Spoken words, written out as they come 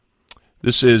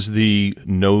This is the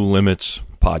No Limits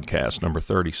podcast, number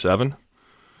 37.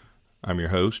 I'm your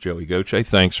host, Joey Goche.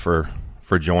 Thanks for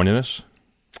joining us.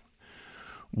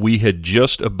 We had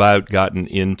just about gotten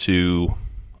into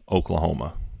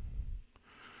Oklahoma,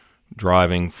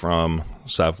 driving from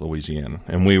South Louisiana,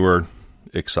 and we were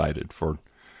excited for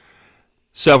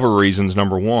several reasons.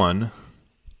 Number one,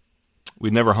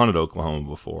 we'd never hunted Oklahoma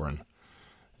before, and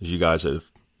as you guys have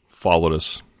followed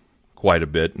us quite a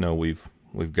bit, know we've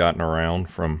gotten around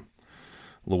from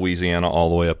Louisiana all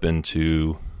the way up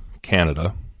into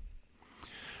Canada.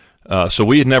 So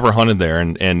we had never hunted there,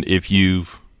 and if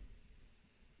you've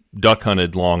duck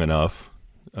hunted long enough,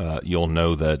 you'll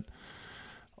know that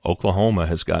Oklahoma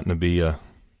has gotten to be a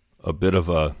bit of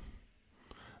a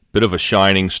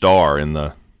shining star in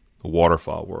the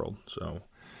waterfowl world. So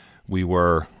we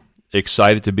were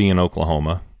excited to be in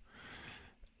Oklahoma,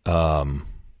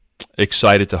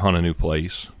 excited to hunt a new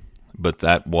place. But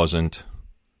that wasn't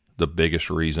the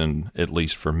biggest reason, at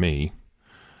least for me,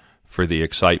 for the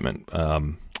excitement.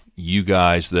 You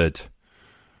guys that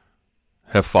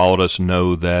have followed us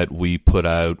know that we put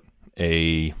out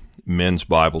a men's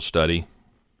Bible study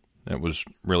that was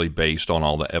really based on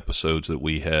all the episodes that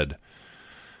we had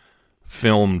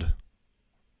filmed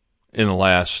in the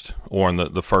last, or in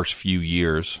the first few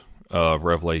years of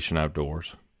Revelation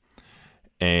Outdoors.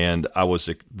 And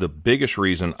the biggest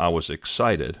reason I was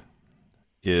excited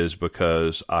is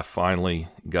because I finally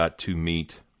got to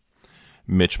meet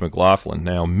Mitch McLaughlin.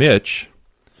 Now, Mitch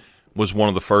was one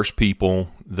of the first people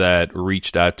that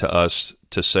reached out to us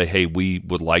to say, hey, we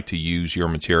would like to use your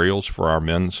materials for our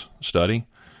men's study.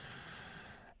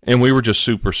 And we were just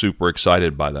super, super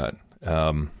excited by that.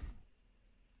 And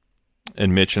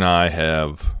Mitch and I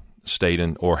have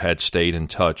had stayed in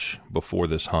touch before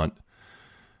this hunt.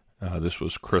 This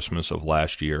was Christmas of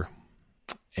last year.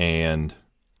 And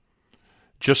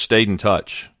just stayed in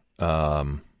touch.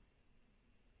 And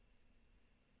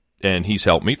he's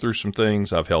helped me through some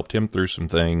things. I've helped him through some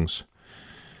things.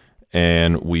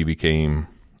 And we became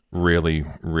really,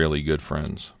 really good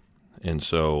friends. And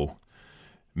so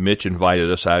Mitch invited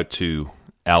us out to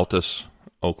Altus,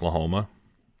 Oklahoma,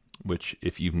 which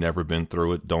if you've never been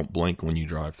through it, don't blink when you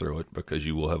drive through it because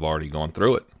you will have already gone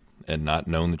through it and not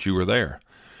known that you were there.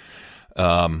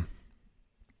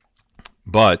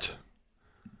 But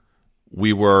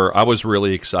I was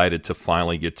really excited to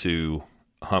finally get to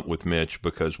hunt with Mitch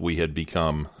because we had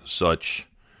become such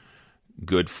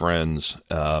good friends.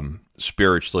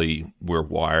 Spiritually, we're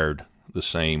wired the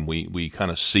same. We kind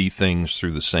of see things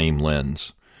through the same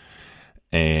lens.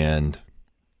 And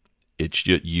it's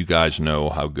just, you guys know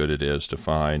how good it is to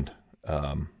find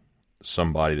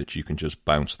somebody that you can just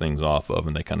bounce things off of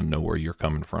and they kind of know where you're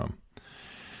coming from.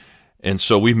 And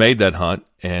so we made that hunt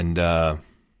and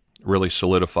really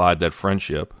solidified that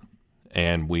friendship,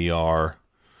 and we are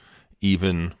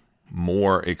even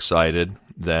more excited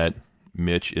that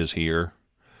Mitch is here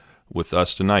with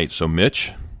us tonight. So,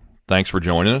 Mitch, thanks for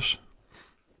joining us.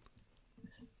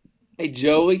 Hey,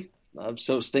 Joey. I'm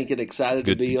so stinking excited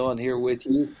to be on here with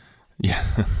you. Yeah.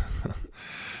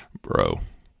 Bro.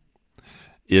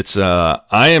 It's I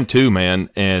am too,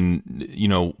 man. And,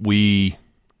 we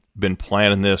been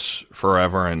planning this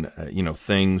forever, and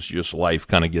things, just life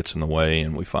kind of gets in the way,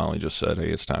 and we finally just said, hey,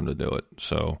 it's time to do it.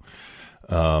 So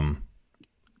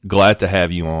glad to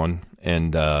have you on,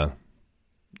 and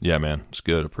yeah, man, it's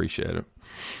good. Appreciate it.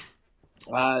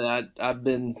 I've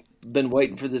been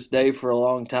waiting for this day for a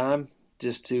long time,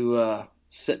 just to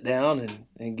sit down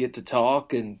and get to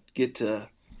talk and get to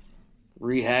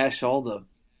rehash all the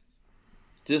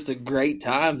great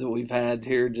time that we've had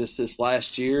here just this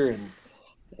last year,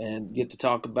 and get to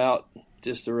talk about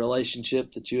just the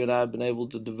relationship that you and I have been able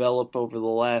to develop over the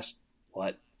last,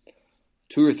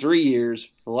 2 or 3 years.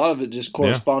 A lot of it just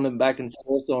corresponding back and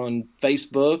forth on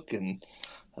Facebook, and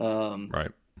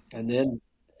right. And then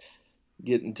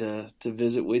getting to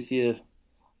visit with you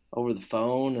over the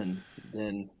phone, and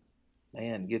then,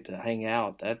 man, get to hang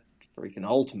out. That's freaking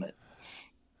ultimate.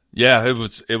 Yeah, it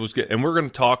was good. And we're going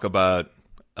to talk about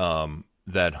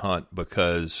that hunt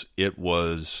because it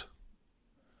was,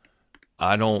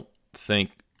 I don't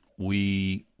think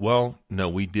we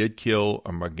did kill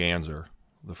a merganser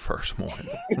the first morning.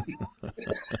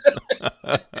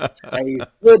 A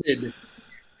hooded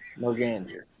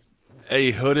merganser.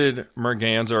 A hooded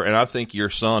merganser, and I think your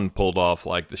son pulled off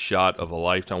like the shot of a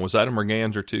lifetime. Was that a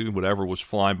merganser too? Whatever was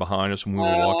flying behind us when we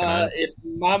were walking out? If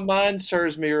my mind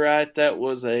serves me right, that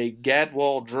was a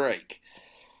Gadwall Drake.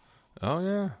 Oh,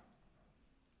 yeah.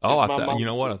 Oh, you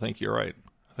know what? I think you're right.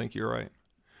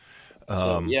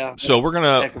 So we're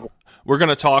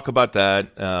gonna talk about that.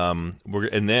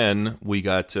 And then we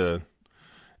got to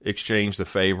exchange the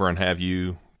favor and have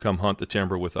you come hunt the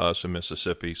timber with us in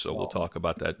Mississippi. So we'll talk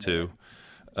about that too.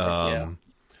 Yeah.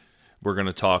 We're going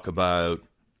to talk about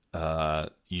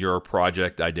your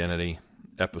Project Identity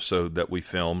episode that we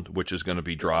filmed, which is going to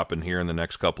be dropping here in the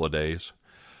next couple of days.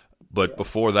 But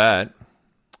before that,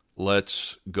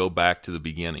 let's go back to the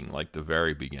beginning, like the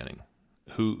very beginning.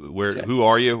 Who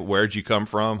are you? Where'd you come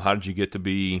from? How did you get to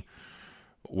be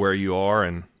where you are?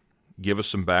 And give us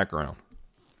some background.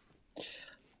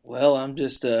 Well, I'm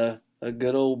just a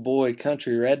good old boy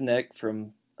country redneck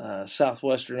from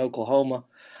southwestern Oklahoma.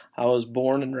 I was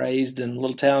born and raised in a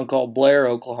little town called Blair,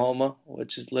 Oklahoma,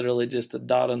 which is literally just a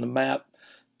dot on the map,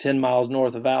 10 miles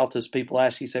north of Altus. People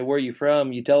ask you, say, where are you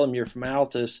from? You tell them you're from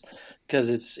Altus because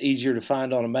it's easier to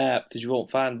find on a map because you won't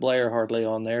find Blair hardly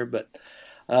on there. But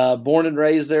born and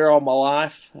raised there all my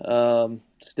life.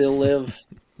 Still live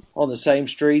on the same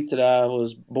street that I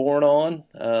was born on.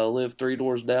 Live 3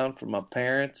 doors down from my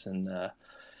parents, and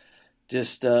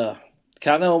just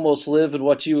kind of almost live in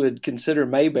what you would consider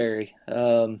Mayberry,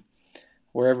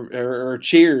 wherever or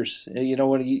Cheers. You know,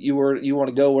 when you want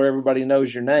to go where everybody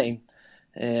knows your name,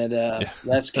 and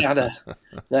that's kind of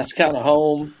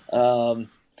home.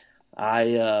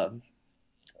 I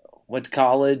went to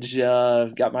college,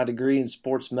 got my degree in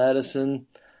sports medicine.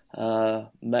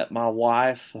 Met my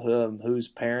wife, whose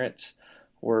parents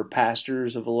were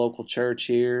pastors of a local church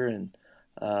here, and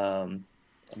I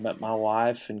met my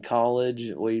wife in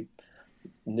college. We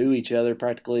knew each other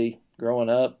practically growing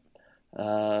up.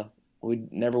 We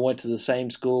never went to the same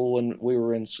school when we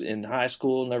were in high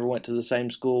school, never went to the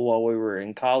same school while we were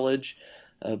in college,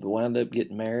 but wound up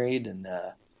getting married, and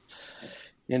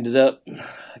ended up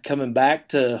coming back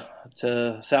to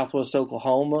Southwest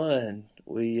Oklahoma, and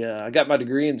I got my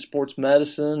degree in sports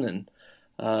medicine, and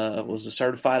was a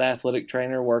certified athletic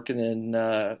trainer working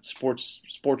in sports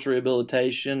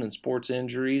rehabilitation and sports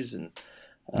injuries. And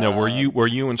now, were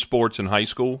you in sports in high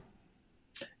school?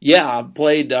 Yeah, I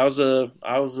played. I was a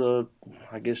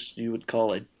I guess you would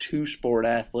call it 2-sport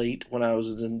athlete when I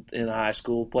was in high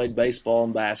school. Played baseball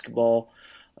and basketball,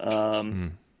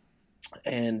 and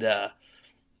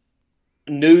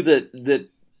knew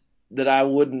that I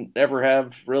wouldn't ever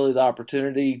have really the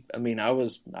opportunity. I mean, I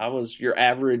was your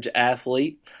average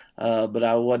athlete, but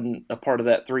I wasn't a part of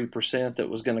that 3% that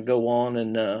was going to go on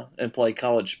and play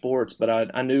college sports. But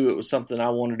I knew it was something I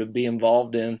wanted to be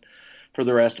involved in for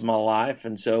the rest of my life,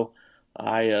 and so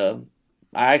I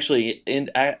actually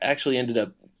ended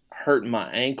up hurting my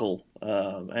ankle.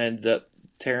 I ended up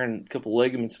tearing a couple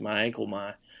ligaments in my ankle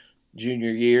my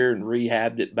junior year and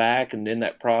rehabbed it back, and in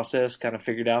that process kind of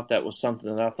figured out that was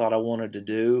something that I thought I wanted to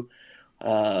do.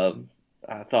 I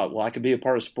thought, well, I could be a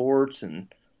part of sports and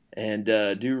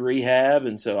do rehab,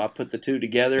 and so I put the two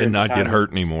together and not get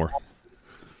hurt anymore.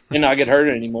 And not get hurt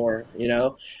anymore, you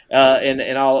know.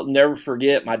 And I'll never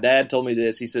forget, my dad told me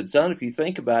this. He said, son, if you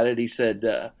think about it, he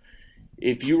said,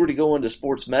 if you were to go into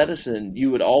sports medicine,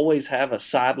 you would always have a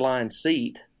sideline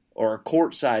seat or a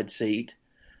courtside seat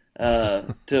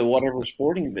to whatever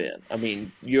sporting event. I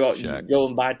mean, you go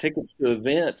and buy tickets to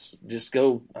events, just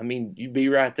go. I mean, you'd be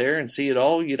right there and see it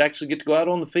all. You'd actually get to go out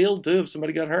on the field too if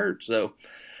somebody got hurt. So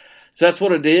that's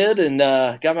what I did, and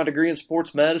got my degree in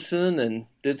sports medicine and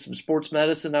did some sports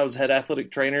medicine. I was head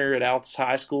athletic trainer at Altus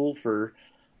High School for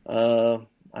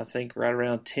I think right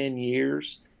around 10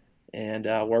 years, and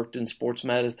I worked in sports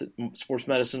medicine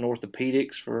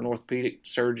orthopedics for an orthopedic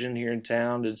surgeon here in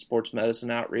town. Did sports medicine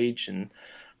outreach in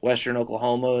Western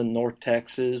Oklahoma and North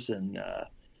Texas, and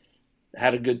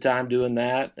had a good time doing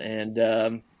that,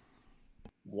 and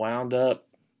wound up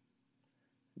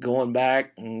going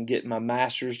back and getting my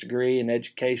master's degree in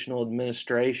educational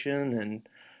administration,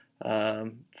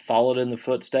 and followed in the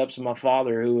footsteps of my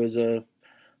father, who was a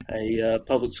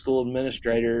public school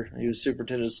administrator. He was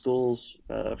superintendent of schools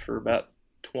for about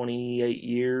 28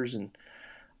 years, and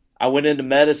I went into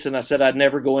medicine. I said I'd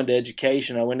never go into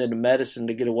education. I went into medicine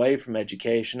to get away from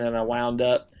education, and I wound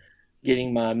up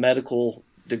getting my medical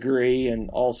degree and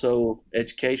also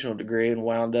educational degree, and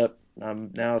wound up,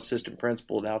 I'm now assistant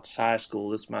principal at Altus High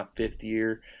School. This is my 5th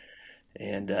year,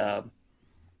 and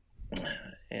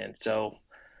so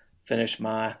finished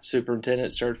my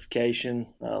superintendent certification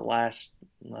last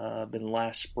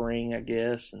spring, I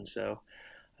guess, and so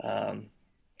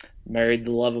married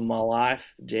the love of my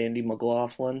life, Jandy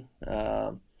McLaughlin.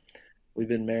 We've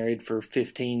been married for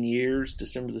 15 years,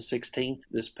 December the 16th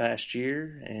this past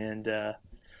year, and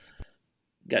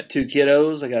got 2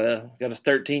 kiddos. I got a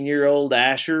 13-year-old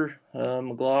Asher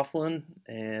McLaughlin,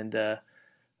 and I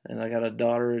got a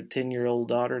 10-year-old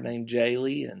daughter named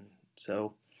Jaylee, and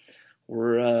so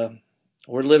we're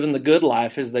we're living the good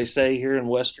life, as they say here in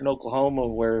Western Oklahoma,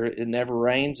 where it never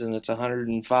rains and it's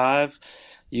 105.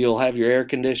 You'll have your air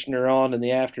conditioner on in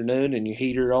the afternoon and your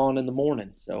heater on in the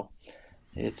morning. So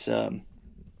it's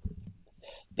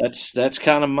that's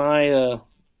kind of my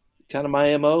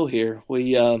MO here.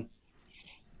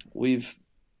 We've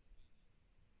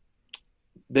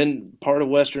been part of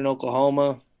Western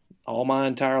Oklahoma all my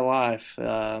entire life.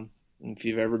 If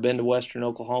you've ever been to Western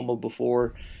Oklahoma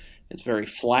before, it's very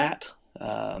flat.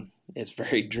 It's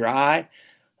very dry.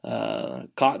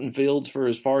 Cotton fields for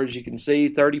as far as you can see.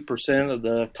 30% of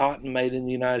the cotton made in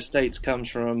the United States comes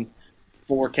from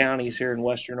 4 counties here in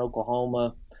Western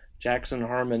Oklahoma: Jackson,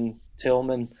 Harmon,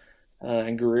 Tillman,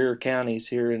 and Greer counties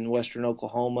here in Western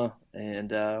Oklahoma.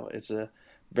 And it's a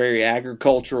very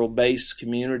agricultural-based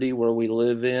community where we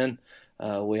live in.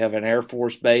 We have an Air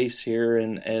Force base here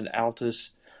at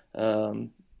Altus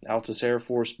Air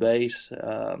Force Base.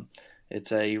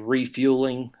 It's a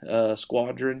refueling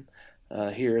squadron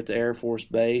here at the Air Force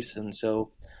Base, and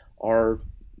so our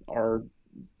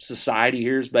society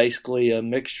here is basically a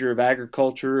mixture of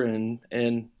agriculture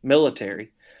and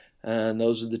military, and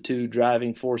those are the 2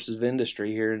 driving forces of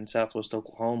industry here in Southwest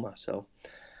Oklahoma. So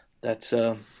that's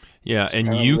and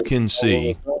you can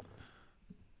see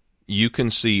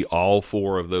all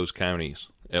 4 of those counties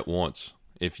at once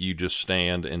if you just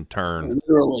stand and turn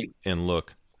literally and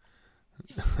look.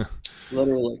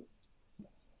 Literally.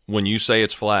 When you say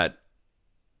it's flat,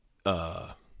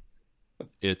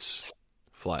 it's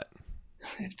flat.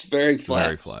 It's very flat.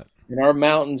 Very flat. And our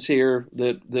mountains here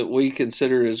that we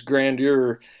consider as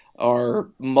grandeur are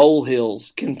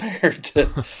molehills compared to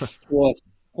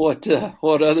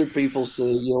what other people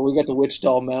see. You know, we got the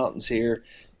Wichita Mountains here,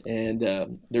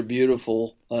 and they're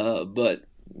beautiful. But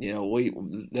you know,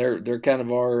 they're kind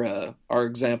of our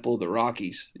example of the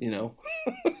Rockies. You know.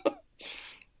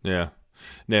 Yeah.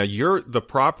 Now the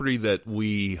property that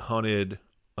we hunted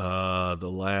was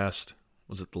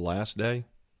it the last day?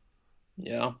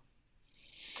 Yeah.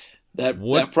 That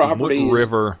property what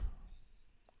river?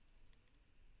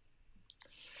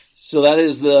 So that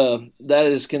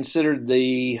is considered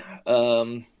the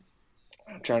I'm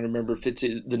trying to remember if it's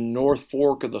the North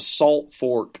Fork or the Salt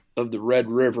Fork of the Red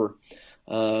River.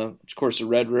 Of course, the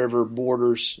Red River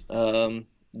borders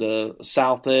the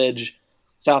south edge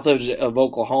of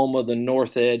Oklahoma, the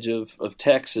north edge of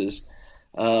Texas.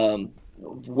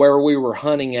 Where we were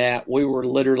hunting at, we were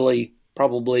literally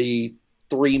probably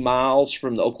 3 miles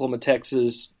from the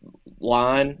Oklahoma-Texas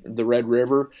line, the Red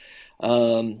River.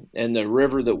 And the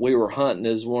river that we were hunting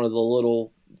is one of the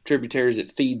little tributaries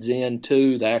that feeds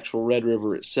into the actual Red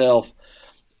River itself.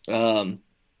 That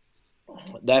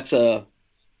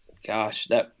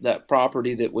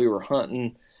property that we were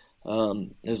hunting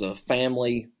is a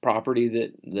family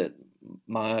property that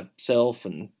myself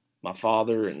and my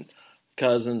father and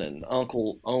cousin and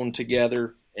uncle own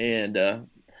together, and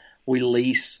we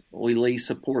lease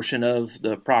a portion of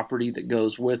the property that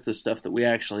goes with the stuff that we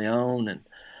actually own. And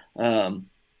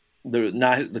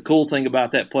the cool thing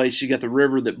about that place, you got the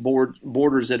river that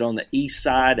borders it on the east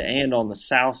side and on the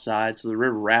south side, so the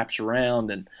river wraps around,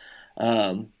 and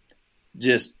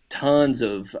just tons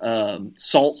of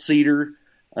salt cedar.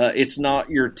 It's not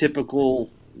your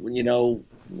typical, you know,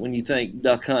 when you think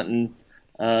duck hunting,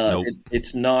 Nope.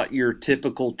 It's not your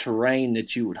typical terrain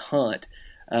that you would hunt.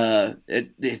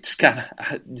 It's kind of,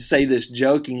 I say this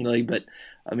jokingly, but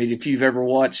I mean, if you've ever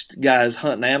watched guys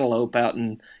hunting antelope out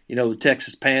in, you know,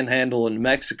 Texas Panhandle and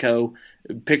Mexico,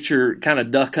 picture kind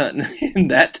of duck hunting in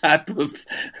that type of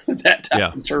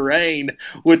terrain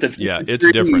with the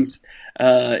it's different.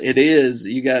 It is.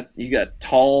 You got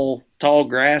tall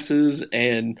grasses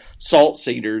and salt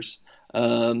cedars,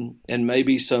 and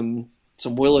maybe some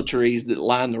willow trees that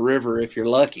line the river if you're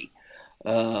lucky.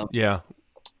 Yeah.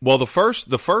 Well, the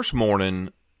first morning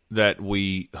that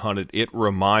we hunted, it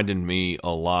reminded me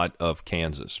a lot of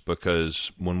Kansas,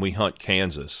 because when we hunt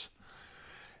Kansas,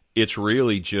 it's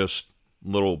really just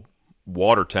little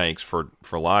water tanks for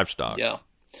livestock. Yeah.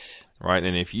 Right.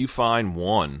 And if you find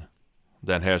one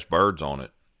that has birds on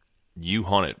it, you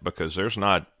hunt it, because there's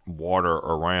not water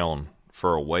around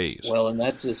for a ways. Well, and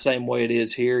that's the same way it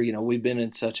is here. You know, we've been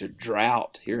in such a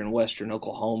drought here in Western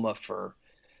Oklahoma for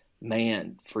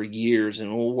years.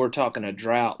 And when we're talking a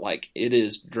drought, like, it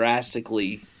is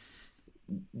drastically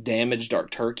damaged our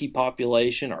turkey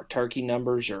population. Our turkey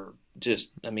numbers are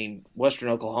just, I mean, Western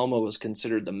Oklahoma was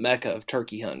considered the mecca of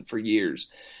turkey hunting for years.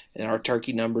 And our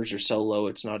turkey numbers are so low,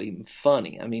 it's not even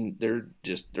funny. I mean, they're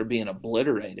being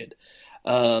obliterated.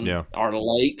 Our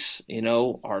lakes, you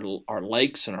know, our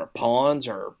lakes and our ponds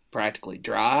are practically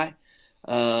dry.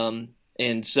 And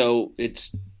so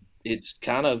it's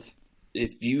kind of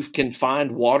if you can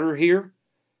find water here,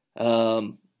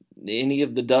 any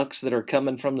of the ducks that are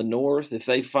coming from the north, if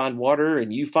they find water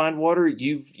and you find water,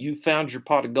 you've found your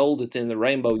pot of gold at the end of the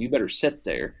rainbow. You better sit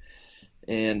there.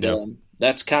 And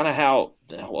that's kind of how,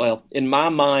 well, in my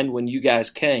mind, when you guys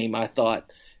came, I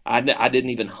thought I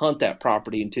didn't even hunt that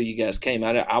property until you guys came.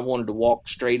 I wanted to walk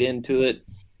straight into it,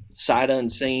 sight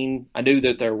unseen. I knew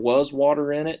that there was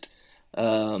water in it.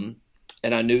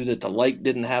 And I knew that the lake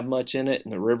didn't have much in it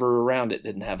and the river around it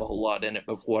didn't have a whole lot in it,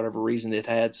 but for whatever reason it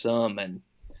had some, and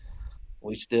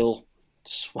we still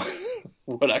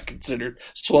what I considered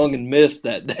swung and missed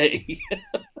that day.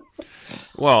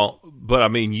 Well, but I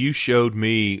mean, you showed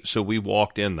me, so we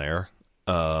walked in there,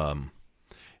 and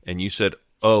you said,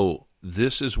 oh,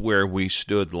 this is where we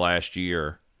stood last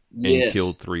year and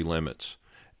killed 3 limits.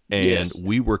 And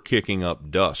we were kicking up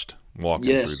dust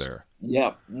walking through there.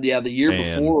 Yeah. The year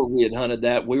before we had hunted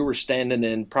that, we were standing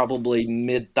in probably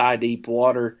mid-thigh deep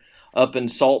water up in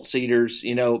Salt Cedars.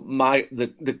 You know,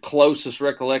 the closest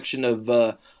recollection of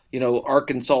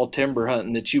Arkansas timber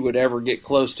hunting that you would ever get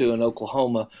close to in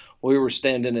Oklahoma, we were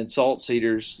standing in Salt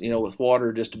Cedars, with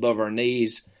water just above our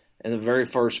knees. And the very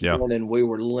first morning, we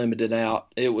were limited out.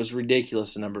 It was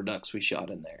ridiculous the number of ducks we shot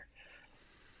in there.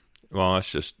 Well,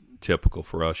 that's just typical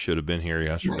for us. Should have been here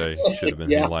yesterday. Should have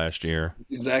been here last year.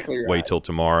 Exactly right. Wait till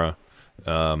tomorrow.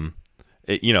 And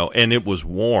it was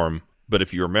warm, but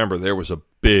if you remember, there was a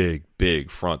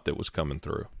big front that was coming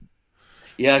through.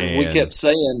 Yeah, and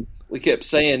we kept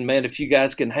saying, man, if you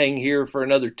guys can hang here for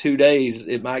another 2 days,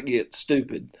 it might get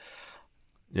stupid.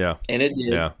 Yeah. And it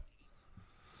did. Yeah.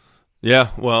 Yeah,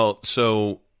 well,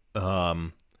 so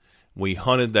we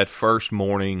hunted that first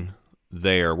morning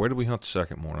there. Where did we hunt the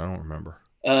second morning? I don't remember.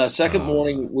 Second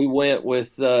morning, we went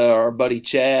with our buddy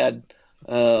Chad.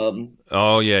 Another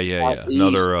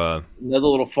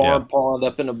little farm pond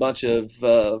up in a bunch of,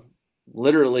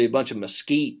 literally a bunch of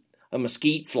mesquite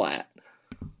flat.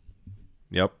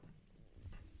 Yep.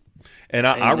 And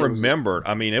I remember,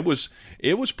 I mean, it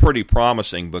was pretty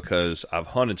promising because I've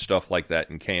hunted stuff like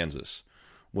that in Kansas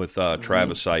with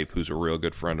Travis Sipe, who's a real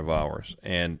good friend of ours,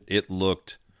 and it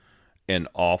looked an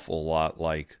awful lot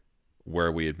like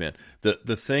where we had been.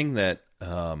 The thing that,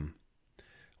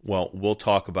 we'll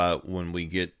talk about when we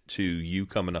get to you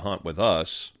coming to hunt with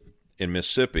us in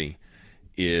Mississippi,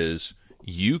 is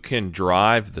you can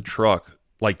drive the truck.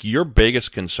 Like, your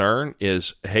biggest concern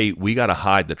is, hey, we got to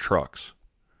hide the trucks.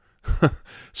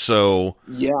 So,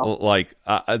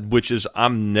 which is,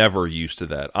 I'm never used to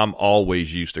that. I'm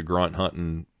always used to grunt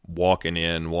hunting, walking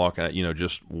out,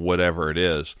 just whatever it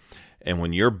is. And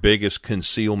when your biggest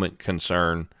concealment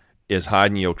concern is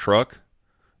hiding your truck,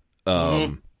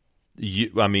 we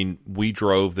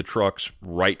drove the trucks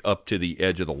right up to the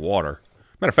edge of the water.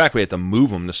 Matter of fact, we had to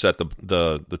move them to set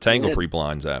the tangle-free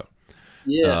blinds out.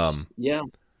 Yes,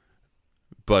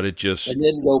 But it just... And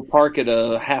then go park it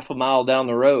a half a mile down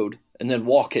the road and then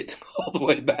walk it all the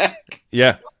way back.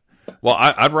 Yeah. Well,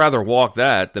 I'd rather walk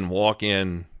that than walk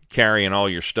in carrying all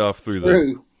your stuff through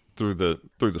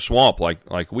the swamp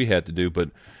like we had to do.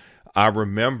 But I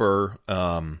remember,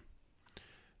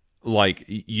 like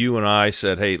you and I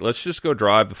said, hey, let's just go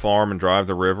drive the farm and drive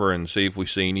the river and see if we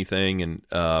see anything. And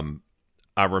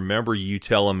I remember you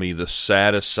telling me the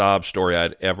saddest sob story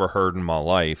I'd ever heard in my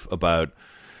life about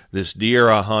this deer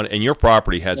I hunt. And your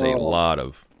property has a lot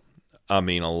of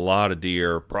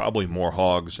deer, probably more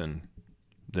hogs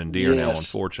than deer now,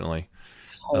 unfortunately.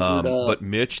 But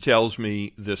Mitch tells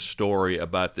me this story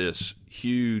about this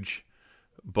huge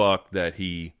buck that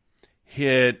he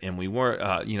hit, and we weren't,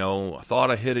 I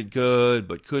thought I hit it good,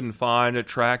 but couldn't find it,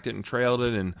 tracked it and trailed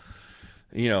it. And,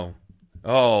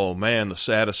 oh man, the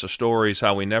saddest of stories,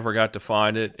 how we never got to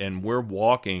find it. And we're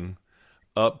walking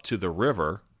up to the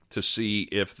river to see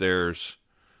if there's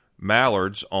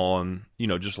mallards on,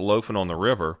 just loafing on the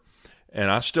river.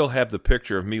 And I still have the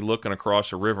picture of me looking across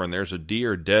the river, and there's a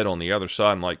deer dead on the other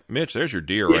side. I'm like, Mitch, there's your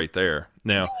deer right there.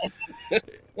 Now,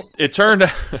 it turned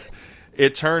out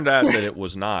that it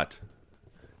was not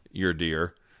your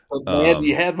deer. But man,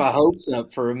 you had my hopes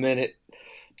up for a minute.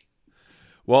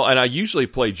 Well, and I usually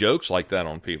play jokes like that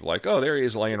on people, like, oh, there he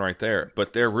is laying right there.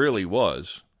 But there really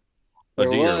was a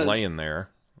deer laying there.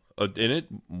 And it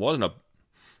wasn't a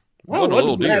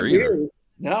little deer either.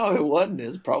 No, it wasn't.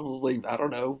 It's probably, I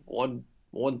don't know,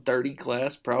 130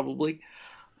 class probably.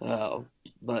 But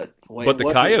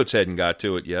the coyotes hadn't got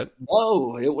to it yet.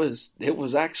 No, it was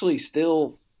actually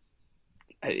still.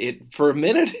 For a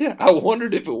minute, I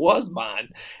wondered if it was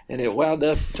mine, and it wound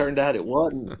up. Turned out it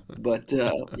wasn't. But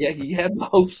you had my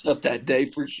hopes up that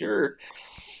day for sure.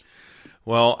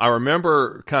 Well, I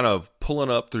remember kind of pulling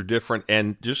up through different,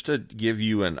 and just to give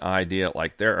you an idea,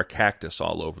 like there are cactus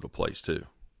all over the place too.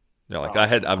 Yeah, like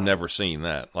I've never seen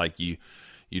that. Like you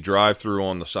drive through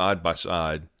on the side by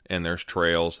side, and there's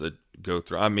trails that go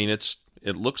through. I mean, it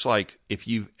looks like if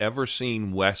you've ever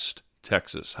seen West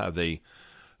Texas, how they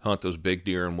hunt those big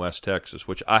deer in West Texas,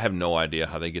 which I have no idea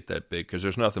how they get that big because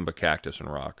there's nothing but cactus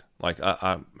and rock. Like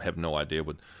I have no idea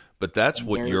but that's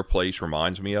what your place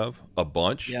reminds me of a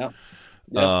bunch. Yeah.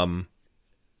 And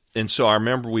so I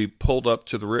remember we pulled up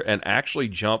to the rear and actually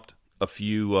jumped a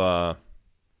few,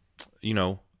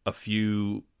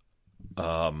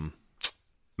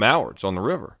 mallards on the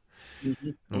river. Mm-hmm.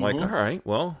 I'm like, all right,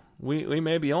 well, we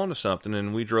may be on to something.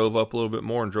 And we drove up a little bit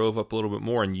more and drove up a little bit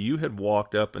more. And you had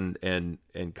walked up and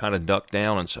kind of ducked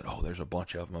down and said, oh, there's a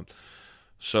bunch of them.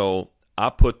 So I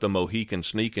put the Mohican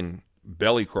sneaking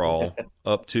belly crawl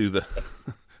up to the,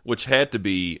 which had to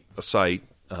be a sight.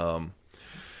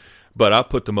 But I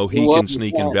put the Mohican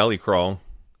sneaking belly crawl.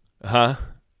 Huh?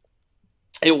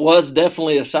 It was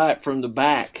definitely a sight from the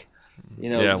back.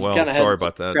 Yeah, well, sorry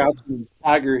about that. Crouching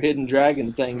tiger, hidden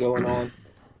dragon thing going on.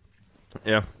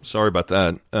 Yeah, sorry about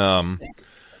that.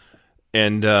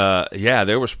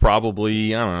 There was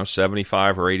probably, I don't know,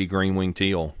 75 or 80 green-winged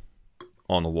teal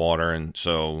on the water, and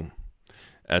so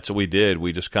that's what we did.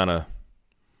 We just kind of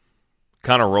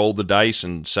rolled the dice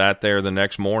and sat there the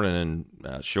next morning,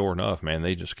 and sure enough, man,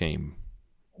 they just came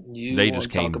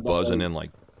buzzing in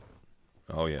like,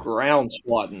 oh yeah, ground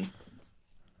swatting.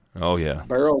 Oh yeah,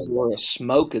 barrels were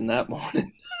smoking that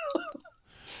morning.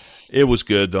 It was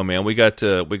good though, man. We got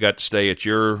to stay at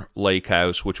your lake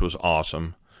house, which was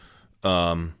awesome.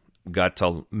 Got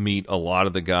to meet a lot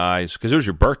of the guys because it was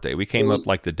your birthday. We came up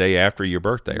like the day after your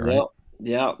birthday, right? Yep.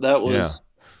 Yeah, that was.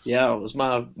 Yeah, it was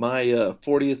my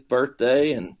 40th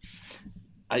birthday, and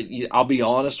I'll be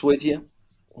honest with you,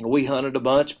 we hunted a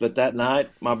bunch, but that night,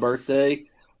 my birthday,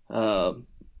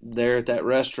 there at that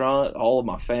restaurant, all of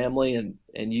my family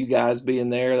and you guys being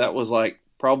there, that was like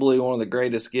probably one of the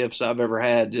greatest gifts I've ever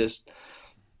had. Just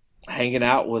hanging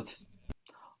out with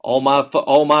all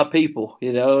my people,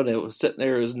 and it was sitting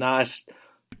there. It was nice.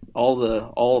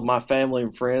 All of my family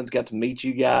and friends got to meet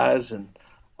you guys, and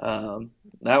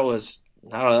that was.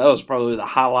 I don't know. That was probably the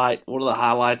highlight. One of the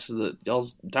highlights of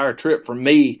y'all's entire trip for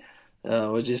me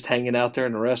was just hanging out there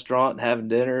in the restaurant and having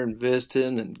dinner and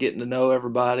visiting and getting to know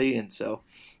everybody. And so,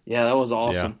 yeah, that was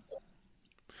awesome. Yeah.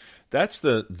 That's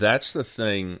the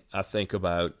thing I think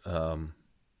about.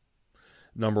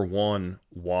 Number one,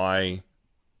 why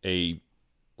a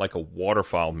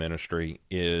waterfowl ministry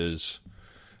is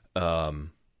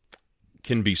can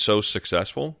be so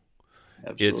successful.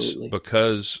 Absolutely. It's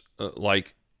because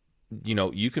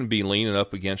you can be leaning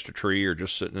up against a tree or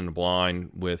just sitting in the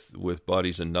blind with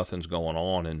buddies and nothing's going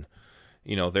on. And,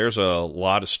 there's a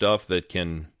lot of stuff that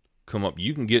can come up.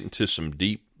 You can get into some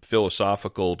deep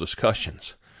philosophical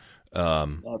discussions.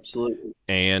 Absolutely.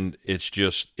 And it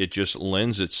just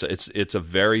lends it's a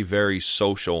very, very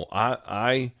social.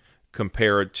 I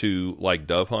compare it to like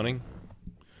dove hunting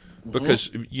because,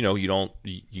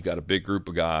 you got a big group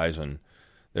of guys and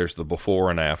there's the before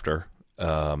and after.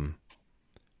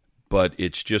 But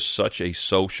it's just such a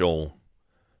social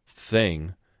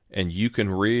thing, and you can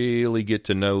really get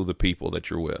to know the people that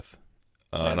you're with.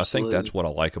 And I think that's what I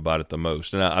like about it the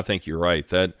most. And I think you're right.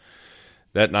 That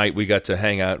night we got to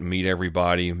hang out and meet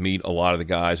everybody, meet a lot of the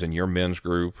guys in your men's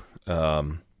group,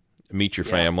 meet your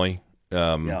family,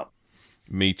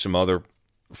 meet some other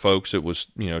folks. It was,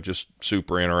 just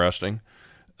super interesting.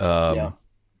 And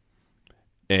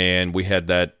we had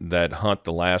that hunt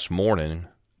the last morning.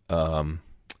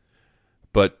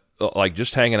 But like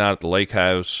just hanging out at the lake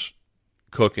house,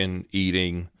 cooking,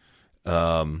 eating,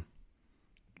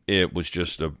 it was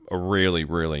just a really,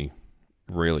 really,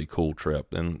 really cool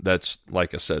trip. And that's,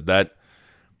 like I said, that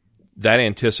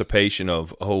anticipation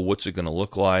of, oh, what's it going to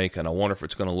look like? And I wonder if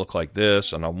it's going to look like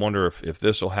this. And I wonder if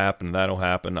this will happen, that'll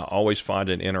happen. I always find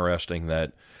it interesting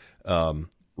that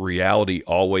reality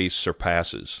always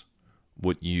surpasses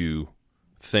what you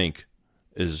think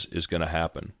is going to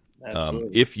happen.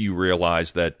 If you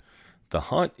realize that the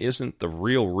hunt isn't the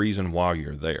real reason why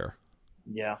you're there.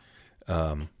 Yeah.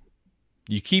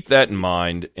 You keep that in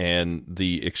mind, and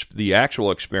the actual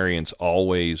experience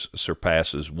always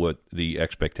surpasses what the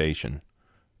expectation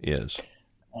is.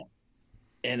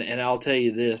 And I'll tell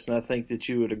you this, and I think that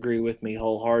you would agree with me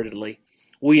wholeheartedly.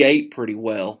 We ate pretty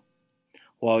well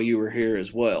while you were here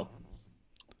as well.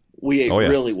 We ate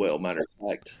really well, matter of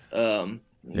fact. The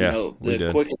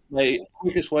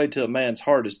quickest way to a man's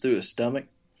heart is through his stomach,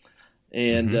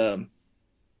 and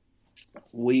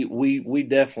we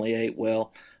definitely ate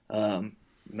well.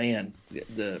 man,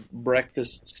 the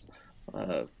breakfast.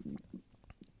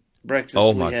 Breakfast.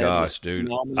 Oh we my had was gosh, dude! I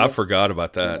phenomenal. forgot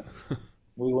about that.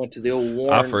 We went to the old I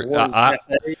Warren, for Warren I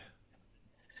Cafe.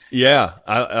 Yeah,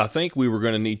 I think we were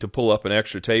going to need to pull up an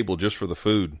extra table just for the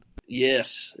food.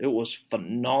 Yes, it was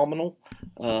phenomenal.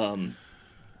 Um,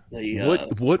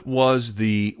 the What was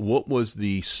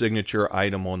the signature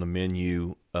item on the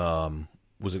menu?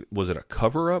 Was it a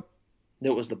cover up? It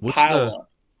was the What's pile the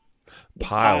up. The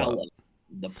pile pile up? up.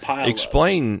 The pile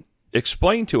up.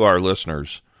 Explain to our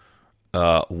listeners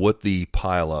what the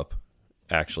pile up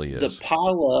actually The is.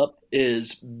 pile up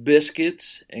is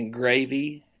biscuits and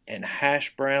gravy and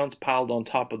hash browns piled on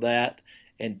top of that,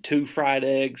 and 2 fried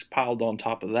eggs piled on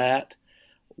top of that,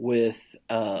 with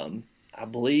I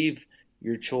believe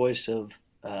your choice of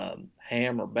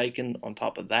ham or bacon on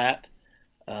top of that,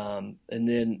 and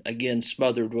then again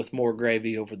smothered with more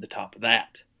gravy over the top of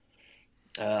that.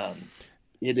 Um,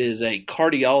 it is a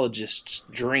cardiologist's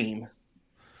dream.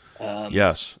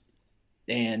 Yes.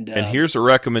 And Here's a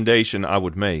recommendation I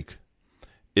would make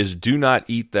is do not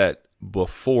eat that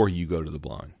before you go to the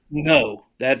blind. no,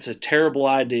 that's a terrible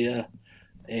idea,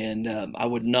 and I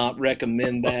would not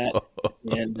recommend that.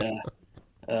 And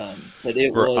but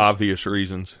it For was obvious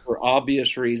reasons. for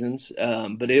obvious reasons.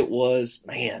 But it was,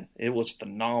 man, it was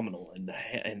phenomenal.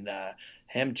 And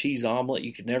ham and cheese omelet,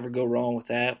 you could never go wrong with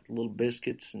that. With little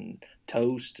biscuits and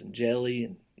toast and jelly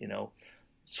and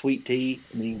sweet tea.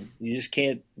 I mean,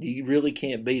 you really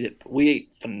can't beat it. But we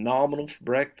ate phenomenal for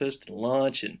breakfast and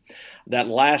lunch, and that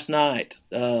last night,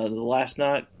 the last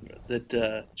night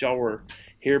that y'all were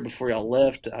here before y'all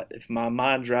left, if my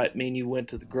mind's right, me and you went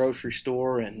to the grocery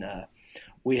store, and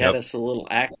we had Yep. us a little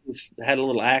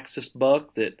Axis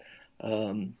buck that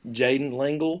Jaden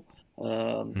Lingle,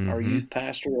 our youth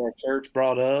pastor at our church,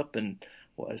 brought up, and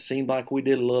it seemed like we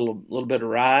did a little bit of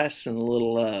rice and a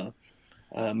little.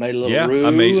 Made a little roux. I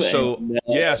made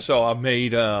so I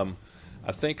made I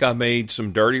think I made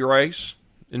some dirty rice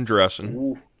and dressing.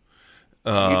 Ooh,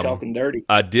 you talking dirty?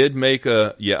 I did make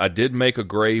a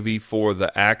gravy for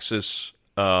the Axis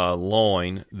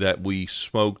loin that we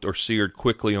smoked or seared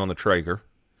quickly on the Traeger.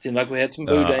 Seemed like we had some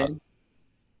boudin.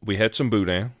 We had some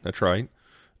boudin, that's right.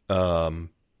 Oh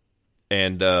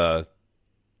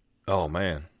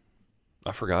man,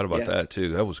 I forgot about that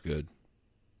too. That was good.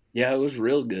 Yeah, it was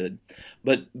real good.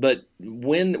 But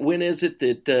when is it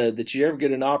that you ever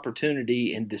get an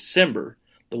opportunity in December,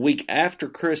 the week after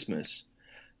Christmas,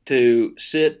 to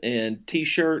sit in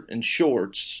t-shirt and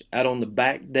shorts out on the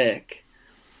back deck,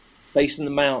 facing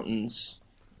the mountains,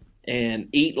 and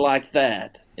eat like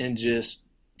that, and just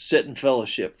sit in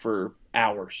fellowship for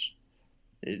hours?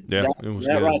 It was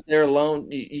that good. right there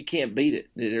alone, you can't beat it.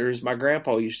 Or as my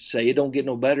grandpa used to say, it don't get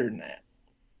no better than that.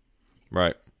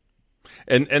 Right.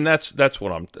 And that's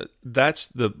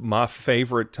my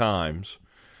favorite times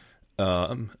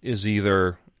is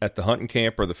either at the hunting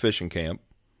camp or the fishing camp,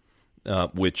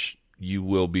 which you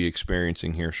will be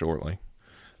experiencing here shortly.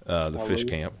 The fish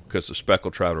camp, because the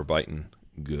speckled trout are biting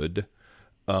good.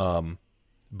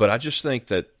 But I just think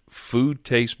that food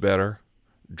tastes better,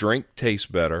 drink tastes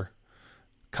better,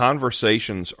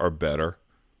 conversations are better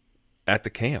at the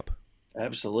camp.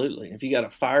 Absolutely. If you got a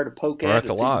fire to poke or at at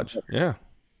the lodge. Yeah.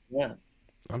 Yeah.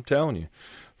 I'm telling you.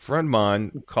 A friend of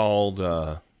mine called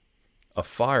a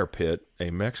fire pit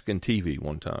a Mexican TV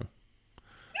one time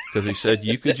because he said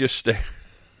you could just stare.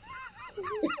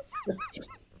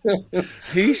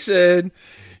 He said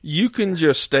you can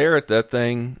just stare at that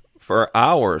thing for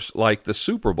hours like the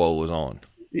Super Bowl is on.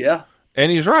 Yeah.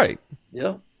 And he's right.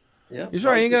 Yeah. Yeah. He's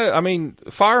right.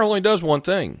 Fire only does one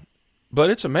thing, but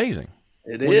it's amazing.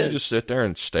 It when is. you just sit there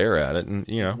and stare at it, and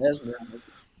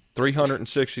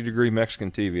 360-degree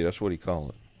Mexican TV. That's what he called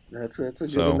it. That's a good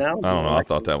So analogy. I don't know. I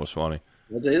thought that was funny.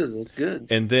 It is. It's good.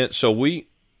 And then so we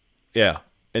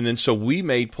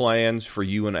made plans for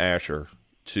you and Asher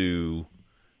to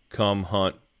come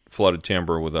hunt flooded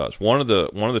timber with us. One of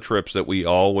the trips that we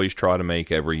always try to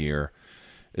make every year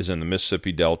is in the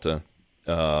Mississippi Delta.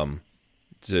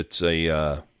 It's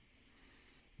a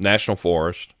national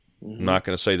forest. Mm-hmm. I'm not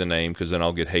going to say the name because then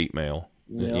I'll get hate mail.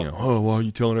 Yeah. Why are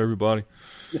you telling everybody?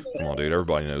 Come on, dude.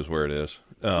 Everybody knows where it is.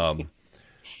 But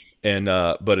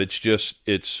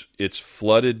it's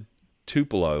flooded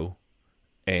Tupelo,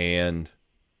 and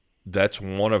that's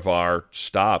one of our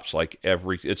stops.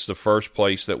 It's the first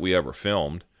place that we ever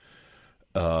filmed.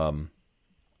 And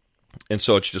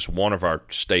so it's just one of our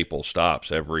staple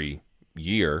stops every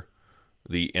year.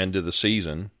 The end of the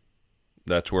season,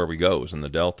 that's where we go, is in the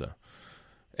Delta.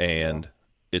 And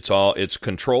it's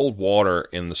controlled water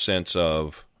in the sense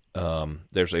of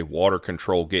there's a water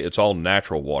control gate. It's all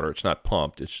natural water. It's not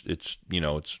pumped.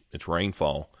 It's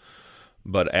rainfall.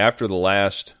 But after the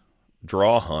last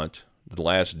draw hunt, the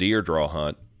last deer draw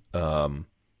hunt,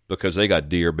 because they got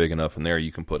deer big enough in there,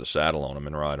 you can put a saddle on them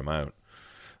and ride them out.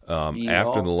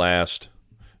 After the last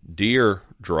deer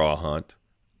draw hunt,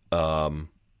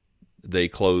 they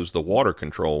closed the water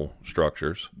control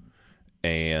structures,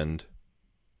 and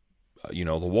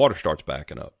the water starts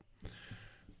backing up.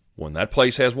 When that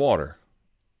place has water,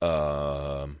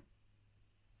 the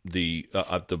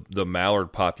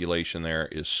mallard population there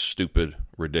is stupid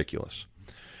ridiculous.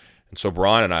 And so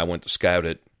Brian and I went to scout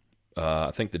it.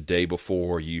 I think the day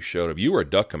before you showed up, you were a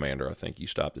duck commander. I think you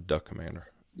stopped at duck commander.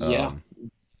 Yeah.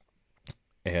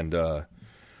 And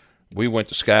we went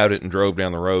to scout it and drove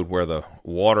down the road where the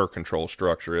water control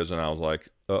structure is, and I was like,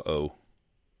 uh-oh.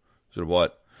 I said,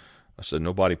 what? I said,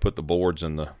 nobody put the boards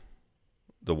in the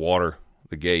water,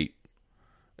 the gate,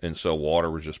 and so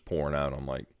water was just pouring out. I'm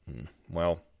like,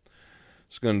 well,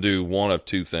 it's going to do one of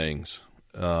two things.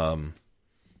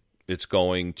 It's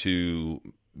going to,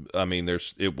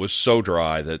 it was so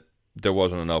dry that there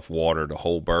wasn't enough water to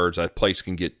hold birds. That place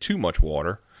can get too much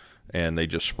water, and they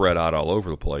just spread out all over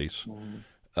the place.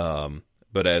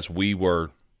 But as we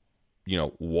were,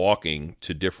 walking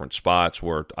to different spots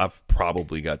where I've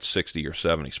probably got 60 or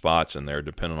 70 spots in there,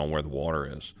 depending on where the water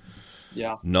is.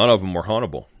 Yeah. None of them were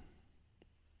huntable.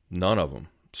 None of them.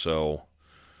 So,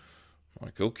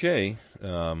 like, okay,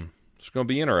 it's going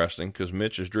to be interesting because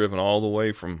Mitch is driven all the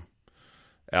way from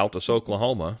Altus,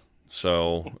 Oklahoma.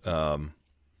 So,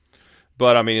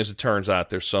 but as it turns out,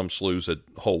 there's some sloughs that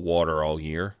hold water all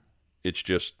year. It's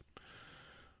just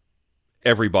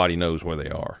everybody knows where they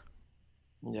are.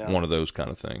 Yeah. One of those kind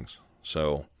of things.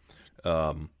 So,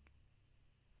 I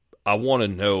want to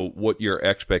know what your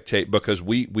expectation, because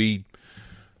we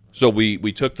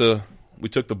took the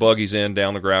buggies in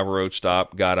down the gravel road,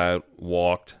 stopped, got out,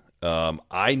 walked.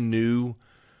 I knew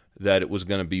that it was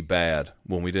going to be bad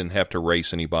when we didn't have to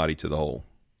race anybody to the hole.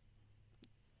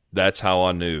 That's how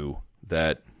I knew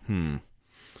that,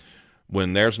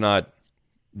 when there's not,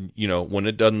 when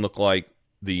it doesn't look like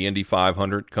the Indy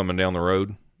 500 coming down the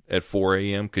road at 4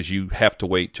 a.m., because you have to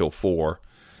wait till 4.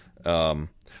 I'll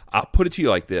put it to you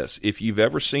like this. If you've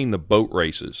ever seen the boat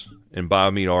races in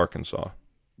Biomead, Arkansas,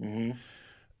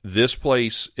 this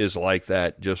place is like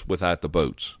that, just without the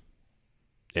boats.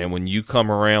 And when you come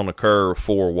around the curve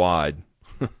 4 wide,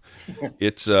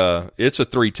 it's a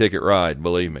 3-ticket ride,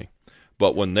 believe me.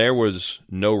 But when there was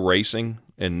no racing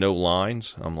and no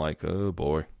lines, I'm like, oh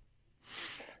boy,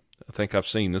 I think I've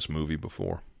seen this movie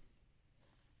before.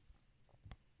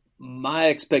 My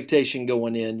expectation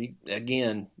going in,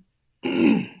 again,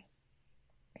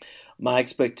 my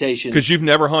expectation, because you've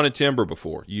never hunted timber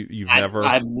before.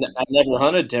 I've never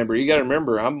hunted timber. You got to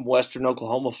remember, I'm Western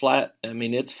Oklahoma flat.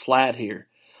 It's flat here.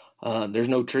 There's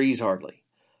no trees hardly.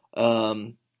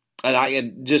 And I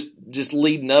had just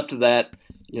leading up to that,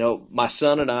 my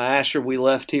son and I, Asher, we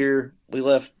left Blair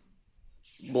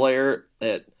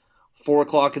at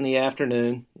 4:00 in the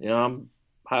afternoon. I'm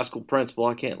high school principal.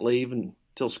 I can't leave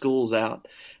until school's out.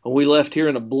 And we left here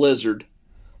in a blizzard.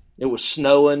 It was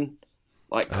snowing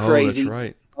like crazy. That's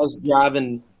right. I was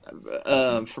driving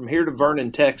from here to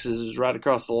Vernon, Texas, is right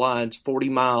across the line. It's 40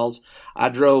 miles. I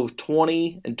drove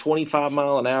 20 and 25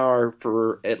 mile an hour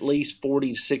for at least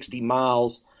 40 to 60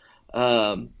 miles,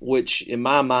 which in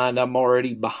my mind, I'm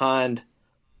already behind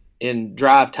in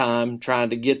drive time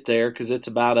trying to get there, because it's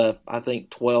about a, I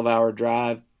think, 12-hour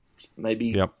drive,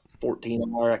 maybe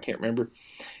 14 hour. I can't remember.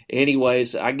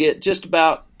 Anyways, I get just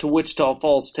about to Wichita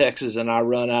Falls, Texas, and I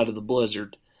run out of the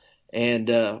blizzard and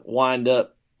wind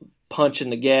up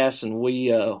punching the gas, and we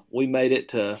made it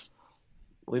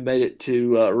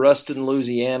to Ruston,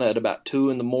 Louisiana at about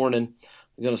 2 in the morning.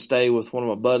 I'm going to stay with one of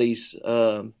my buddies,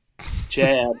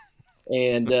 Chad,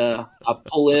 and I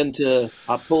pull into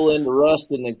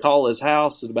Ruston and call his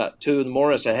house at about 2 in the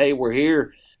morning. I say, "Hey, we're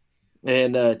here,"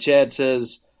 and Chad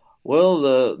says, "Well,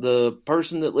 the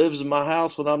person that lives in my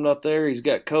house when I'm not there, he's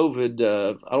got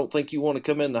COVID. I don't think you want to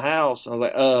come in the house." I was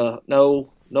like,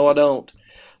 no, I don't."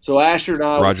 So Asher and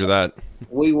I, Roger that.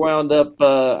 We wound up,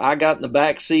 I got in the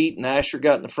back seat and Asher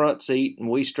got in the front seat, and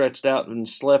we stretched out and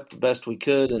slept the best we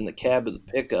could in the cab of the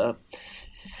pickup.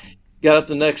 Got up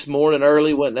the next morning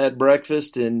early, went and had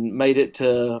breakfast, and made it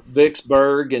to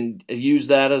Vicksburg, and used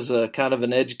that as a kind of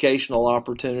an educational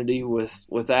opportunity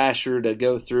with Asher to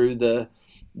go through the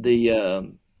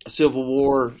Civil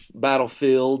War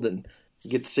battlefield and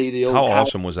get to see the old. How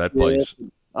awesome was that place?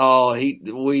 Oh,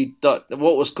 we thought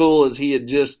what was cool is he had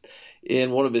just,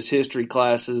 in one of his history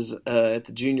classes at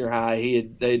the junior high,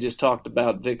 they had just talked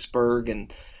about Vicksburg,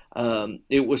 and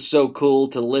it was so cool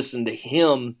to listen to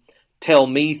him tell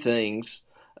me things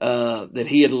that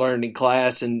he had learned in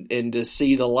class, and to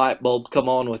see the light bulb come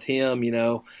on with him,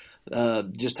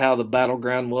 just how the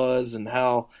battleground was, and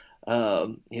how,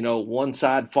 one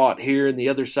side fought here and the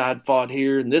other side fought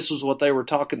here, and this was what they were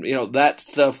talking. That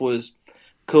stuff was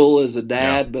cool as a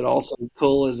dad, but also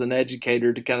cool as an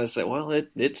educator to kind of say, well,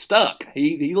 it stuck.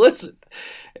 He listened.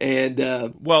 And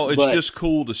it's just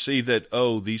cool to see that,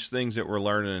 these things that we're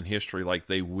learning in history, like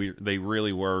they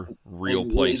really were real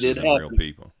places and real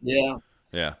people. Yeah.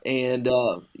 Yeah. And,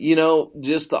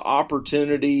 just the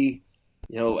opportunity,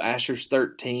 Asher's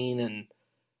 13, and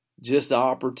just the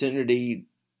opportunity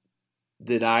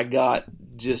that I got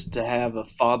just to have a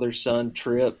father-son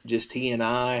trip, just he and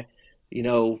I,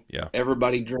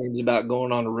 everybody dreams about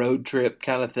going on a road trip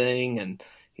kind of thing. And,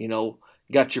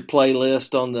 got your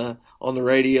playlist on the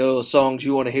radio, songs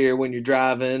you want to hear when you're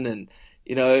driving. And,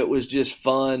 it was just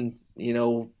fun,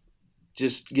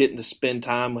 just getting to spend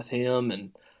time with him,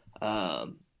 and,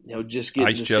 just getting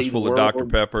ice to chest see full the of world. Dr.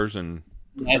 Peppers. And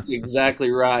that's exactly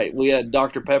right. We had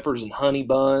Dr. Peppers and honey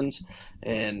buns,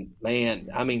 and man,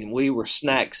 I mean, we were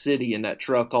snack city in that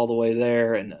truck all the way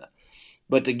there. And,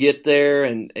 but to get there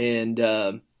and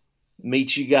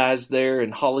meet you guys there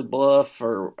in Holly Bluff,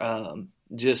 or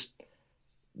just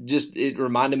it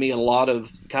reminded me a lot of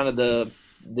kind of the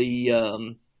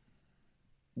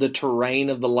terrain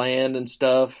of the land and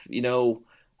stuff.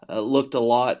 Looked a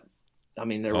lot. I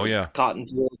mean, there was cotton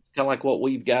fields, kind of like what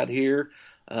we've got here,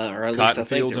 or at least I think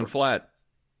fields and flat.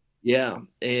 Yeah,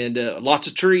 and lots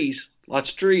of trees.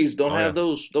 Don't have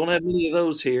those. Don't have any of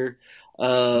those here.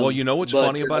 What's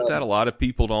funny about that? A lot of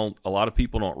people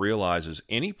don't realize is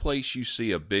any place you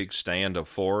see a big stand of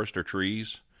forest or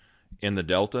trees in the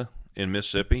Delta in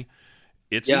Mississippi,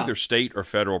 it's either state or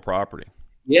federal property.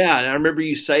 Yeah, and I remember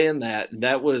you saying that.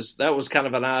 That was kind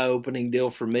of an eye-opening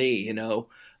deal for me,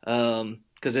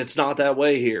 because it's not that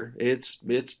way here. It's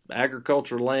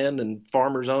agricultural land, and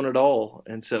farmers own it all,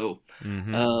 and so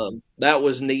that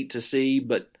was neat to see.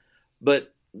 But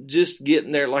just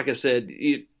getting there, like I said,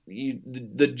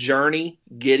 the journey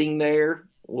getting there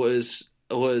was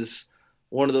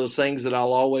one of those things that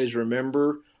I'll always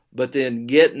remember. But then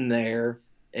getting there,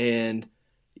 and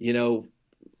you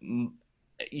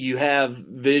have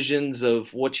visions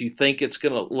of what you think it's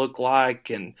going to look like,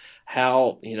 and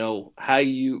how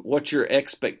what your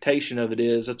expectation of it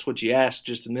is. That's what you asked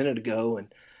just a minute ago. And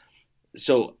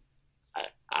so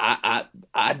I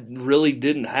really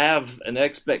didn't have an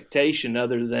expectation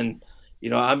other than,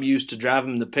 I'm used to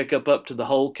driving the pickup up to the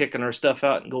hole, kicking our stuff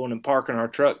out, and going and parking our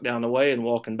truck down the way and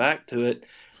walking back to it.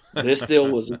 This deal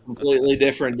was a completely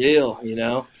different deal,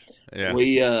 Yeah.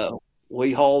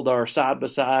 We hauled our side by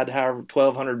side, however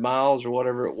 1,200 miles or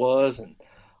whatever it was,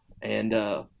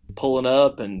 and pulling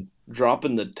up and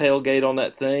dropping the tailgate on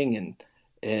that thing,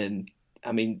 and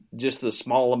I mean, just the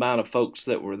small amount of folks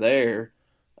that were there,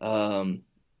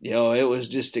 it was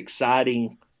just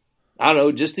exciting. I don't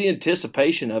know, just the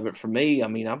anticipation of it for me. I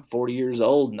mean, I'm 40 years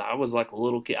old, and I was like a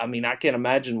little kid. I mean, I can't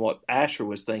imagine what Asher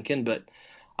was thinking, but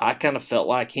I kind of felt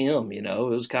like him. It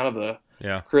was kind of a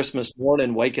Christmas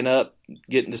morning, waking up,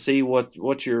 getting to see what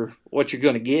you're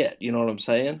going to get. You know what I'm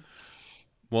saying?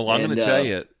 Well, I'm going to tell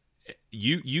you,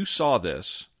 you saw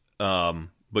this,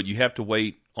 but you have to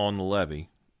wait on the levee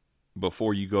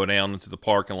before you go down into the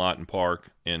parking lot and park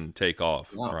and take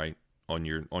off, right, on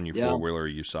your four-wheeler or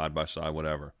your side-by-side,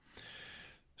 whatever.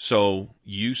 So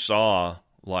you saw,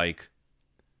 the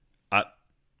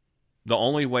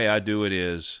only way I do it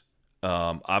is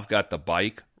I've got the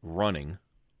bike running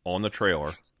on the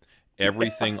trailer,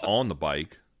 everything on the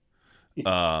bike,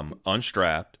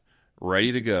 unstrapped,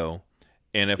 ready to go.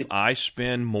 And if I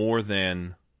spend more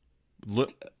than,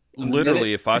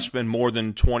 literally, if I spend more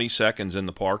than 20 seconds in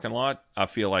the parking lot, I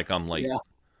feel like I'm late.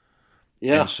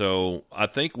 Yeah. And so I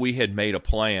think we had made a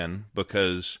plan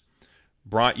because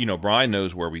Brian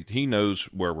knows he knows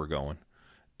where we're going.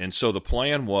 And so the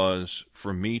plan was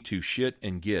for me to shit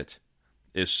and get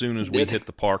as soon as we hit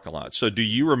the parking lot. So do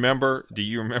you remember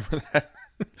that?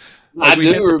 I do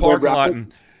remember. The parking lot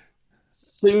and,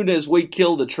 as soon as we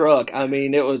killed the truck, I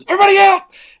mean, it was everybody out,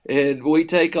 and we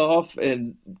take off,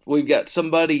 and we've got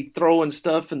somebody throwing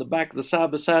stuff in the back of the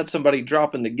side by side, somebody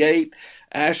dropping the gate,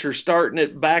 Asher starting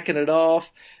it, backing it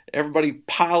off, everybody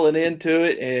piling into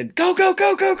it, and go, go,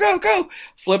 go, go, go, go,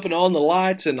 flipping on the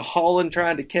lights and hauling,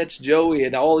 trying to catch Joey,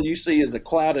 and all you see is a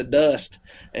cloud of dust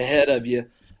ahead of you,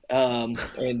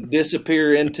 and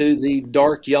disappear into the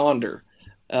dark yonder.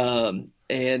 And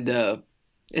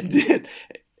then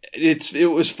it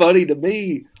was funny to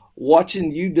me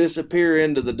watching you disappear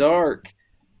into the dark,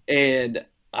 and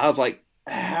I was like,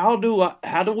 how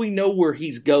do we know where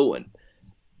he's going?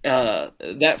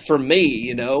 That for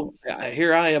me,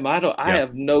 here I am. I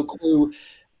have no clue.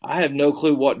 I have no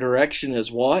clue what direction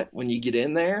is what when you get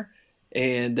in there.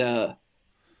 And,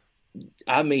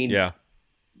 I mean, Yeah.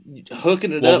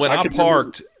 Hooking it Well, up. when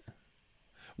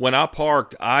I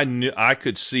parked, I knew I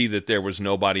could see that there was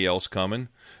nobody else coming.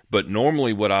 But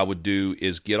normally what I would do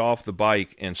is get off the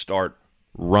bike and start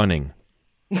running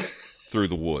through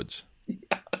the woods.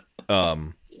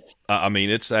 I mean,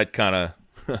 it's that kind of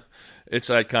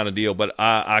deal. But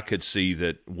I could see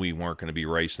that we weren't going to be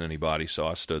racing anybody, so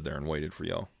I stood there and waited for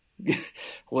y'all.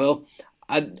 Well,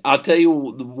 I'll tell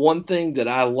you the one thing that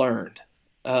I learned,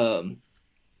 and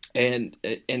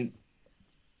it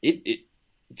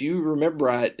if you remember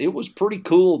right, it was pretty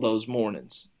cool those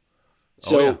mornings.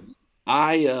 So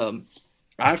I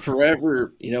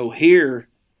forever, here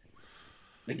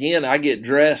again, I get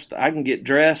dressed. I can get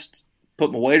dressed,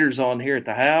 put my waders on here at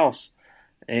the house,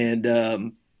 and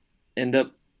end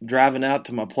up driving out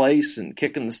to my place and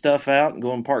kicking the stuff out and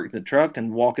going park in the truck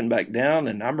and walking back down,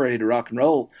 and I'm ready to rock and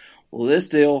roll. Well, this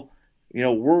deal,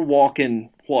 we're walking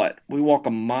what? We walk a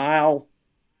mile.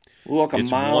 We walk a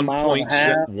mile and a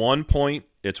half.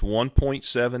 It's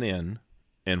 1.7 in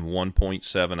and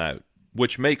 1.7 out,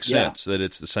 which makes sense that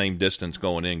it's the same distance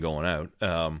going in, going out.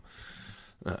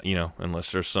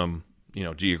 Unless there's some,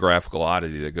 geographical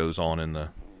oddity that goes on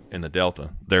in the Delta.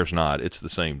 There's not. It's the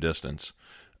same distance.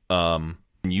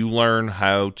 You learn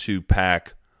how to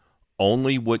pack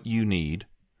only what you need.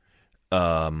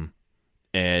 And,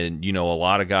 a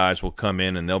lot of guys will come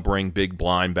in and they'll bring big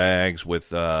blind bags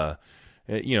with,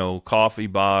 coffee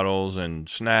bottles and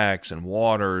snacks and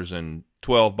waters and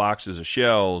 12 boxes of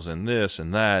shells and this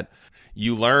and that.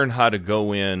 You learn how to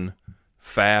go in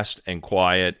fast and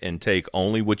quiet and take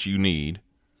only what you need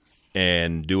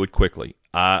and do it quickly.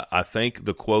 I think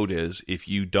the quote is, if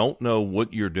you don't know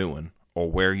what you're doing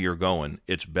or where you're going,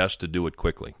 it's best to do it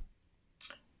quickly.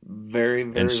 Very,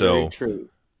 very, very true.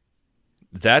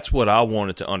 That's what I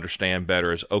wanted to understand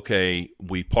better is, okay,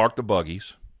 we parked the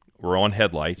buggies. We're on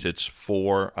headlights. It's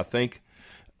 4, I think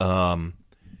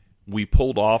we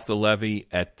pulled off the levee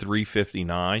at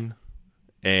 3:59,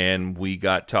 and we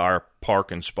got to our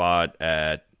parking spot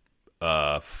at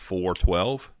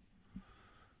 4:12.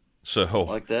 So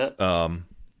like that.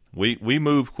 We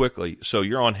move quickly. So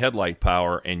you're on headlight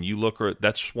power, and you look at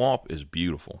that swamp is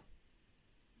beautiful.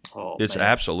 Oh, it's man.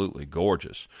 Absolutely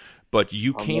gorgeous, but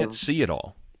you can't see it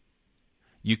all.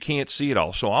 You can't see it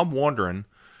all. So I'm wondering,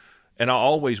 and I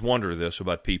always wonder this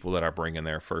about people that I bring in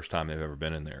there first time they've ever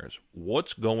been in there, is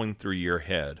what's going through your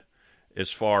head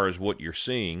as far as what you're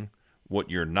seeing,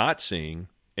 what you're not seeing,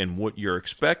 and what you're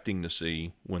expecting to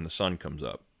see when the sun comes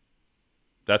up.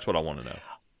 That's what I want to know.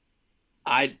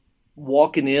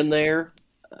 Walking in there,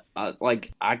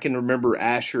 I can remember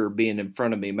Asher being in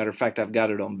front of me. Matter of fact, I've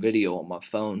got it on video on my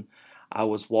phone. I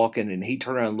was walking, and he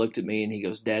turned around and looked at me, and he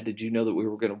goes, "Dad, did you know that we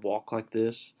were going to walk like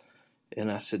this?"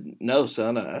 And I said, "No,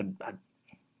 son.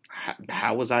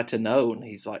 How was I to know?" And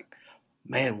he's like,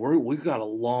 "Man, we've got a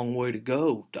long way to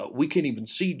go. We can't even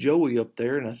see Joey up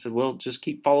there." And I said, "Well, just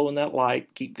keep following that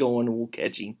light, keep going, and we'll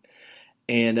catch him."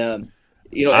 And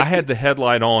I had the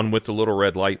headlight on with the little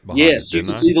red light behind it. Yes, you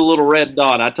can see the little red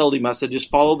dot. I told him, I said, "Just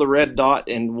follow the red dot,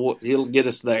 and he'll get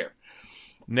us there."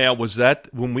 Now, was that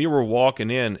when we were walking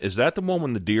in? Is that the one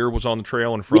when the deer was on the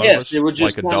trail in front of us? Yes, it was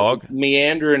just like a dog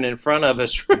meandering in front of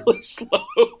us, really slow.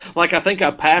 Like I think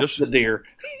I passed the deer.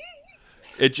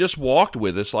 It just walked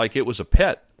with us like it was a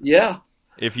pet. Yeah,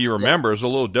 if you remember, it was a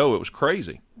little doe. It was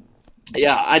crazy.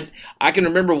 Yeah, I can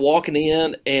remember walking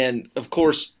in, and of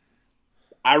course,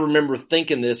 I remember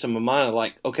thinking this in my mind,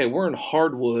 like, okay, we're in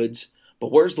hardwoods,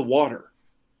 but where's the water?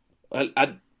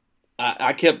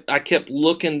 I kept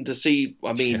looking to see.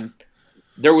 I mean,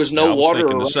 there was no water.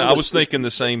 I was thinking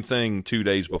the same thing 2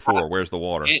 days before. Where's the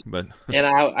water? And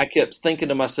I kept thinking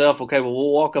to myself, okay, well,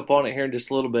 we'll walk up on it here in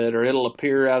just a little bit, or it'll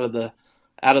appear out of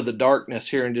the darkness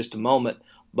here in just a moment.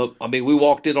 But I mean, we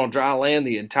walked in on dry land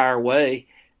the entire way,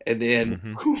 and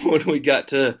then when we got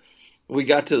to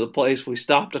the place, we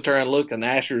stopped to turn and look, and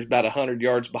Asher's about 100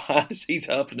 yards behind us. He's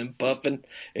huffing and puffing,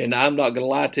 and I'm not going to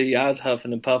lie to you, I was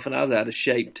huffing and puffing. I was out of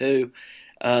shape too.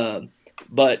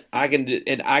 But I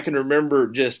can remember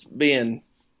just being,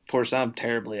 of course, I'm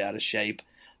terribly out of shape,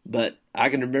 but I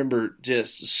can remember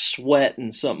just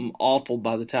sweating something awful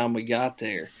by the time we got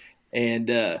there.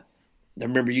 And I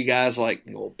remember you guys like,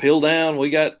 well, peel down. We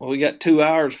got 2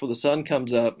 hours before the sun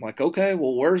comes up. I'm like, okay,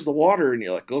 well, where's the water? And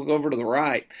you're like, go over to the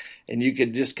right. And you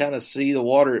could just kind of see the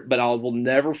water. But I will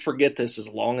never forget this as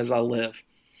long as I live.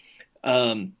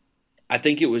 I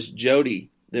think it was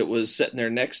Jody that was sitting there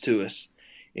next to us.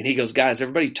 And he goes, guys,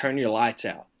 everybody turn your lights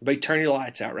out. Everybody turn your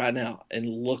lights out right now and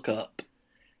look up.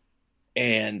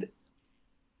 And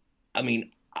I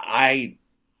mean, I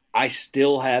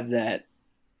still have that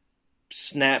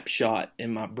snapshot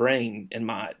in my brain, in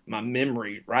my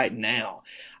memory right now.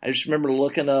 I just remember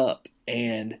looking up,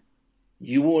 and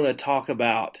you want to talk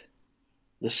about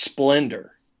the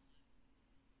splendor.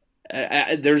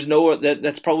 There's no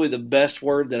that's probably the best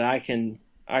word that I can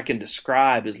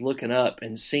describe, is looking up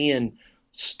and seeing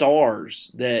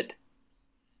stars that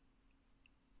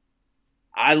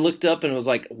I looked up and was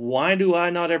like, why do I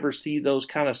not ever see those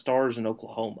kind of stars in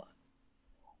Oklahoma?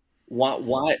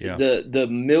 Why Yeah. the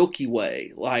Milky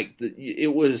Way, like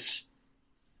it was,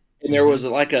 and there was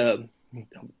like a,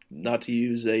 not to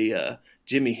use a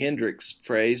Jimi Hendrix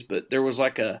phrase, but there was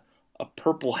like a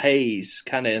purple haze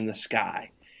kind of in the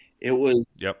sky. It was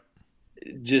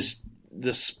just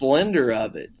the splendor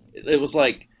of it. It was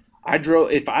like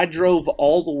if I drove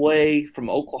all the way from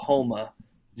Oklahoma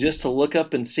just to look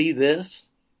up and see this,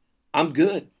 I'm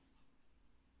good.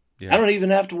 Yeah. I don't even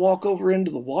have to walk over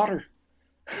into the water.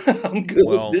 I'm good.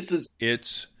 Well,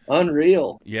 it's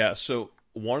unreal. Yeah. So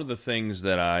one of the things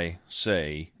that I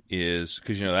say is,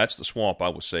 because that's the swamp I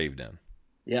was saved in.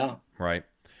 Yeah. Right.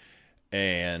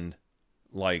 And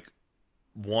like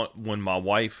when my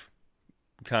wife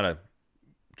kind of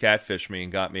catfished me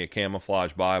and got me a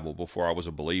camouflage Bible before I was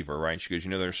a believer, right? She goes,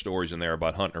 there's stories in there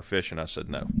about hunting or fishing. I said,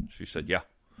 no. She said, yeah.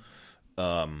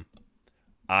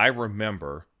 I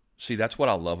remember. See, that's what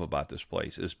I love about this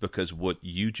place, is because what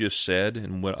you just said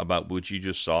and about what you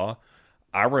just saw,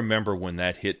 I remember when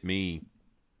that hit me,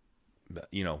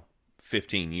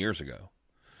 15 years ago.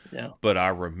 Yeah. But I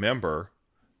remember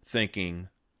thinking,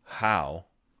 how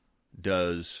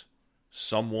does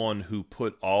someone who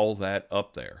put all that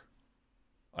up there,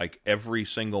 like every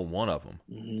single one of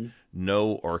them,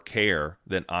 know or care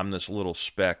that I'm this little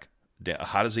speck?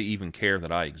 How does he even care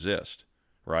that I exist,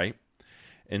 right?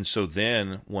 And so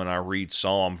then when I read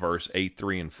Psalm verse 8,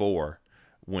 3, and 4,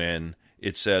 when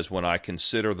it says, when I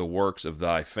consider the works of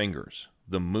thy fingers,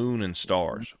 the moon and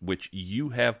stars, which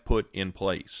you have put in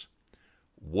place,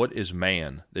 what is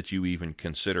man that you even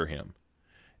consider him?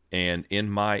 And in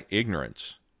my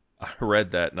ignorance, I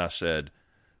read that and I said,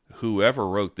 whoever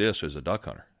wrote this is a duck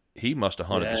hunter. He must have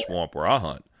hunted the swamp where I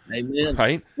hunt. Amen.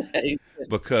 Right? Amen.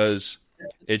 Because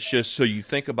it's just, so you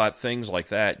think about things like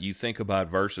that. You think about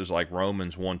verses like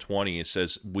Romans 1:20. It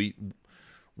says we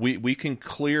can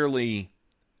clearly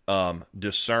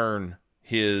discern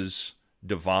his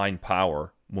divine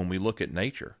power when we look at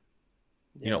nature.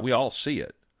 Yeah. We all see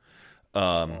it.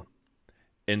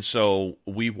 And so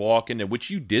we walk in,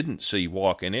 which you didn't see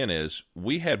walking in, is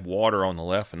we had water on the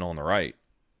left and on the right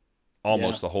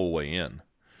almost the whole way in.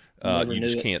 You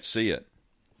just can't see it.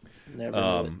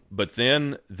 But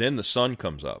then the sun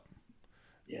comes up,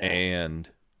 and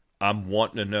I'm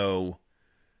wanting to know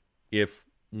if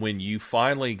when you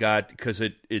finally got, because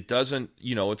it doesn't,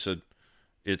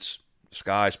 it's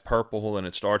sky's purple and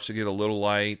it starts to get a little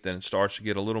light, then it starts to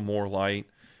get a little more light,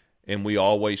 and we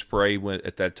always pray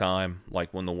at that time,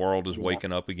 like when the world is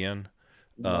waking up again.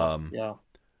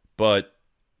 But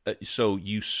so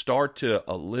you start to,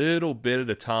 a little bit at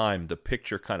a time, the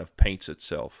picture kind of paints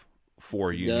itself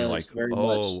for you. You're like,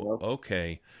 oh,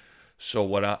 okay. So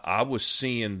what I was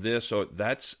seeing this, so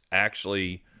that's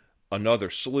actually another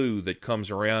slough that comes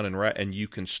around, and you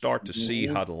can start to see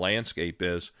how the landscape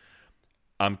is.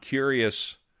 I'm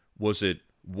curious, was it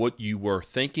what you were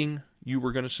thinking you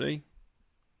were going to see?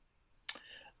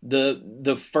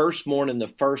 The first morning, the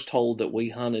first hole that we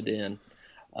hunted in,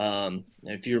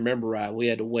 if you remember right, we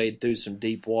had to wade through some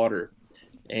deep water.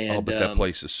 And, but that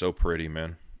place is so pretty,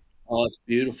 man. Oh, it's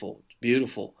beautiful. It's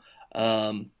beautiful.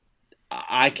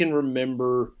 I can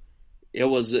remember it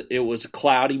was a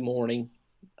cloudy morning.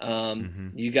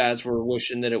 You guys were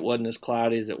wishing that it wasn't as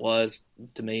cloudy as it was.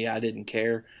 To me, I didn't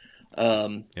care.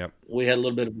 We had a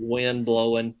little bit of wind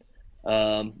blowing,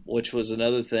 which was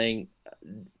another thing.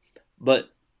 But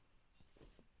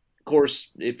of course,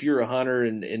 if you're a hunter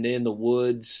and in the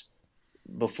woods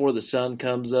before the sun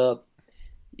comes up,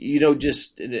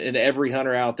 and every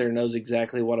hunter out there knows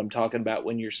exactly what I'm talking about,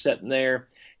 when you're sitting there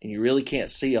and you really can't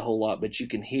see a whole lot, but you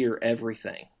can hear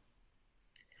everything.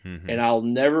 And I'll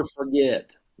never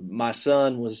forget, my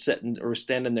son was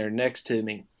standing there next to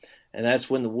me, and that's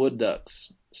when the wood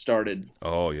ducks started.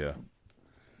 Coming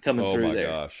through there.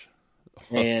 Oh my gosh!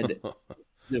 And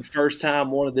the first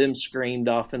time one of them screamed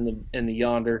off in the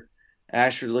yonder,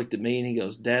 Asher looked at me and he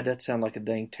goes, "Dad, that sounded like a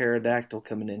dang pterodactyl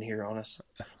coming in here on us."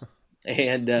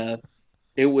 And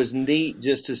it was neat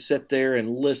just to sit there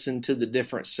and listen to the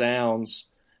different sounds.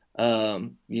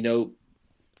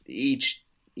 Each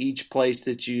each place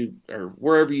that you, or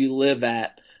wherever you live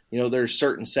at, there's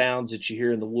certain sounds that you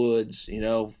hear in the woods.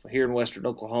 Here in Western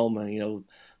Oklahoma,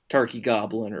 turkey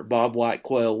gobbling or bobwhite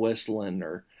quail whistling,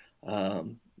 or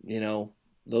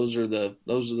those are the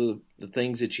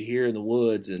things that you hear in the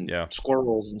woods, and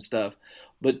squirrels and stuff.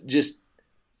 But just,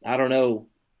 I don't know,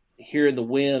 hearing the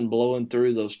wind blowing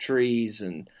through those trees,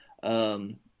 and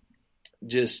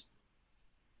just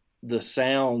the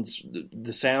sounds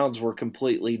were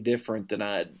completely different than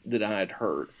I had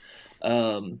heard.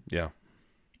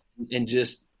 And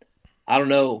just, I don't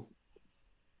know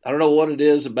what it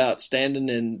is about standing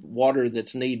in water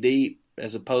that's knee deep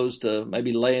as opposed to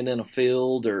maybe laying in a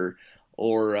field or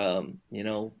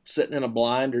sitting in a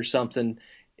blind or something.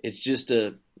 It's just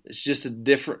a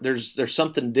different, there's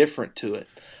something different to it.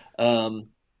 And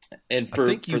for, I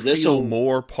think you for this feel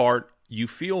more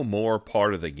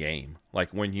part of the game.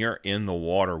 Like when you're in the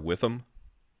water with them.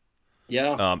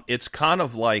 Yeah. It's kind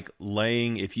of like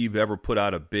laying, if you've ever put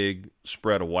out a big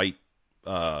spread of white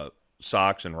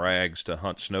socks and rags to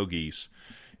hunt snow geese,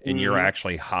 and you're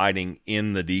actually hiding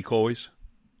in the decoys.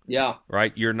 Yeah.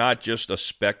 Right? You're not just a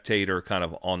spectator kind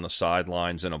of on the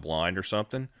sidelines in a blind or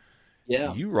something.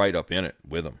 Yeah. You right up in it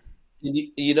with them.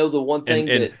 The one thing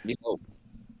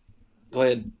go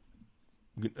ahead.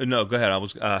 No, go ahead.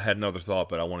 I had another thought,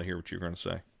 but I want to hear what you're going to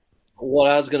say.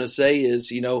 What I was going to say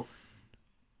is,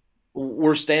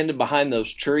 we're standing behind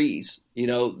those trees.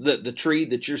 The tree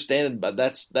that you're standing by,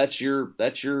 that's your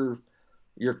cover.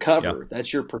 Yeah.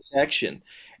 That's your protection.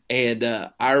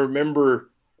 And I remember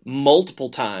multiple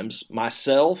times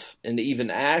myself and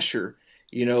even Asher,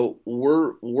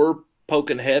 we're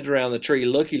poking heads around the tree,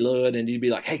 looky-looing, and you'd be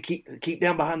like, "Hey, keep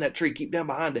down behind that tree, keep down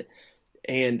behind it."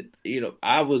 And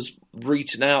I was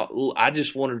reaching out. I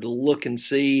just wanted to look and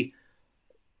see.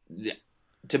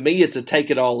 To me, it's a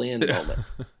take it all in moment.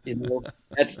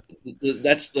 That's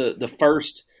the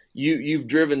first. You've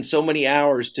driven so many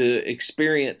hours to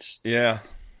experience. Yeah.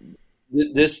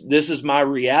 This is my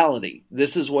reality.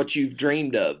 This is what you've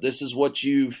dreamed of. This is what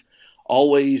you've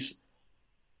always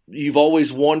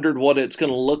wondered what it's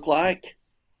going to look like.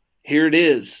 Here it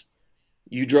is.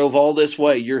 You drove all this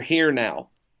way. You're here now.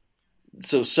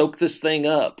 So soak this thing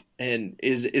up. And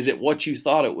is it what you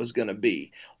thought it was going to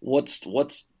be? What's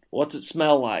it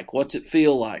smell like? What's it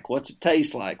feel like? What's it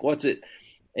taste like?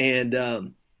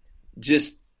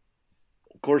 Just,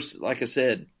 of course, like I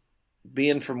said,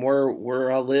 being from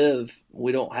where I live,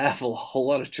 we don't have a whole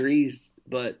lot of trees,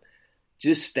 but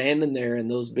just standing there in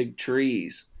those big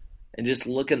trees and just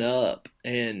looking up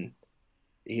and,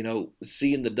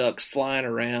 seeing the ducks flying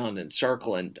around and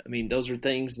circling. I mean, those are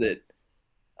things that,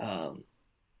 I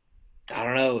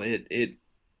don't know, it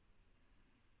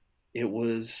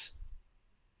was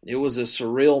a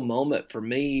surreal moment for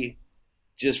me,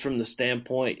 just from the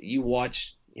standpoint you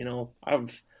watch,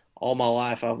 all my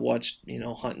life I've watched,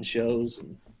 hunting shows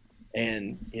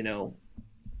and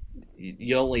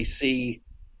you only see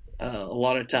a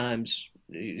lot of times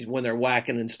when they're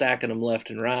whacking and stacking them left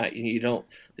and right. They don't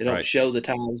right. show the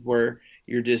times where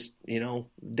you're just,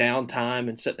 downtime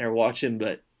and sitting there watching,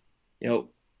 but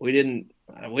we didn't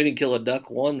kill a duck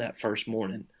one that first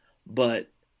morning, but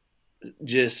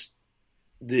just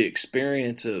the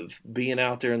experience of being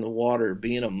out there in the water,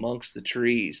 being amongst the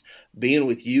trees, being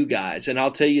with you guys. And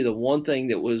I'll tell you, the one thing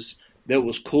that was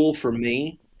cool for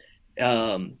me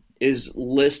is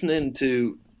listening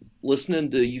to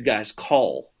you guys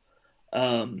call,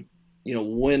 when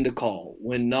to call,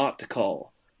 when not to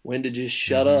call, when to just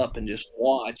shut up and just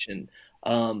watch. And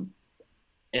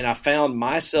I found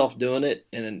myself doing it,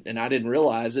 and I didn't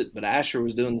realize it, but Asher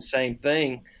was doing the same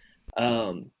thing.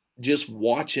 Just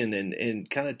watching and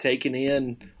kind of taking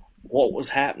in what was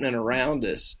happening around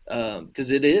us.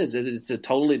 Cause it's a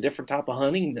totally different type of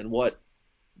hunting than what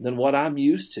I'm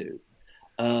used to.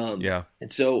 Yeah.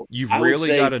 And so you've really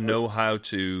got to know how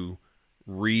to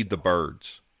read the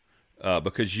birds.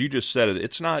 Because you just said it.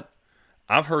 It's not,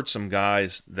 I've heard some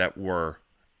guys that were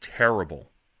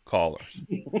terrible callers,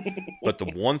 but the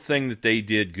one thing that they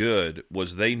did good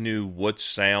was they knew what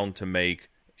sound to make.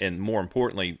 And more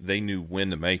importantly, they knew when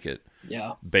to make it,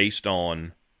 based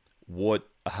on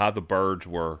how the birds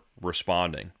were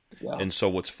responding. Yeah. And so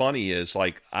what's funny is,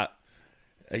 like,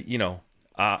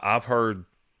 I've heard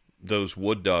those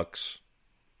wood ducks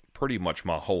pretty much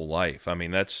my whole life. I mean,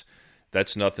 that's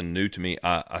nothing new to me.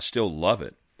 I still love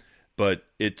it, but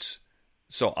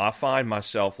so I find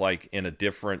myself like in a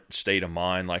different state of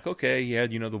mind. Like, okay, yeah,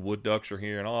 the wood ducks are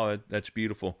here, and that's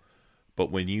beautiful. But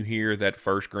when you hear that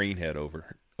first greenhead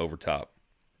over top,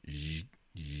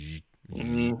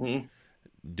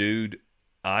 dude,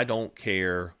 I don't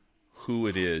care who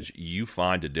it is, you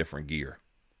find a different gear.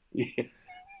 Yeah.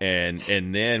 And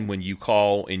then when you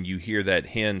call and you hear that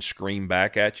hen scream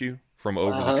back at you from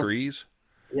over the trees,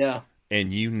 Yeah.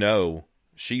 and you know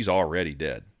she's already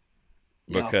dead.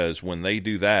 Yeah. Because when they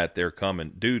do that, they're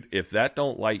coming. Dude, if that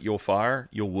don't light your fire,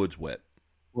 your wood's wet.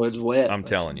 Was wet. I'm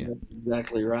telling you. That's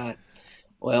exactly right.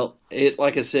 Well,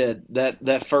 like I said,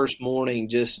 that first morning,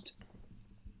 just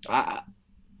I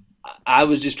I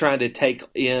was just trying to take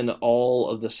in all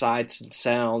of the sights and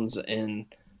sounds, and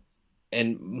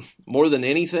more than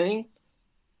anything,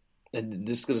 and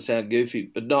this is going to sound goofy,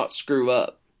 but not screw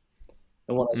up.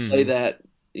 And when I say that,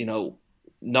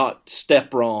 not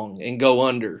step wrong and go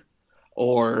under,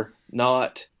 or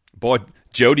not. Boy,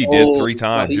 Jody did 3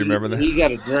 times. You remember that? He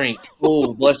got a drink.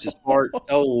 Oh, bless his heart.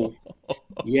 Oh,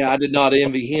 yeah, I did not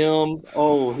envy him.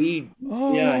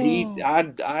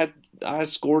 I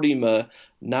scored him a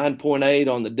 9.8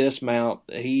 on the dismount.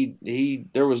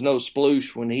 There was no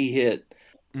sploosh when he hit,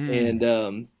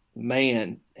 and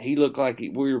man, he looked like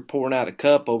we were pouring out a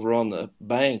cup over on the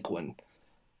bank when.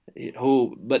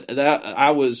 But that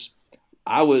I was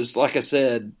like I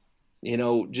said,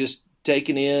 just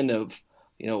taking in of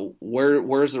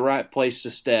where's the right place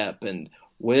to step, and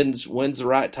when's the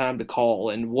right time to call,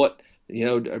 and what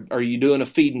are you doing a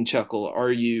feed and chuckle?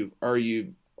 Are you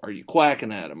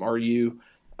quacking at them? Are you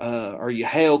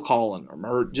hail calling them?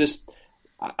 Or just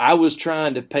I was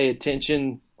trying to pay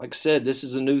attention. Like I said, this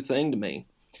is a new thing to me,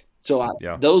 so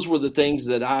those were the things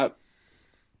that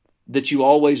you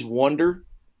always wonder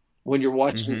when you're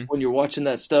watching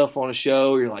that stuff on a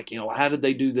show. You're like, how did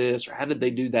they do this, or how did they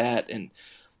do that? And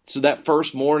so that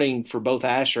first morning for both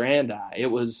Asher and I, it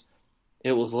was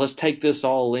let's take this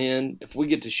all in. If we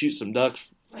get to shoot some ducks,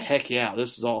 heck yeah,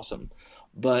 this is awesome.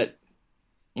 But,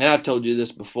 and I've told you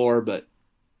this before, but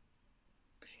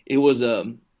it was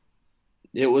a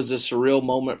surreal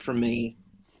moment for me,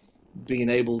 being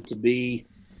able to be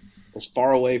as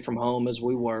far away from home as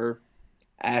we were,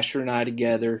 Asher and I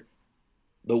together,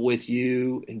 but with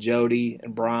you and Jody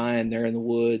and Brian there in the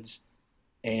woods,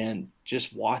 and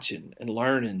just watching and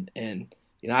learning. And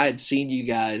I had seen you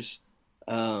guys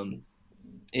in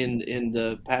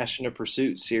the Passion of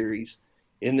Pursuit series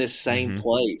in this same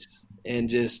place, and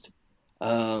just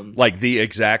like the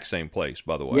exact same place,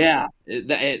 by the way. Yeah,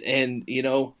 and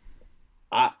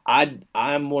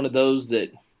I'm one of those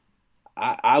that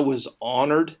I was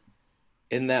honored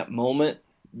in that moment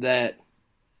that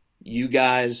you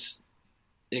guys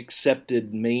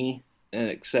accepted me and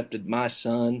accepted my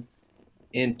son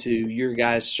into your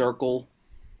guys' circle.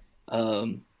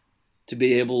 To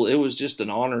be able, it was just an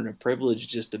honor and a privilege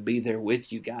just to be there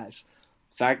with you guys.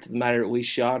 Fact of the matter, that we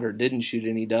shot or didn't shoot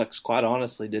any ducks, quite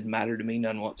honestly, didn't matter to me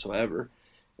none whatsoever.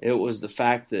 It was the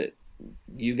fact that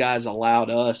you guys allowed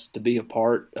us to be a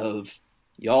part of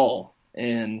y'all,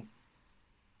 and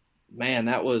man,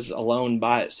 that was alone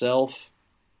by itself.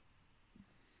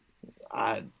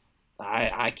 I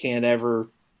can't ever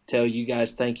tell you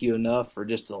guys thank you enough for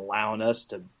just allowing us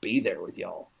to be there with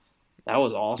y'all. That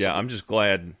was awesome. Yeah, I'm just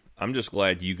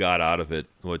glad you got out of it.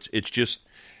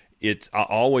 I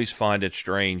always find it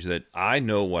strange that I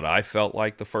know what I felt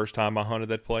like the first time I hunted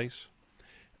that place.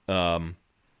 And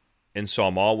so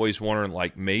I'm always wondering,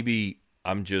 like, maybe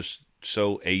I'm just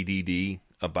so ADD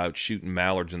about shooting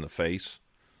mallards in the face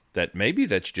that maybe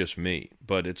that's just me.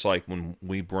 But it's like when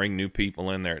we bring new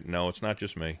people in there, no, it's not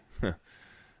just me.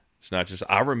 It's not just.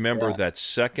 I remember that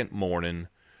second morning,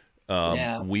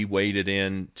 we waded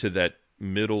into that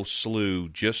middle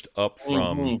slough just up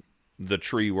from the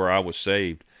tree where I was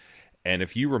saved. And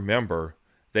if you remember,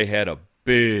 they had a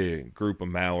big group of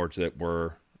mallards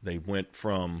they went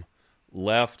from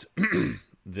left,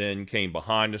 then came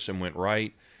behind us and went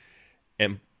right.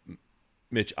 And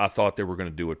Mitch, I thought they were going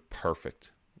to do it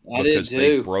perfect. Because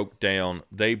they broke down.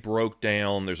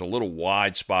 There's a little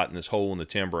wide spot in this hole in the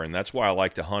timber, and that's why I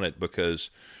like to hunt it,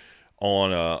 because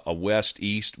on a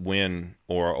west-east wind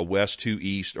or a west to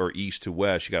east or east to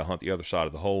west, you got to hunt the other side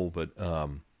of the hole. But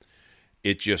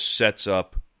it just sets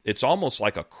up. It's almost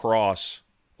like a cross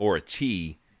or a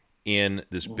T in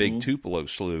this big Tupelo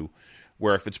slough,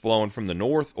 where if it's blowing from the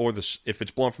north if it's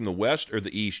blowing from the west or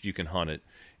the east, you can hunt it.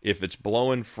 If it's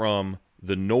blowing from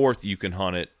the north, you can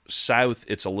hunt it. South,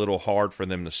 it's a little hard for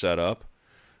them to set up.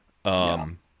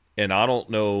 And I don't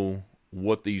know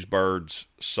what these birds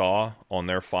saw on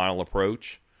their final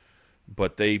approach,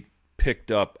 but they picked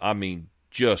up,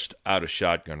 just out of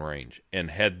shotgun range.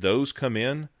 And had those come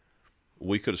in,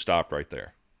 we could have stopped right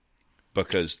there,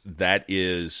 because that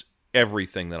is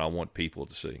everything that I want people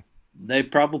to see. They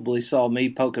probably saw me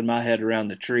poking my head around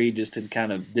the tree just in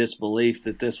kind of disbelief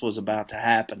that this was about to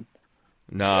happen.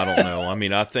 No, I don't know. I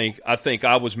mean, I think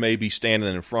I was maybe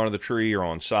standing in front of the tree or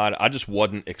on side. I just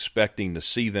wasn't expecting to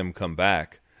see them come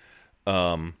back.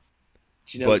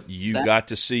 But you got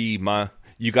to see my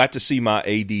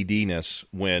ADDness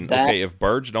when if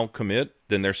birds don't commit,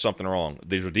 then there's something wrong.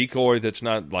 There's a decoy that's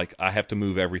not like I have to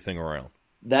move everything around.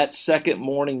 That second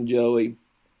morning, Joey,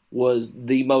 was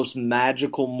the most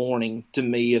magical morning to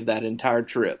me of that entire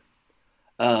trip.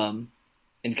 And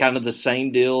kind of the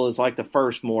same deal as like the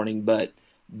first morning, but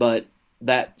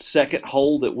that second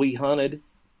hole that we hunted,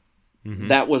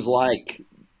 that was like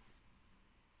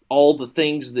all the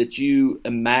things that you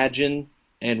imagine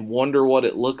and wonder what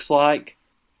it looks like.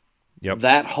 Yep.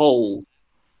 That hole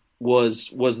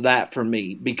was that for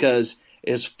me, because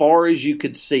as far as you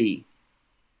could see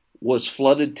was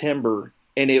flooded timber,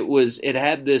 and it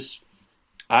had this,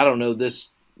 I don't know, this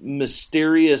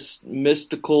mysterious,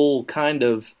 mystical kind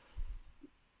of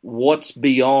what's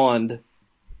beyond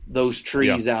those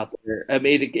trees out there. I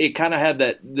mean, it kind of had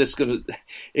that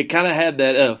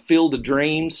Field of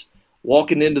Dreams,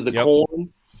 walking into the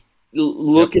corn,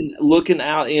 looking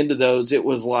out into those. It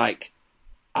was like,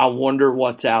 I wonder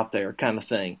what's out there kind of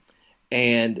thing.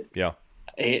 And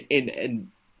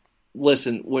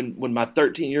listen, when my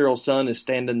 13-year-old son is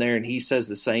standing there and he says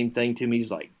the same thing to me,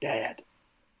 he's like, Dad,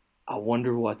 I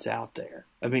wonder what's out there.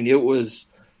 I mean, it was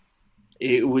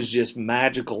just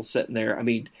magical sitting there. I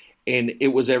mean, and it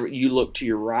was you look to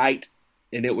your right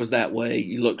and it was that way.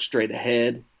 You look straight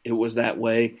ahead, it was that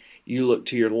way. You look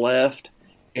to your left,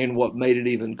 and what made it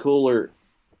even cooler,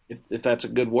 if that's a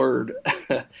good word,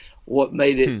 what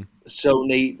made it so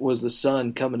neat was the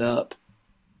sun coming up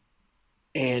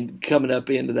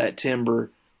into that timber,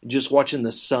 just watching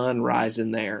the sun rise in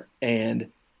there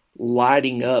and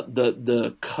lighting up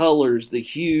the colors, the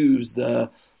hues,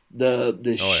 the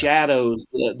shadows,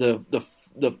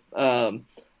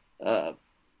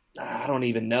 I don't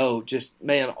even know, just,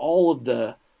 man, all of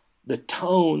the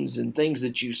tones and things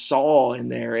that you saw in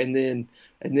there. And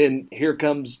then here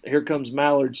comes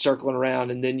Mallard circling around,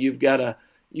 and then you've got a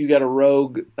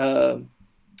rogue,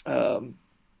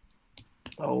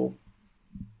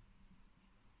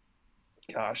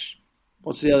 gosh,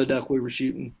 what's the other duck we were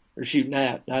shooting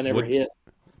at? I never hit.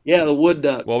 Yeah, the wood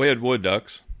ducks. Well, we had wood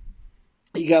ducks.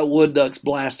 You got wood ducks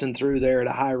blasting through there at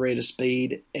a high rate of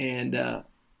speed. And,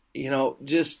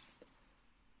 just,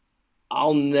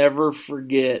 I'll never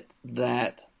forget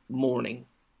that morning.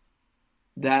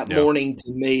 That morning to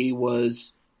me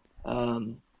was,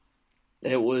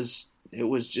 it was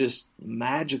just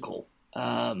magical.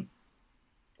 And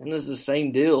it's the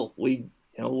same deal.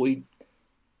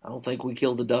 I don't think we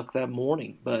killed a duck that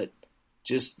morning, but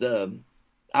just I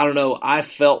don't know. I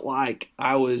felt like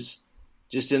I was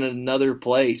just in another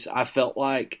place. I felt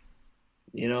like,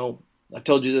 I've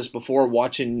told you this before,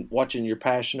 watching your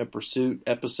Passionate Pursuit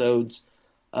episodes.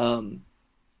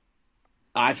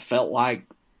 I felt like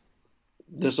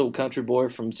this old country boy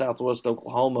from Southwest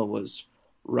Oklahoma was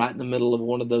right in the middle of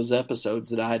one of those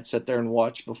episodes that I had sat there and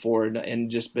watched before,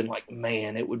 and just been like,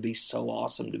 man, it would be so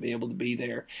awesome to be able to be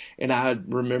there. And I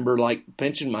remember like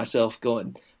pinching myself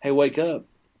going, hey, wake up.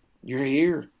 You're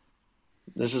here.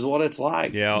 This is what it's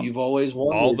like. Yeah. You've always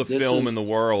wanted. All the film in the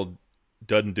world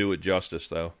doesn't do it justice,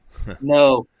 though.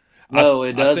 No,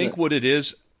 it doesn't. I think what it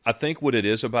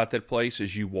is about that place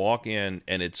is you walk in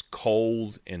and it's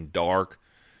cold and dark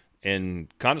and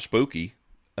kind of spooky.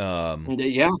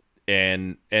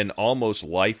 And almost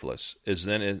lifeless.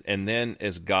 And then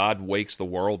as God wakes the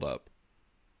world up,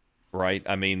 right?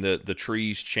 I mean, the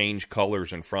trees change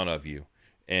colors in front of you,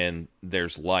 and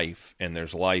there's life, and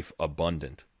there's life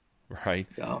abundant, right?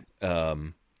 Yeah.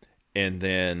 And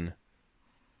then,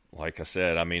 like I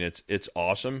said, I mean, it's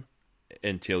awesome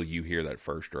until you hear that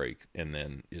first drake, and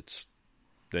then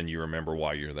you remember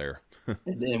why you're there.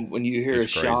 And then when you hear a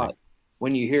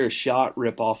shot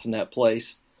rip off in that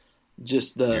place,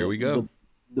 just here we go.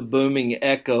 The booming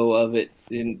echo of it,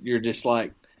 and you're just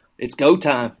like, it's go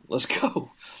time. Let's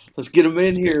go. Let's get them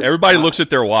in here. Everybody looks at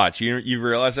their watch. You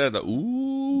realize that?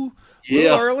 Ooh, a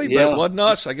little early, but it wasn't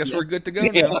us. I guess we're good to go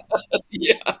now.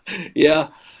 Yeah.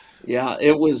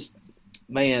 It was,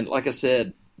 man, like I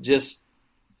said, just,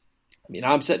 I mean,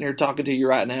 I'm sitting here talking to you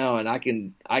right now, and I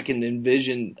can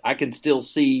envision, I can still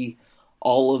see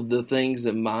all of the things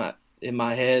in my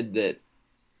head that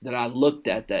I looked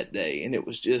at that day, and it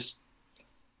was just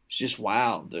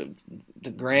wow, the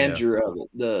grandeur of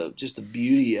it, just the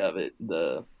beauty of it,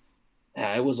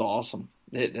 it was awesome.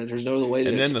 There's no other way to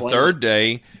explain it.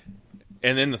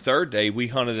 And then the third day we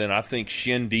hunted in, I think,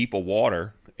 shin deep of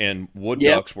water, and wood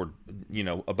ducks were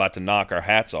about to knock our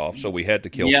hats off, so we had to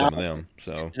kill some of them.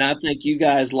 So, and I think you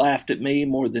guys laughed at me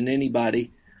more than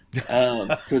anybody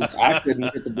because I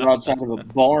couldn't hit the broadside of a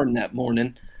barn that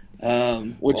morning,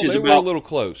 which is they were about a little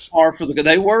close. far for the.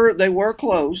 They were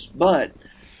close, but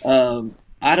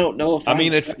I don't know if I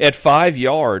mean, at 5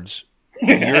 yards,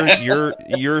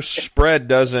 your spread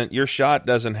doesn't, your shot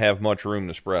doesn't have much room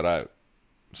to spread out.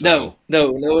 So.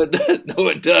 No,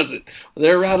 it doesn't.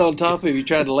 They're right on top of you,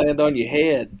 trying to land on your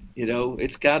head. You know,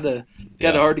 it's kind of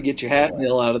hard to get your hat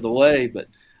nail out of the way. But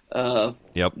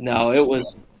Yep. no, it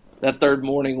was that third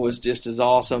morning was just as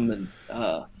awesome. And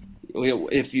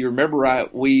if you remember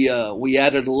right, we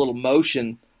added a little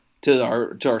motion to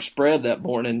our spread that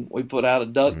morning. We put out a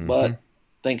duck butt,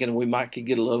 thinking we might could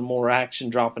get a little more action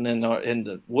dropping in. And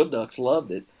the wood ducks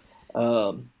loved it.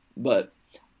 But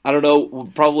I don't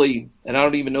know, probably, and I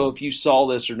don't even know if you saw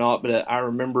this or not, but I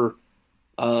remember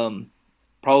probably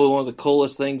one of the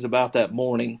coolest things about that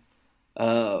morning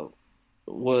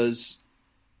was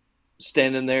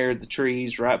standing there at the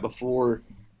trees right before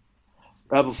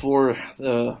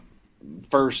the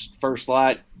first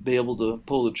light, be able to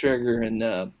pull the trigger, and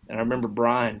I remember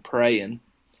Brian praying,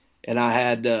 and I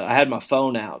had my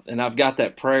phone out, and I've got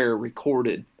that prayer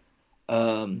recorded,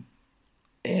 and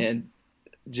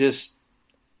just,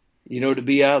 you know, to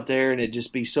be out there and it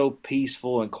just be so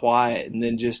peaceful and quiet, and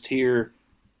then just to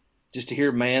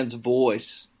hear man's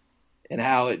voice and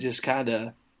how it just kind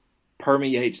of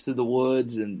permeates through the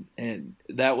woods, and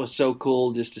that was so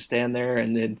cool just to stand there.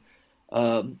 And then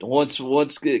once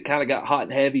it kind of got hot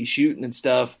and heavy shooting and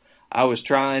stuff, I was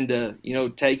trying to, you know,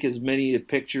 take as many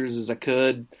pictures as I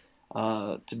could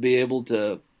to be able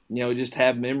to, you know, just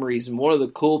have memories. And one of the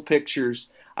cool pictures,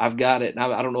 I've got it, and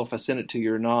I don't know if I sent it to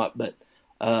you or not, but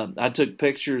I took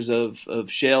pictures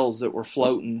of shells that were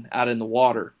floating out in the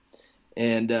water.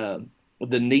 And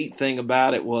the neat thing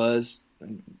about it was,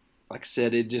 like I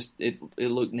said, it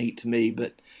looked neat to me,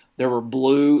 but there were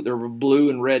blue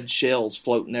and red shells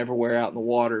floating everywhere out in the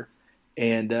water.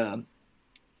 And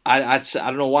I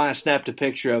don't know why I snapped a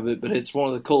picture of it, but it's one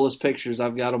of the coolest pictures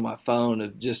I've got on my phone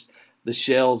of just the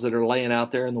shells that are laying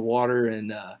out there in the water,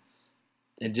 and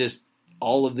just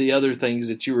all of the other things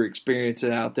that you were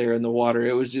experiencing out there in the water.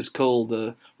 It was just cool,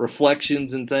 the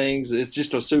reflections and things. It's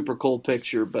just a super cool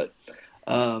picture. But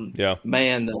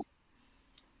man,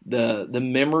 the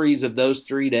memories of those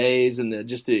 3 days and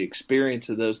just the experience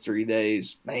of those 3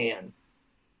 days, man.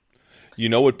 You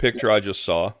know what picture I just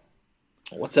saw?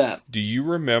 What's that? Do you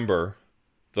remember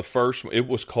it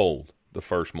was cold the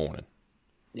first morning.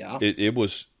 Yeah. It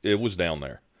was down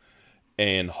there.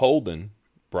 And Holden,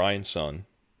 Brian's son,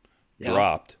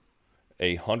 dropped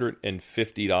a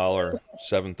 $150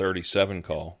 737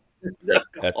 call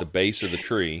at the base of the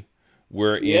tree.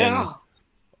 We're in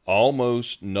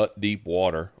almost nut deep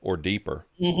water or deeper.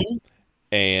 Mm-hmm.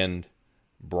 And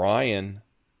Brian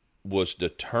was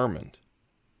determined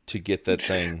to get that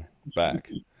thing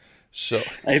back. So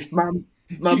if my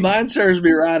mind serves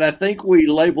me right, I think we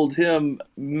labeled him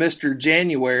Mr.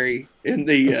 January in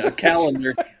the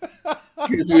calendar.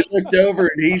 Because we looked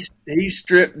over and he's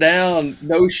stripped down,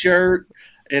 no shirt,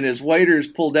 and his waders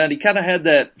pulled down. He kind of had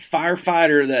that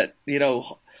firefighter, that, you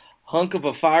know, hunk of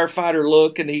a firefighter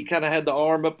look, and he kind of had the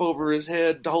arm up over his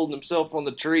head, holding himself on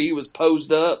the tree. He was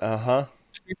posed up,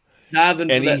 diving.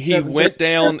 And he went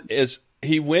down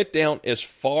as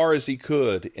far as he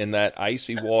could in that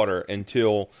icy water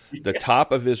until the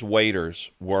top of his waders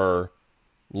were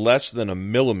less than a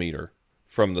millimeter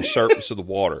from the surface of the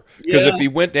water, because if he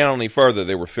went down any further,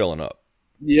 they were filling up.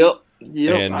 Yep.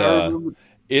 And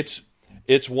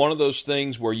it's one of those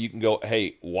things where you can go,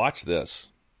 hey, watch this,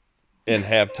 and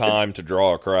have time to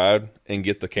draw a crowd and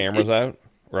get the cameras out,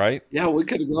 right? Yeah, we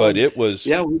could have gone. But it was,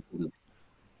 we could have.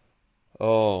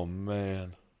 Oh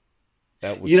man,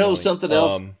 that was. Something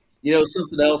else.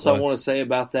 Something else I want to say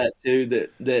about that too.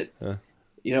 That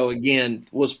again,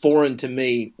 was foreign to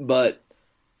me, but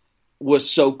was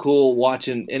so cool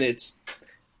watching, and it's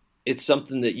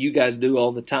something that you guys do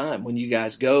all the time when you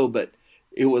guys go, but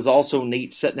it was also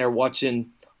neat sitting there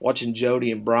watching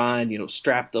Jody and Brian,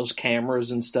 strap those cameras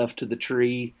and stuff to the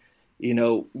tree,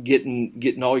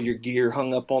 getting all your gear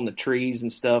hung up on the trees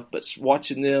and stuff, but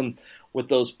watching them with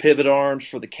those pivot arms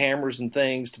for the cameras and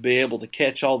things to be able to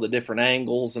catch all the different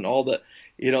angles and all the,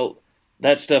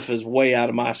 that stuff is way out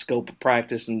of my scope of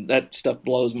practice, and that stuff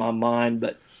blows my mind,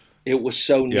 but it was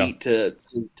so neat to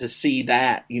see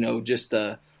that, just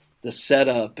the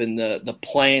setup and the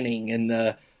planning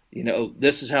and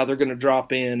this is how they're going to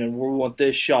drop in, and we want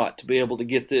this shot to be able to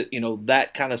get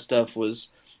that kind of stuff was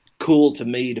cool to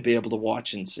me to be able to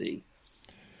watch and see.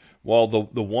 Well,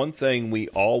 the one thing we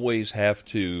always have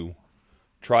to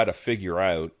try to figure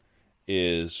out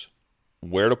is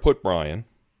where to put Brian,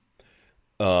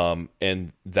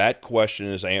 And that question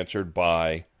is answered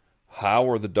by how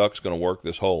are the ducks going to work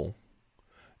this hole?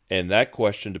 And that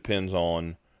question depends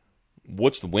on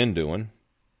what's the wind doing?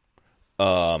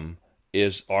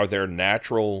 Are there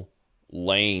natural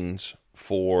lanes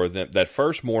for them? That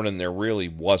first morning there really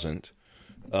wasn't.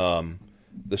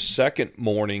 The second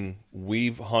morning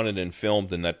we've hunted and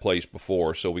filmed in that place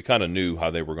before, so we kind of knew how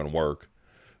they were going to work.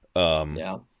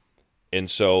 Yeah. And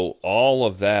so all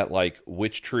of that, like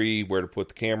which tree, where to put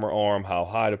the camera arm, how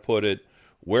high to put it,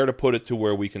 where to put it to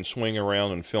where we can swing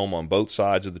around and film on both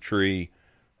sides of the tree.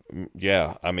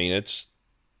 Yeah, I mean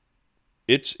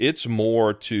it's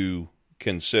more to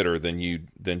consider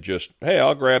than just, hey,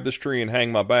 I'll grab this tree and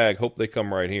hang my bag, hope they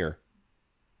come right here.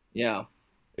 Yeah.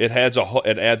 It adds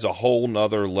a whole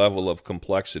nother level of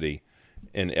complexity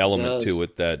and element to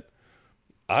it that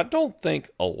I don't think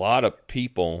a lot of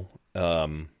people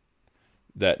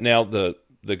that now the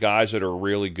guys that are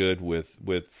really good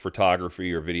with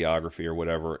photography or videography or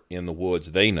whatever in the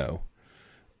woods, they know.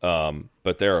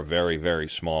 But they're a very, very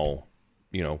small,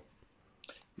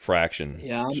 fraction.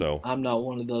 Yeah, I'm not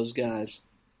one of those guys.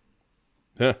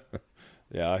 Yeah,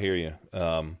 I hear you.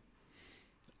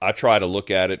 I try to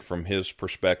look at it from his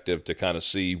perspective to kind of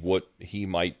see what he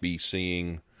might be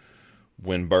seeing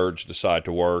when birds decide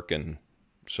to work. And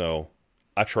so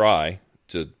I try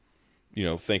to,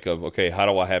 think of, okay, how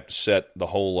do I have to set the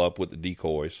hole up with the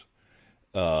decoys?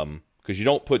 Because you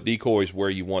don't put decoys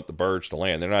where you want the birds to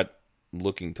land. They're not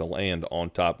looking to land on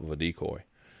top of a decoy.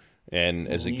 And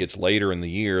as it gets later in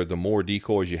the year, the more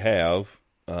decoys you have,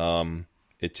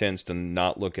 it tends to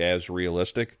not look as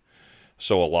realistic.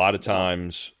 So a lot of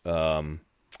times,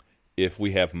 if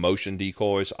we have motion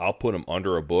decoys, I'll put them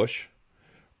under a bush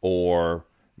or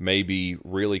maybe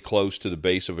really close to the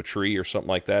base of a tree or something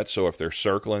like that. So if they're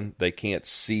circling, they can't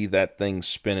see that thing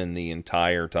spinning the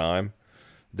entire time.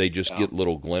 They just get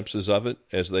little glimpses of it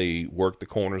as they work the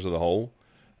corners of the hole.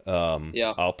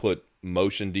 I'll put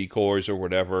motion decoys or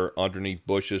whatever underneath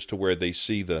bushes to where they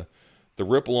see the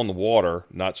ripple on the water,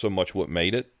 not so much what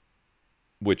made it,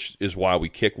 which is why we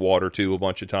kick water too a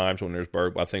bunch of times when there's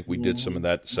bird. I think we did some of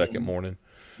that the second morning.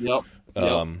 Yep.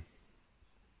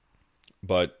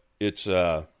 But it's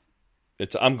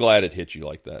I'm glad it hit you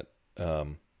like that,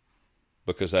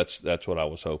 because that's what I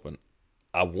was hoping.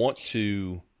 I want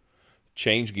to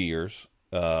change gears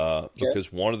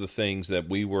because one of the things that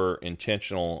we were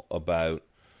intentional about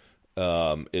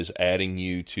is adding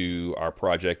you to our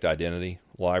Project Identity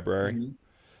library.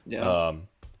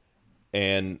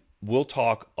 And we'll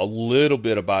talk a little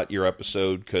bit about your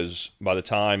episode because by the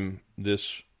time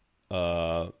this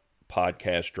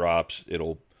podcast drops,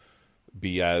 it'll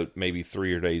be out maybe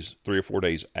 3 or 4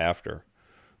 days after.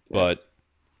 But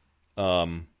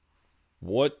talk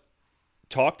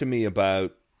to me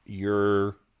about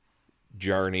your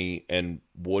journey and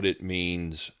what it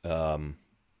means, what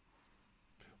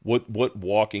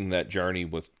walking that journey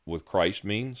with Christ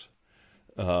means.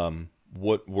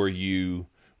 What were you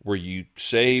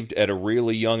saved at a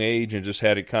really young age and just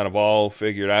had it kind of all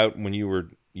figured out when you were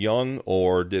young,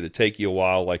 or did it take you a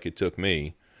while like it took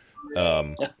me?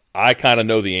 I kind of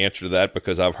know the answer to that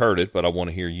because I've heard it, but I want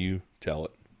to hear you tell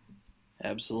it.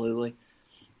 Absolutely.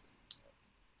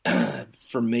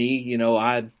 For me,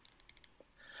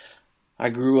 I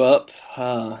grew up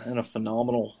in a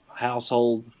phenomenal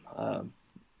household.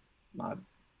 My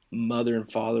mother and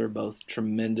father, both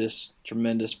tremendous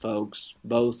folks,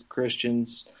 both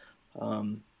Christians.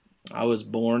 I was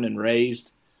born and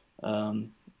raised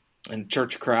in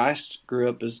Church of Christ, grew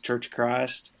up as Church of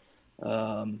Christ.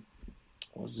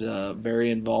 Was very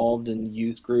involved in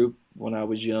youth group when I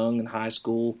was young in high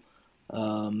school.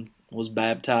 Was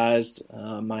baptized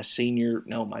my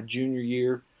junior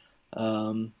year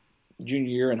in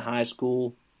high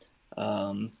school,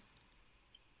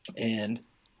 and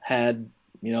had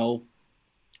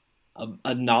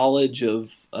a knowledge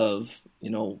of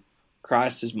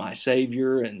Christ as my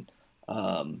Savior, and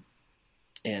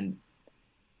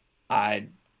I,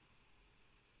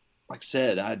 like I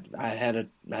said, I had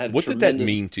What did that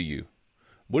mean to you?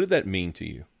 What did that mean to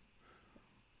you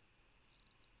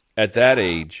at that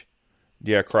age?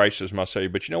 Yeah, Christ is my Savior,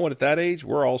 but you know what? At that age,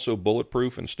 we're also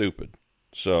bulletproof and stupid.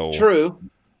 So true.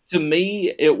 To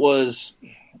me, it was,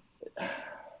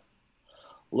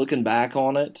 looking back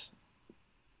on it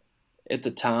at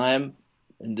the time,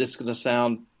 and this is going to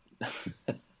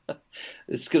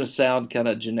sound kind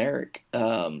of generic.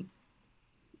 To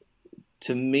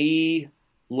me,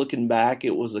 looking back,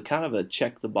 it was a kind of a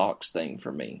check the box thing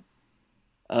for me.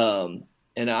 And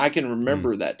I can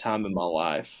remember that time in my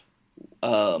life.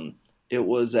 It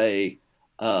was and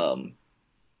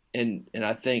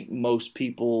I think most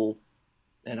people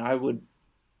and I would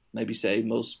maybe say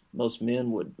most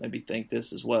men would maybe think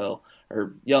this as well,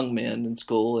 or young men in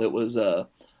school. It was I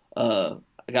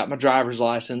got my driver's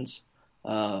license,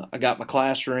 I got my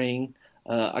class ring,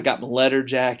 I got my letter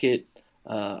jacket,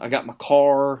 I got my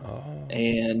car,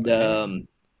 and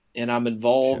and I'm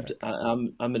involved.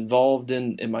 I'm involved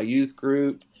in my youth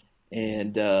group,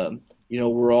 and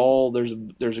we're all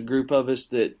there's a group of us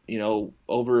that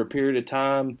over a period of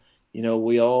time.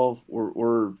 We all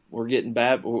we're getting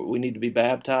we need to be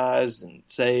baptized and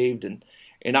saved, and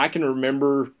I can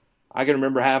remember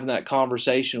having that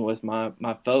conversation with my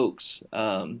folks.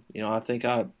 I think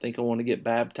I want to get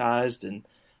baptized, and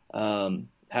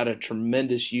had a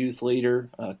tremendous youth leader.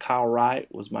 Kyle Wright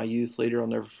was my youth leader. I'll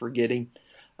never forget him.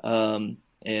 And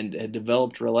had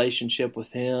developed a relationship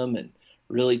with him, and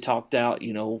really talked out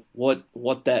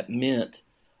what that meant.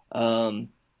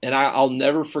 And I'll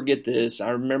never forget this. I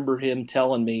remember him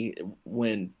telling me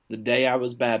when the day I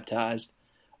was baptized,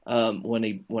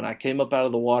 when I came up out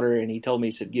of the water, and he told me,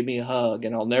 he said, "Give me a hug."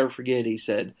 And I'll never forget. He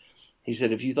said,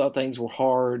 "If you thought things were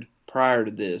hard prior to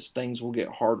this, things will get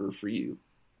harder for you."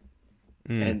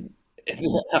 And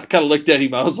I kind of looked at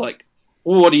him. I was like,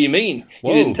 "Well, what do you mean?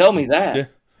 Whoa. You didn't tell me that."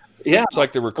 Yeah. It's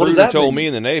like the recruiter told me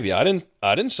in the Navy. I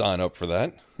didn't sign up for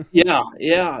that.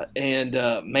 Yeah. And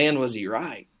man, was he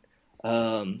right.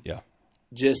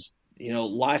 Just,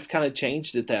 life kind of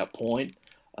changed at that point.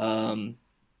 Of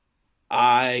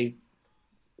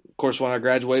course, when I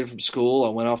graduated from school, I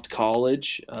went off to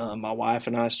college. My wife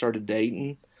and I started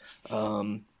dating.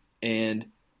 And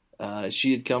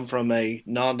she had come from a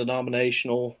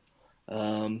non-denominational,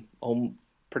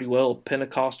 pretty well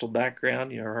Pentecostal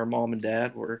background. Her mom and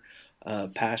dad were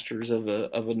pastors of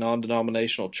a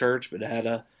non-denominational church, but had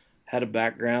a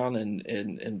background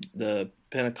in the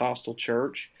Pentecostal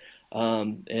church,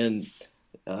 and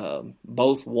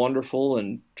both wonderful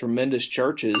and tremendous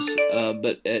churches,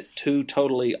 but at two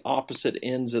totally opposite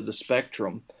ends of the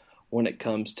spectrum when it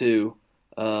comes to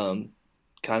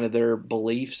kind of their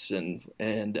beliefs, and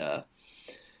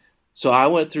so I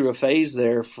went through a phase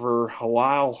there for a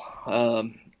while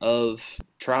of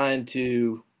trying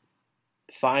to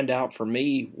find out for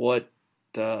me what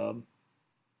I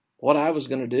was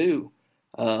going to do.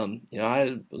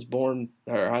 I was born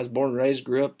and raised,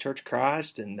 grew up Church of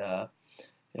Christ, and I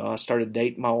started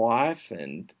dating my wife,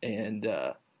 and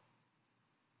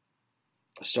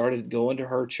started going to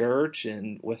her church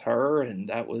and with her, and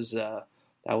that was a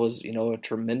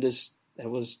tremendous. It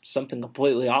was something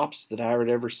completely opposite that I had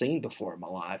ever seen before in my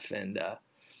life, and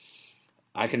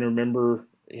I can remember,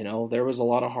 there was a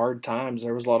lot of hard times.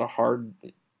 There was a lot of hard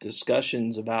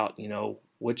discussions about,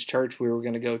 which church we were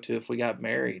going to go to if we got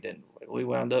married, and we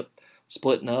wound up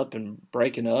splitting up and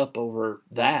breaking up over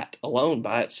that alone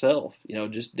by itself.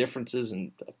 Just differences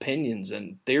in opinions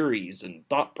and theories and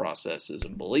thought processes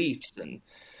and beliefs, and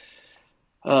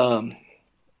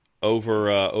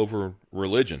over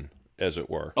religion, as it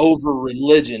were. Over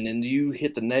religion, and you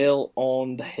hit the nail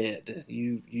on the head.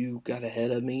 You got ahead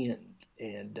of me,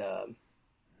 and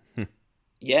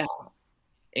yeah,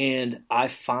 and I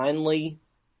finally,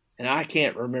 and I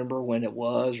can't remember when it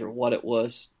was or what it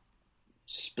was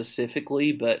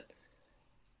specifically, but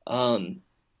I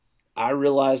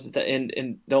realized that,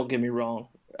 and don't get me wrong,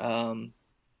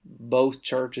 both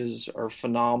churches are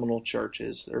phenomenal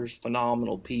churches. There's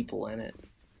phenomenal people in it.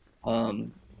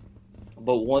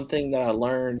 But one thing that I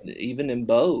learned, even in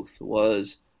both,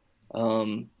 was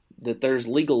that there's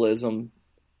legalism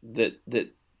that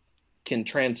can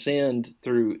transcend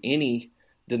through any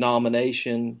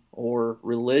denomination or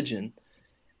religion.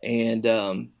 And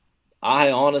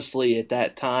I honestly, at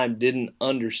that time, didn't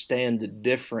understand the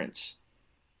difference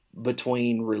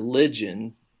between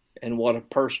religion and what a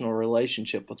personal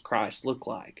relationship with Christ looked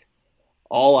like.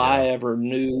 All I ever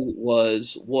knew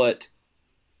was what,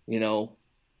 one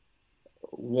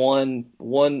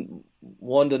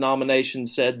denomination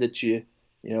said that you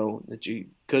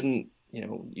couldn't,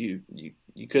 you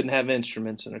couldn't have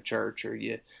instruments in a church, or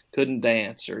you couldn't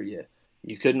dance, or you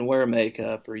couldn't wear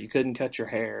makeup, or you couldn't cut your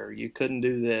hair, or you couldn't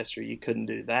do this, or you couldn't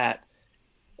do that.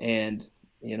 And,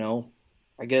 I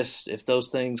guess if those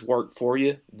things work for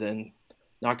you, then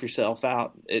knock yourself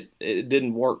out. It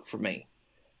didn't work for me.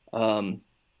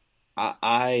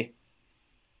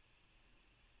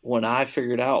 When I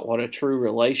figured out what a true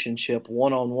relationship,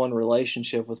 one-on-one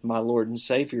relationship with my Lord and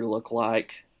Savior looked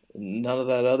like, none of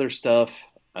that other stuff,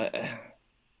 I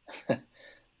don't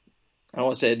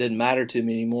want to say it didn't matter to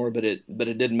me anymore, but it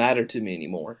didn't matter to me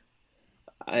anymore.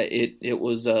 It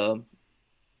was a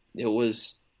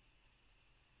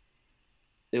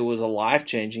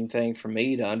life-changing thing for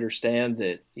me to understand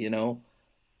that,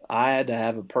 I had to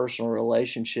have a personal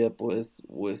relationship with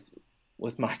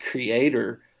my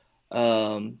Creator.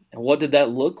 And what did that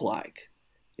look like?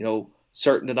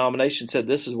 Certain denominations said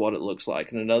this is what it looks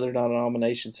like, and another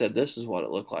denomination said this is what it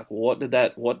looked like. Well,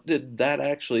 what did that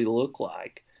actually look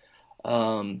like?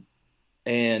 And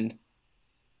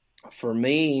for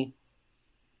me,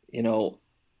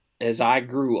 as I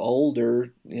grew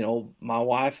older, my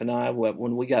wife and I,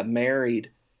 when we got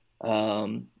married,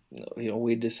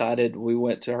 we decided we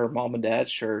went to her mom and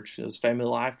dad's church. It was Family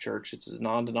Life Church. It's a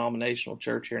non-denominational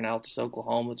church here in Altus,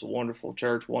 Oklahoma. It's a wonderful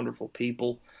church, wonderful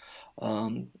people.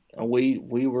 And we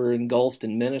were engulfed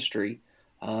in ministry.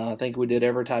 I think we did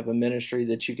every type of ministry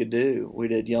that you could do. We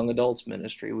did young adults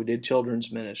ministry. We did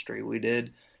children's ministry. We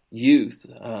did youth.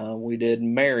 We did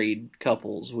married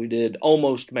couples. We did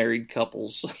almost married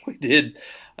couples. We did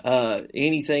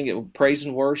anything, praise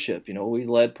and worship. We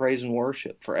led praise and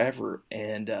worship forever.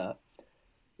 And,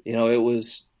 it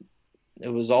was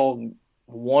all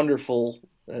wonderful.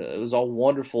 It was all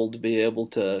wonderful to be able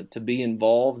to be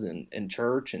involved in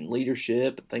church and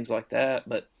leadership and things like that.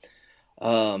 But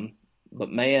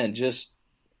man, just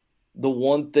the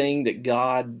one thing that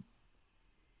God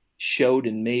showed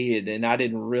in me, and I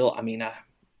didn't I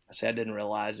didn't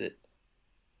realize it.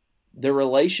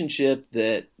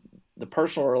 The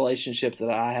personal relationship that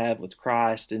I have with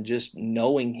Christ, and just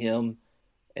knowing Him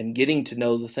and getting to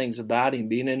know the things about Him,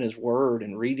 being in His Word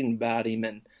and reading about Him.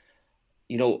 And,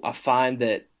 I find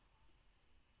that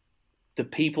the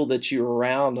people that you're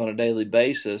around on a daily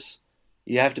basis,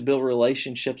 you have to build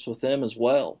relationships with them as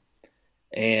well.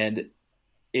 And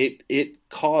it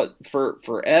caught for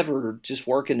forever, just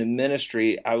working in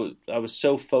ministry. I was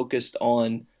so focused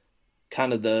on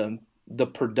kind of the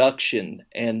production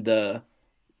and the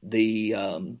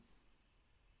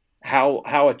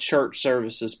how a church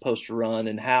service is supposed to run,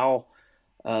 and how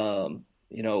are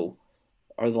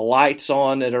the lights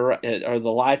on at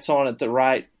the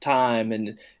right time,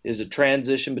 and is a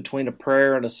transition between a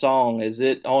prayer and a song, is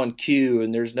it on cue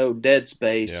and there's no dead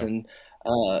space? Yeah.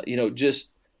 And just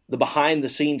the behind the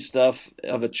scenes stuff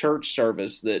of a church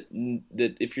service that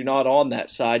if you're not on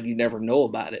that side, you never know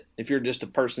about it. If you're just a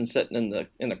person sitting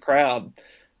in the crowd,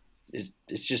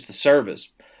 it's just the service.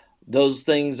 Those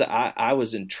things I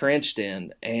was entrenched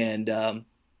in, and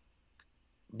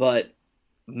but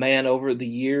man, over the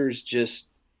years, just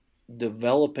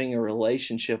developing a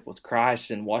relationship with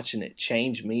Christ and watching it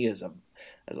change me as a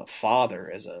father,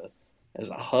 as a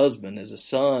husband, as a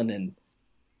son. And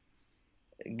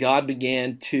God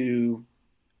began to,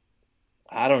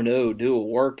 do a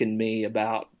work in me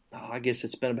about, I guess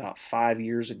it's been about 5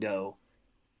 years ago.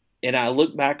 And I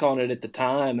look back on it at the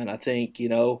time, and I think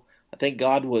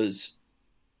God was,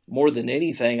 more than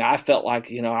anything, I felt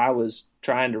like, I was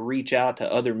trying to reach out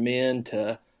to other men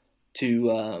to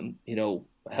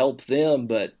help them.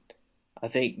 But I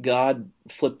think God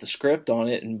flipped the script on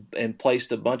it and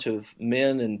placed a bunch of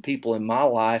men and people in my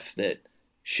life that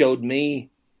showed me,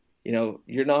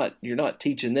 you're not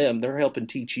teaching them, they're helping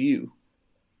teach you.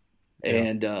 Yeah.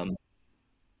 And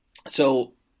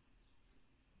so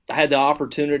I had the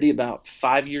opportunity about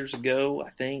 5 years ago,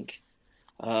 I think.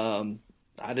 I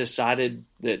decided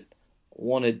that I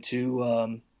wanted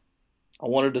to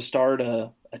start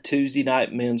a Tuesday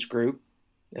night men's group.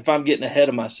 If I'm getting ahead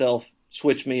of myself,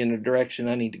 switch me in the direction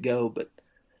I need to go. But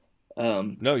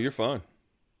no, you're fine.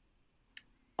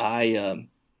 I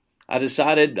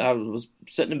decided, I was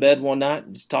sitting in bed one night,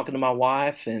 was talking to my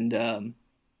wife, and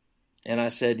I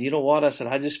said, you know what? I said,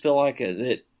 I just feel like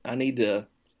that I need to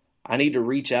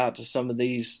reach out to some of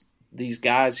these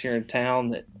guys here in town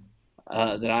that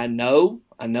I know.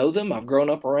 I know them. I've grown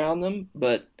up around them,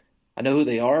 but I know who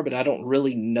they are, but I don't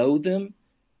really know them.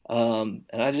 And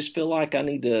I just feel like I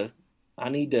need to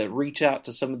reach out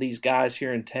to some of these guys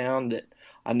here in town that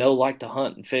I know like to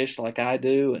hunt and fish like I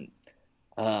do. And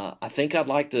I think I'd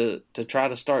like to try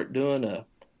to start doing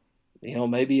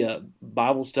maybe a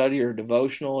Bible study or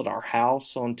devotional at our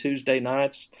house on Tuesday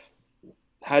nights.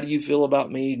 How do you feel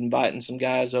about me inviting some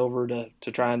guys over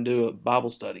to try and do a Bible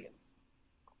study?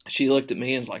 She looked at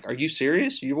me and was like, "Are you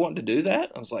serious? You want to do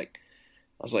that?" I was like,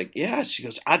 "Yeah." She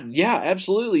goes, "Yeah,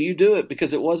 absolutely. You do it,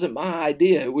 because it wasn't my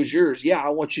idea. It was yours. Yeah, I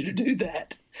want you to do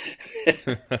that."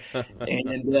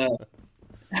 And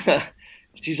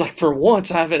she's like, "For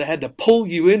once, I haven't had to pull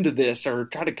you into this or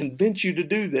try to convince you to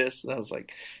do this." And I was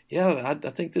like, "Yeah, I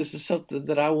think this is something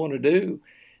that I want to do."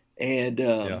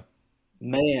 And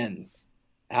man,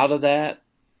 out of that,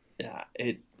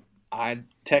 I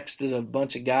texted a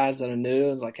bunch of guys that I knew.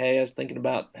 I was like, "Hey, I was thinking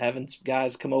about having some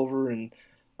guys come over and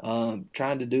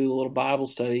trying to do a little Bible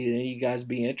study. Any of you guys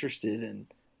be interested?" And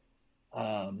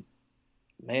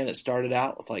man, it started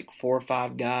out with like 4 or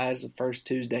 5 guys the first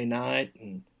Tuesday night,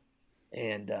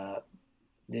 and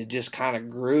it just kind of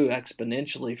grew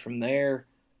exponentially from there.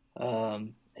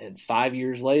 And 5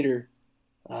 years later,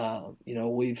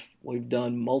 we've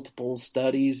done multiple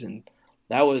studies, and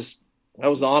that was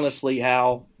honestly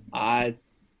how I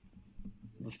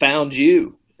found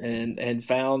you and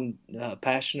found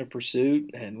Passion of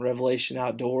Pursuit and Revelation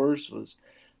Outdoors, was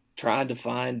trying to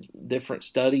find different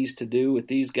studies to do with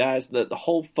these guys. The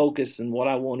whole focus and what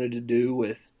I wanted to do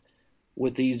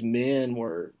with these men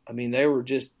were, I mean, they were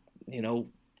just,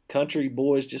 country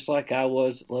boys just like I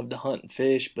was, loved to hunt and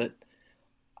fish, but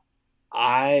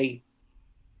I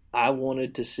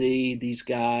wanted to see these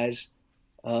guys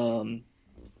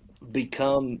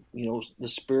become, the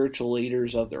spiritual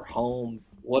leaders of their home,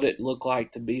 what it looked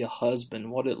like to be a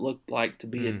husband, what it looked like to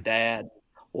be a dad,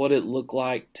 what it looked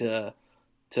like to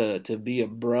be a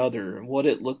brother, what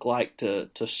it looked like to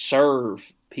serve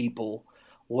people,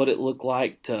 what it looked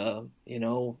like to,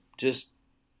 just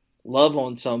love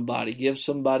on somebody, give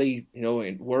somebody,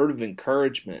 a word of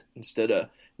encouragement instead of,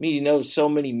 so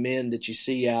many men that you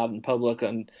see out in public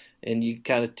and you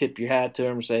kind of tip your hat to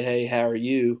them and say, hey, how are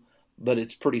you? But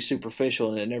it's pretty superficial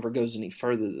and it never goes any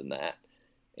further than that.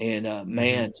 And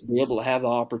man, to be able to have the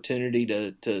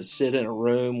opportunity to sit in a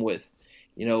room with,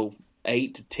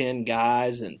 8 to 10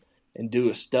 guys and do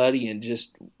a study, and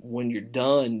just when you're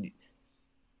done,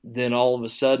 then all of a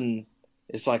sudden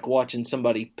it's like watching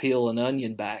somebody peel an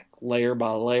onion back layer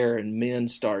by layer, and men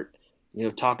start,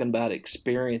 talking about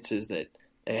experiences that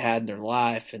they had in their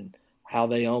life and how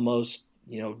they almost,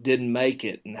 didn't make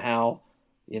it, and how,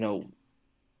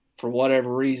 for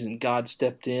whatever reason, God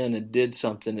stepped in and did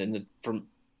something. And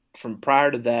from prior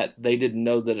to that, they didn't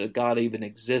know that a God even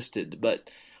existed, but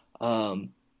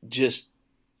just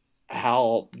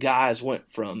how guys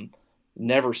went from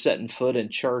never setting foot in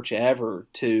church ever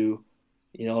to,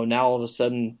 now all of a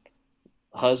sudden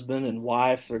husband and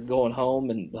wife are going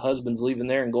home, and the husband's leaving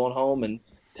there and going home and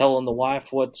telling the wife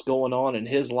what's going on in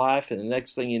his life. And the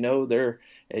next thing you know, they're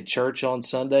at church on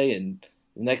Sunday, and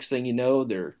the next thing you know,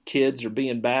 their kids are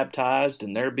being baptized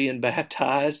and they're being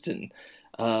baptized, and,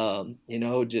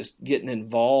 just getting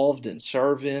involved and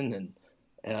serving.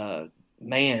 And,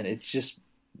 man, it's just,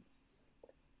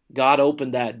 God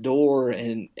opened that door,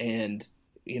 and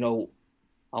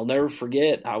I'll never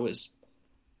forget,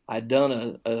 I'd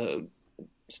done a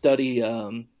study,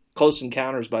 Close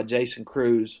Encounters by Jason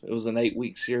Cruz. It was an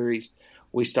 8-week series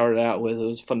we started out with. It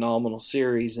was a phenomenal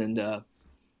series, and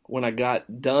when I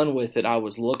got done with it, I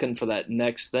was looking for that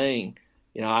next thing.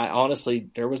 I honestly,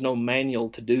 there was no manual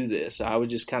to do this. I was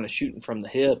just kind of shooting from the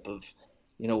hip of,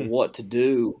 what to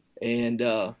do, and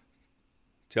I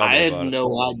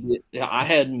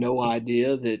had no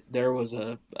idea that there was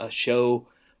a show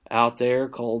out there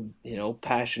called,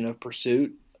 Passion of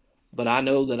Pursuit. But I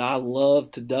know that I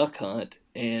love to duck hunt,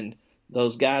 and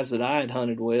those guys that I had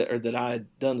hunted with, or that I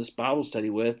had done this Bible study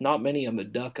with, not many of them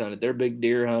had duck hunted. They're big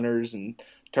deer hunters and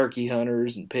turkey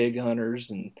hunters and pig hunters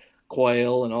and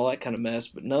quail and all that kind of mess.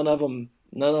 But none of them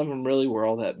really were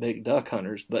all that big duck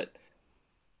hunters. But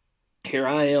here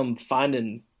I am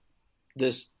finding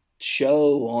this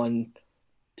show on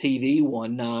TV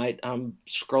one night. I'm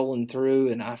scrolling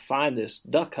through and I find this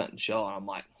duck hunting show, and I'm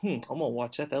like, I'm gonna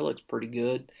watch that. That looks pretty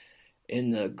good.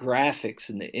 And the graphics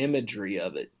and the imagery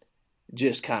of it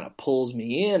just kind of pulls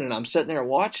me in, and I'm sitting there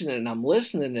watching it and I'm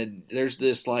listening, and there's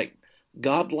this like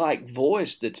godlike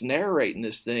voice that's narrating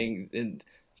this thing, and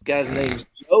this guy's name's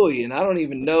Joey, and I don't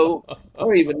even know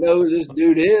who this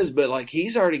dude is, but like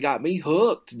he's already got me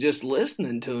hooked just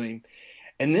listening to him.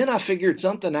 And then I figured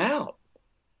something out.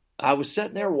 I was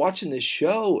sitting there watching this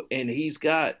show, and he's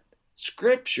got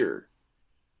scripture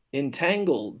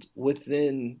entangled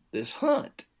within this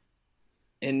hunt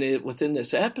and within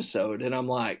this episode. And I'm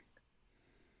like,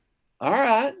 all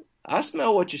right, I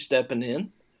smell what you're stepping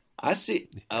in. I see.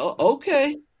 Oh,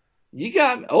 okay. You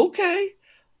got me. Okay.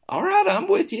 All right. I'm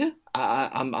with you.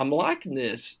 I'm liking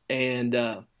this. And,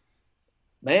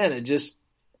 man, it just,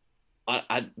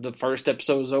 the first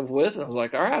episode was over with, and I was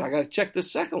like, all right, I got to check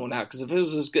this second one out, because if it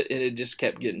was as good, and it just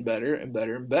kept getting better and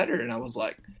better and better. And I was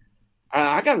like,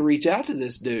 I got to reach out to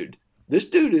this dude. This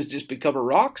dude has just become a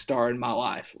rock star in my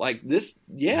life. Like this.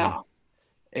 Yeah.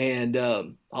 And,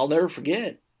 I'll never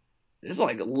forget. It's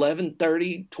like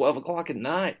 11:30, 12 o'clock at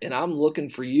night, and I'm looking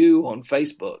for you on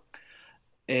Facebook.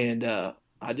 And, I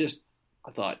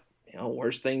thought,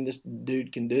 worst thing this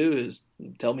dude can do is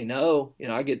tell me no.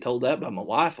 I get told that by my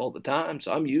wife all the time,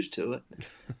 so I'm used to it.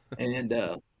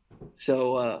 And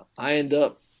so I end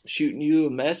up shooting you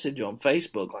a message on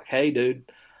Facebook like, hey, dude,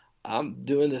 I'm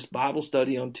doing this Bible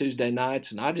study on Tuesday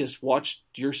nights, and I just watched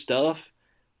your stuff.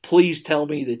 Please tell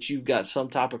me that you've got some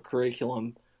type of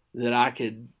curriculum that I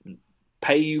could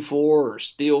pay you for or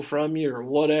steal from you or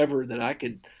whatever that I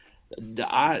could.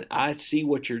 I see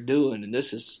what you're doing, and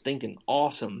this is stinking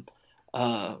awesome.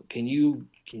 Can you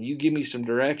give me some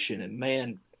direction?" And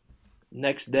man,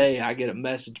 next day I get a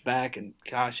message back, and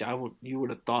gosh, you would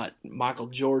have thought Michael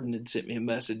Jordan had sent me a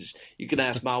message. You can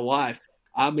ask my wife.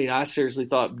 I mean, I seriously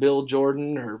thought Bill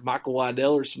Jordan or Michael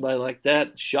Waddell or somebody like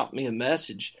that shot me a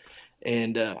message.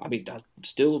 And, I mean, I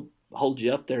still hold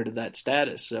you up there to that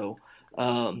status. So,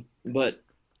 but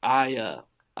I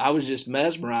was just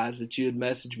mesmerized that you had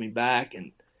messaged me back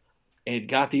and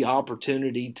got the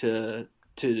opportunity to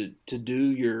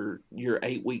do your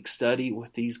 8-week study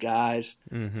with these guys.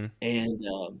 Mm-hmm.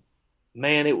 And,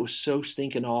 man, it was so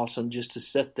stinking awesome just to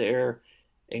sit there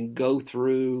and go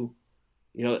through.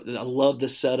 You know, I love the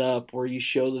setup where you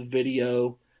show the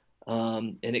video,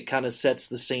 and it kind of sets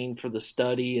the scene for the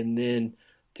study, and then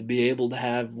to be able to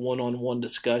have one-on-one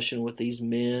discussion with these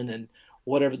men and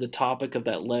whatever the topic of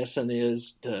that lesson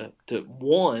is to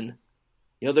one,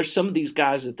 you know, there's some of these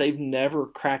guys that they've never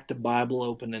cracked a Bible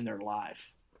open in their life.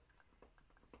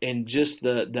 And just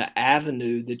the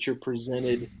avenue that you're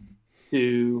presented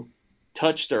to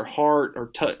touch their heart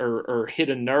or hit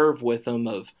a nerve with them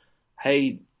of,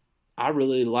 hey, I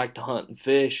really like to hunt and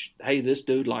fish. Hey, this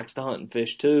dude likes to hunt and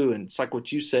fish too. And it's like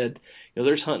what you said, you know,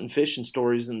 there's hunting and fishing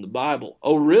stories in the Bible.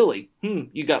 Oh, really?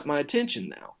 You got my attention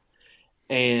now.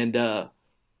 And,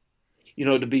 you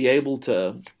know, to be able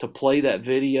to play that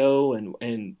video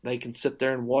and they can sit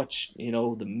there and watch, you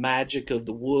know, the magic of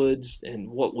the woods and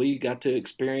what we got to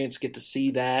experience, get to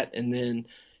see that. And then,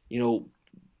 you know,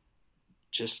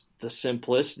 just the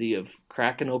simplicity of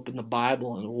cracking open the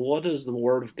Bible and what does the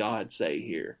Word of God say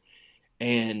here?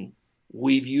 And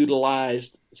we've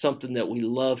utilized something that we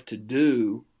love to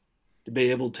do to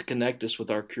be able to connect us with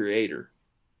our Creator.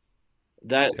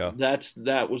 That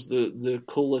was the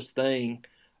coolest thing.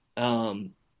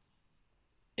 And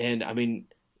I mean,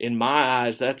 in my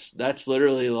eyes, that's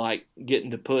literally like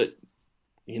getting to put,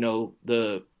 you know,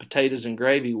 the potatoes and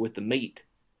gravy with the meat.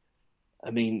 I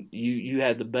mean, you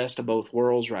had the best of both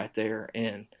worlds right there,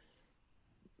 and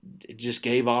it just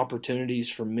gave opportunities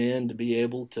for men to be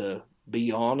able to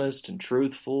be honest and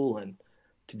truthful and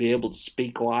to be able to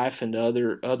speak life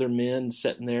into other men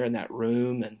sitting there in that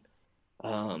room,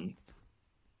 and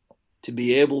to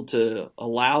be able to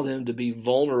allow them to be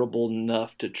vulnerable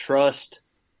enough to trust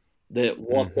that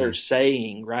what they're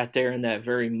saying right there in that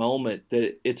very moment,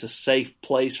 that it's a safe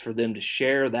place for them to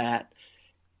share that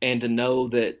and to know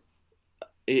that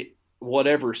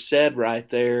whatever's said right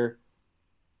there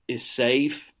is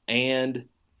safe. And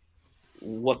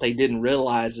what they didn't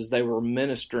realize is they were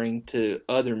ministering to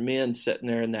other men sitting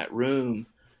there in that room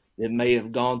that may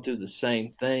have gone through the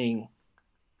same thing,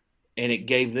 and it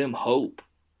gave them hope,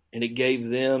 and it gave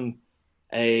them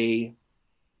an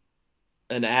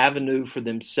avenue for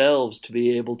themselves to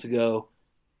be able to go,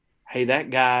 hey, that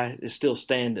guy is still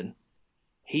standing.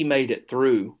 He made it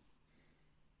through.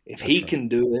 If That's he right. can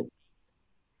do it,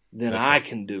 then That's I right.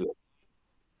 can do it.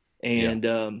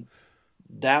 And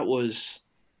that was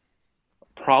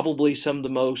probably some of the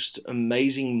most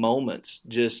amazing moments,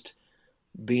 just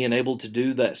being able to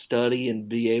do that study and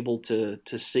be able to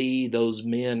see those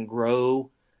men grow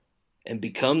and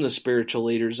become the spiritual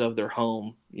leaders of their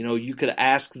home. You know, you could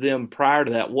ask them prior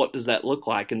to that, what does that look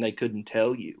like? And they couldn't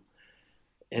tell you.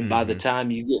 And by the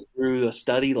time you get through a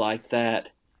study like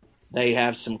that, they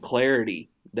have some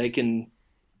clarity. They can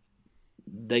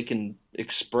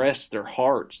express their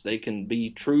hearts. They can be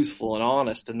truthful and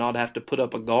honest and not have to put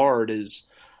up a guard as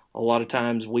a lot of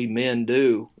times we men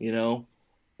do. You know,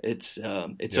 it's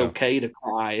okay to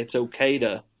cry. It's okay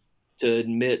to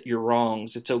admit your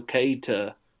wrongs. It's okay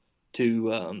to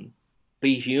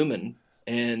be human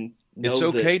and know It's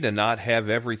okay to not have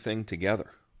everything together.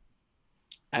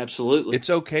 Absolutely. It's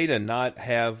okay to not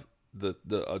have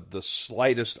the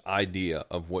slightest idea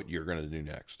of what you're going to do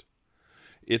next.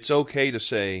 It's okay to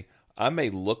say, I may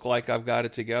look like I've got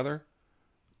it together.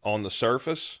 On the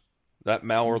surface, that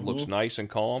mallard looks nice and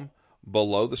calm.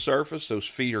 Below the surface, those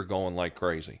feet are going like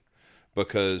crazy.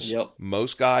 Because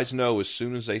most guys know as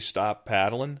soon as they stop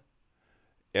paddling,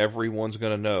 everyone's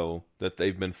going to know that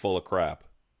they've been full of crap.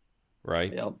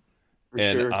 Right? Yep.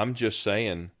 And I'm just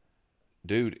saying,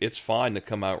 dude, it's fine to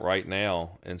come out right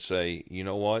now and say, you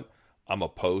know what? I'm a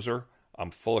poser.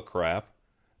 I'm full of crap.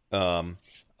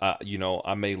 You know,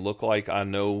 I may look like I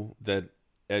know that,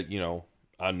 you know,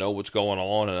 I know what's going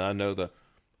on, and I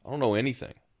don't know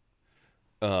anything.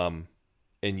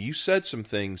 and you said some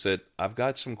things that I've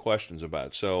got some questions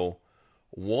about. So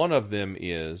one of them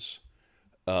is,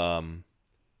 why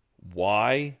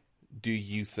do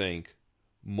you think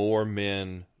more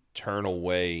men turn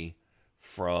away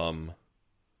from,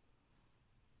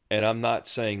 and I'm not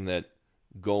saying that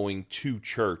going to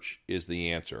church is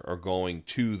the answer or going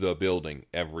to the building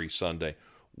every Sunday.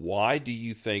 Why do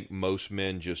you think most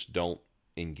men just don't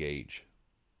engage?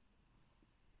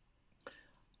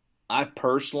 I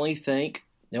personally think,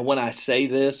 and when I say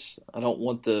this, I don't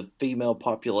want the female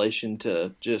population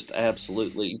to just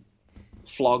absolutely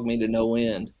flog me to no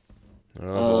end.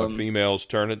 Oh, boy, females,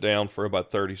 turn it down for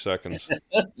about 30 seconds.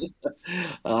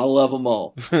 I love them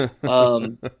all.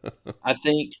 I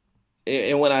think,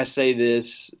 and when I say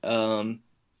this, I'll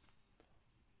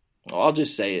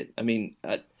just say it. I mean,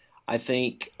 I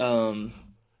think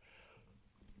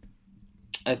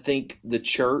the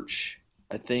church,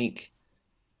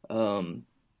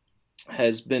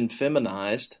 has been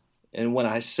feminized. And when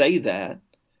I say that,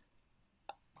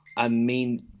 I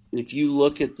mean, if you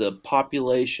look at the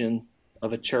population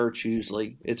of a church,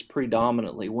 usually it's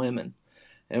predominantly women.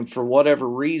 And for whatever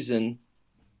reason,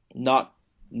 not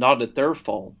at their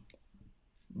fault,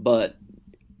 but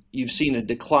you've seen a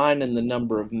decline in the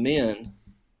number of men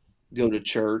go to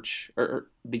church, or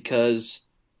because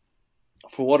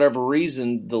for whatever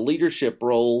reason, the leadership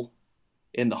role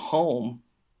in the home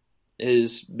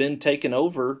has been taken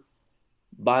over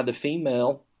by the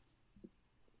female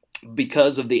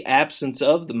because of the absence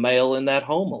of the male in that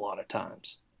home a lot of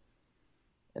times.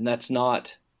 And that's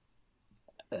not,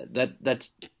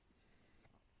 that's,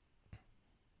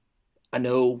 I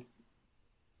know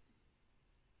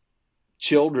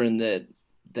children that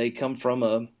they come from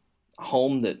a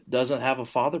home that doesn't have a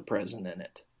father present in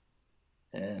it.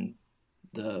 And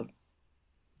the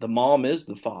mom is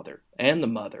the father and the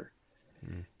mother.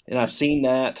 Mm. And I've seen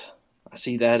that. I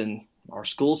see that in our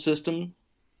school system.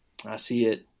 I see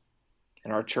it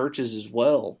in our churches as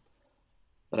well.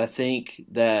 But I think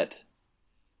that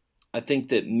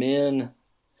men,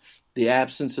 the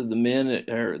absence of the men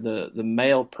or the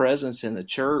male presence in the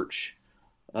church,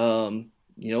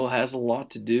 has a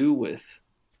lot to do with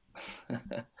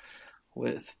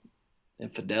with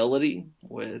infidelity,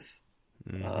 with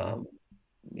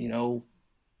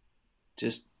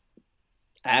just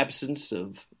absence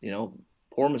of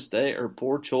poor mistake or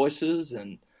poor choices,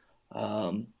 and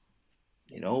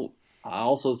I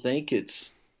also think it's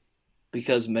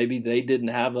because maybe they didn't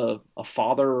have a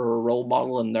father or a role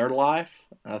model in their life.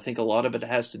 And I think a lot of it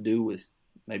has to do with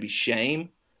maybe shame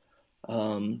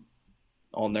on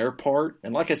their part.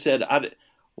 And like I said,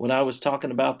 when I was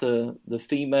talking about the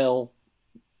female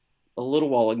a little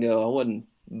while ago, I wasn't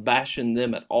bashing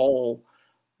them at all.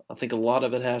 I think a lot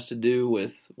of it has to do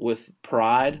with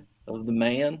pride of the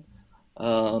man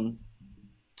and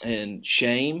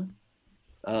shame.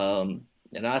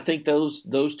 And I think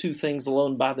those two things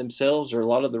alone by themselves are a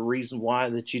lot of the reason why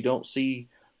that you don't see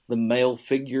the male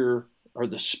figure or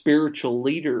the spiritual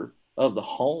leader of the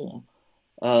home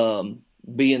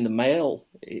being the male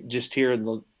just here in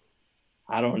the,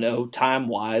 I don't know,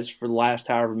 time-wise for the last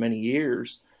however many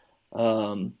years.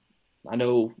 I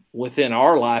know within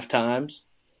our lifetimes,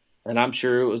 and I'm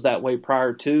sure it was that way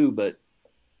prior to, but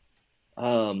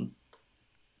to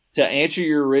answer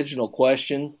your original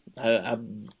question, I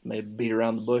may beat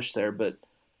around the bush there, but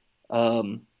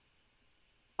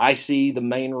I see the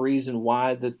main reason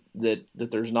why that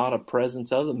there's not a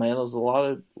presence of the man is a lot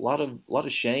of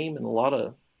shame and a lot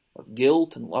of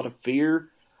guilt and a lot of fear,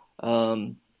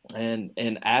 and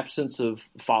absence of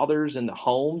fathers in the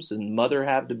homes, and mother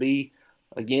have to be,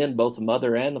 again, both the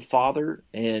mother and the father,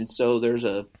 and so there's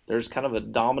kind of a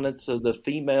dominance of the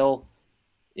female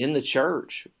in the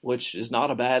church, which is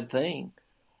not a bad thing.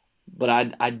 But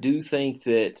I do think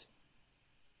that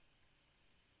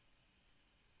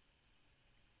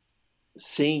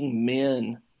seeing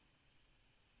men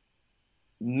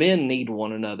need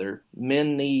one another. They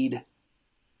need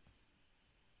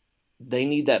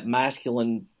that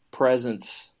masculine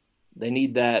presence. They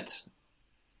need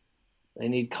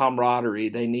camaraderie.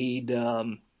 They need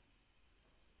the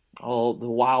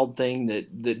wild thing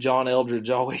that John Eldredge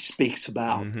always speaks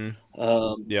about. Mm-hmm.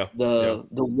 The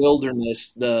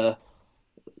wilderness.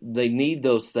 They need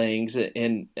those things,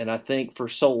 and I think for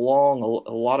so long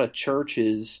a lot of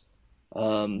churches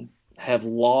have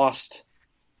lost.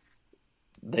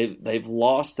 They've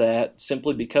lost that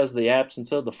simply because of the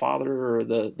absence of the father or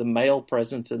the male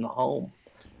presence in the home.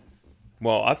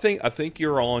 Well, I think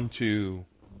you're on to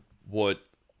what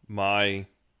my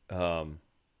I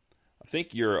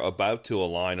think you're about to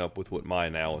align up with what my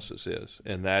analysis is,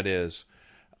 and that is,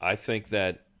 I think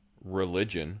that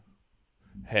religion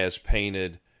has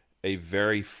painted a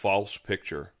very false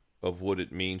picture of what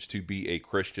it means to be a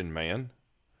Christian man.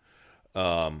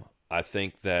 I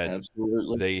think that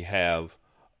Absolutely. they have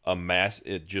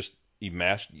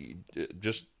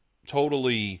just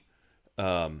totally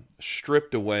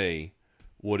stripped away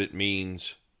what it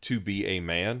means to be a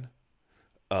man.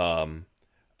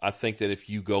 I think that if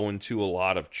you go into a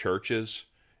lot of churches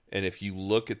and if you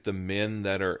look at the men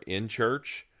that are in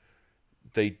church,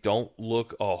 they don't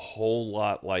look a whole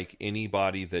lot like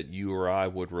anybody that you or I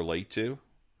would relate to.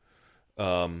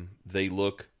 They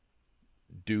look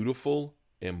dutiful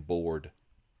and bored.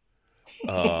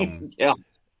 Yeah.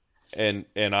 And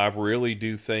I really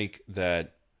do think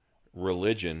that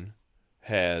religion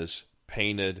has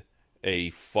painted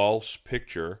a false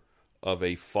picture of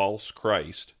a false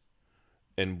Christ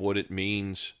and what it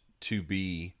means to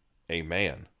be a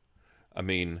man. I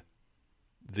mean,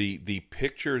 the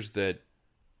pictures that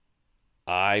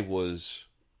I was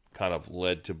kind of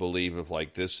led to believe of,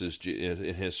 like, this is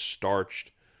in his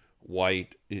starched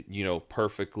white,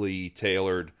 perfectly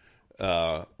tailored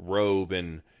robe,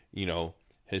 and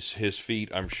his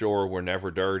feet, I'm sure, were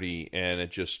never dirty, and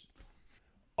it just,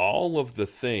 all of the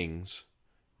things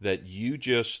that you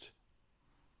just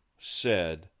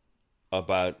said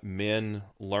about men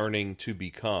learning to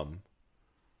become,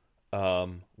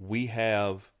 we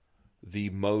have the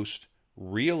most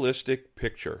realistic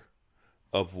picture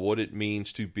of what it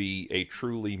means to be a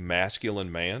truly masculine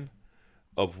man,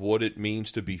 of what it means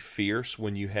to be fierce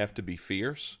when you have to be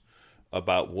fierce,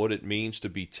 about what it means to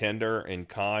be tender and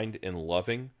kind and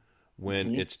loving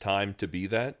when it's time to be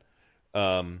that,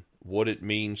 what it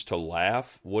means to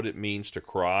laugh, what it means to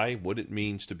cry, what it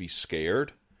means to be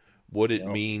scared, what it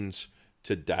means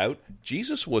to doubt.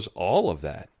 Jesus was all of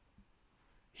that.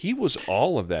 He was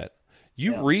all of that.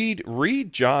 You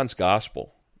read John's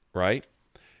gospel, right?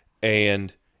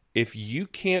 And if you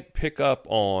can't pick up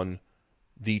on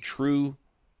the true,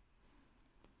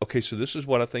 okay, so this is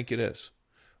what I think it is.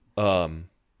 I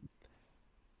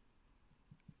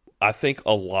think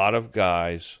a lot of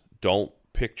guys don't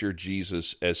picture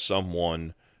Jesus as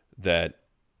someone that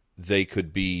they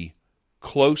could be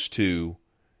close to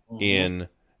in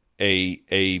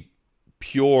a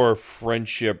pure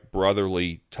friendship,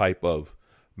 brotherly type of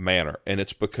manner. And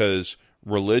it's because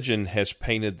religion has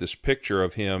painted this picture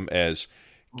of him as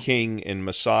king and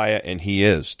Messiah, and he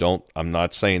is. I'm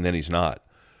not saying that he's not.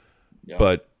 Yeah.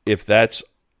 But if that's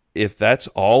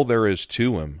all there is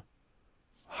to him,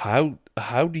 how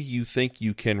do you think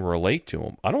you can relate to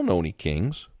him? I don't know any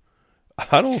kings.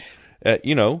 I don't, I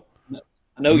know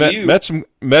you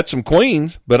met some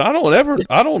queens, but I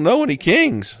don't know any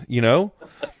kings,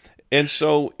 And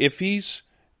so if he's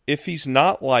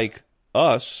not like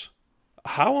us,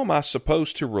 how am I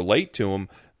supposed to relate to him?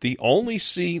 The only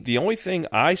thing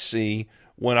I see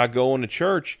when I go into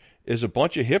church is a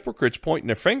bunch of hypocrites pointing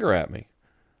their finger at me.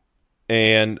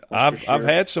 And I've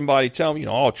had somebody tell me,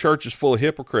 church is full of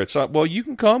hypocrites. Well, you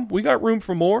can come. We got room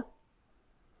for more.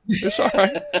 It's all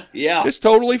right. Yeah. It's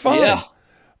totally fine. Yeah.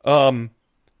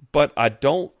 But I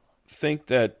don't think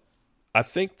that, I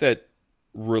think that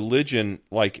religion,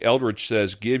 like Eldridge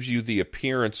says, gives you the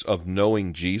appearance of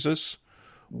knowing Jesus,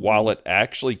 while it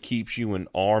actually keeps you an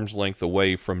arm's length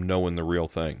away from knowing the real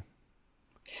thing.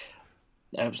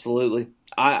 Absolutely.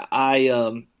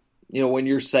 I when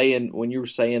you were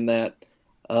saying that,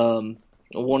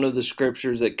 one of the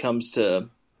scriptures that comes to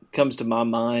my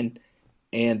mind,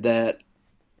 and that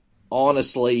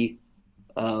honestly,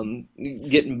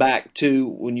 getting back to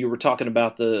when you were talking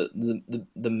about the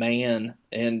man,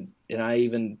 and I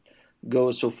even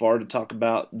go so far to talk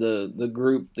about the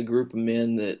group of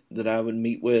men that I would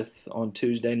meet with on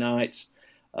Tuesday nights.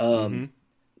 Man,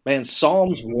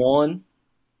 Psalms 1.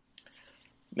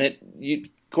 Man, of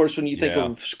course, when you think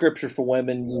of scripture for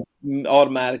women, you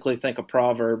automatically think of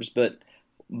Proverbs,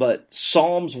 but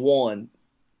Psalms 1,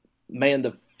 man,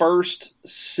 the first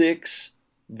 6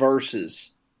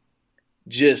 verses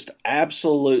just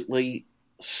absolutely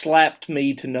slapped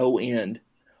me to no end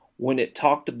when it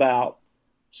talked about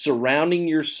surrounding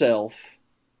yourself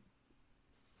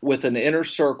with an inner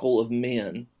circle of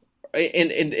men,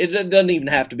 and it doesn't even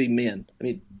have to be men. I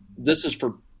mean, this is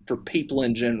for people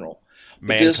in general.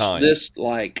 Mankind. This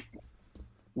like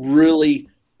really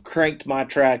cranked my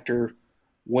tractor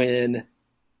when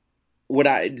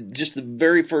I just the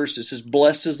very first, it says,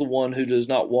 "Blessed is the one who does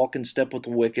not walk in step with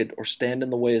the wicked, or stand in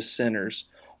the way of sinners,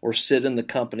 or sit in the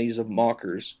companies of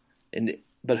mockers,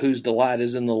 but whose delight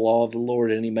is in the law of the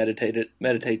Lord, and he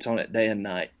meditates on it day and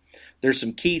night." There's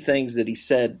some key things that he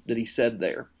said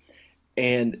there.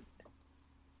 And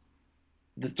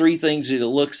the 3 things that it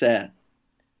looks at: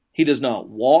 he does not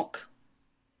walk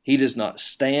He does not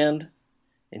stand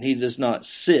and he does not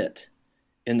sit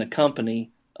in the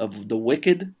company of the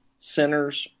wicked,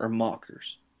 sinners, or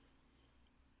mockers.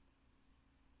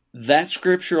 That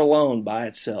scripture alone by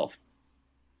itself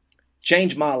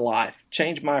changed my life,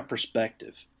 changed my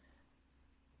perspective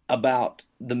about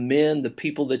the men, the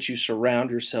people that you surround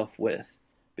yourself with.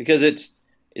 Because it's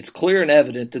clear and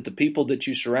evident that the people that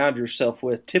you surround yourself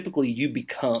with, typically you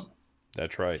become.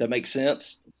 That's right. Does that make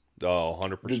sense? Oh,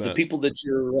 100%. The people that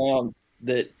you're around,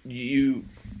 that you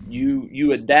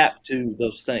adapt to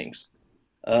those things.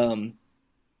 And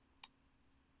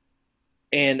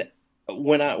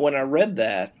when I read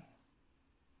that,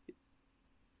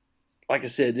 like I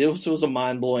said, this was a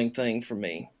mind-blowing thing for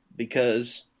me,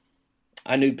 because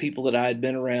I knew people that I had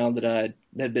been around that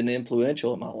had been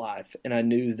influential in my life, and I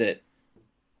knew that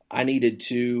I needed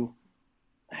to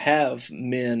have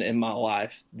men in my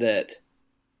life that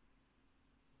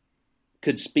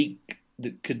could speak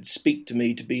to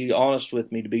me, to be honest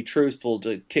with me, to be truthful,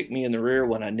 to kick me in the rear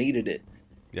when I needed it.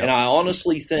 Yep. And I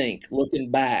honestly think, looking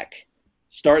back,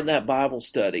 starting that Bible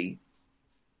study,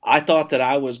 I thought that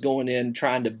I was going in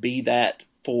trying to be that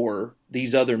for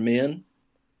these other men,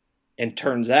 and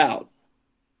turns out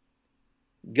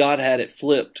God had it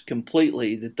flipped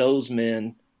completely, that those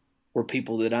men were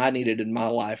people that I needed in my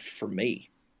life for me.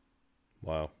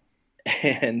 Wow.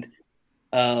 And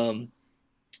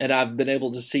I've been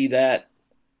able to see that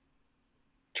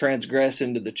transgress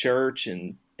into the church,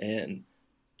 and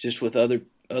just with other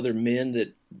men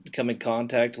that come in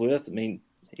contact with. I mean,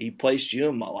 he placed you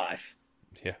in my life.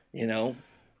 Yeah.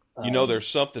 There's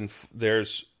something,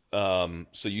 so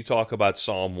you talk about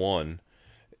Psalm 1,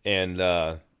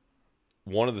 and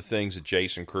one of the things that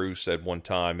Jason Cruz said one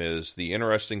time is, the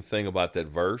interesting thing about that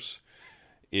verse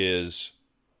is,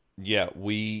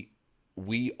 we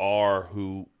are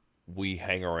who we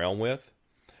hang around with,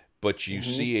 but you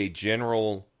see a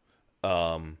general,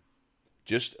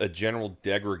 just a general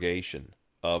degradation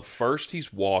of, first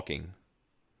he's walking,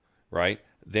 right?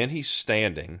 Then he's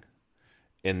standing,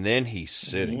 and then he's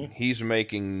sitting. He's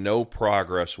making no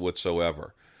progress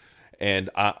whatsoever. And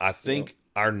I think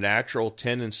our natural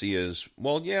tendency is,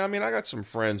 I got some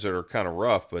friends that are kind of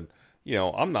rough, but,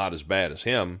 I'm not as bad as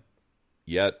him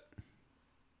yet.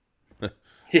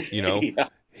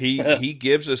 He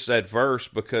gives us that verse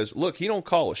because, look, he don't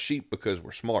call us sheep because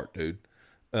we're smart, dude.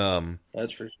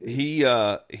 That's for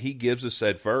sure. He gives us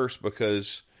that verse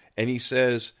because, and he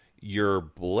says, you're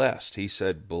blessed. He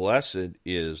said, blessed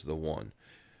is the one.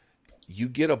 You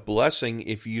get a blessing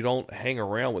if you don't hang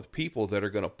around with people that are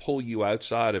going to pull you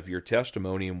outside of your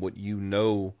testimony and what you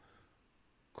know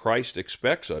Christ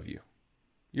expects of you.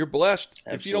 You're blessed.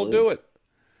 Absolutely. If you don't do it.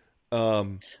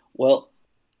 Well,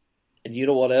 and you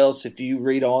know what else? If you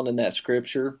read on in that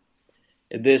scripture,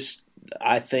 this,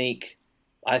 I think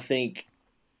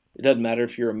it doesn't matter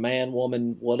if you're a man,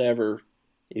 woman, whatever.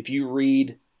 If you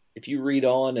read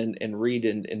on and read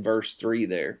in verse 3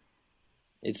 there,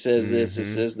 it says this. It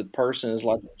says, the person is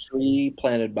like a tree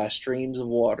planted by streams of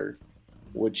water,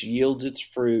 which yields its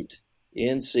fruit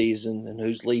in season, and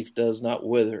whose leaf does not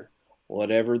wither.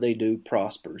 Whatever they do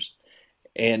prospers.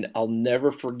 And I'll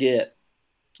never forget,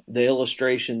 the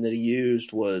illustration that he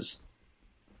used was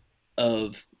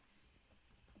of,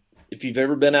 if you've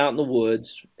ever been out in the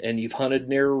woods and you've hunted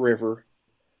near a river,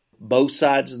 both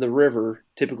sides of the river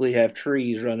typically have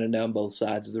trees running down both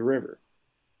sides of the river.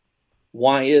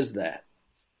 Why is that?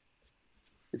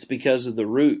 It's because of the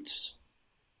roots.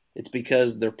 It's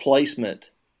because of their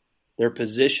placement, their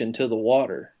position to the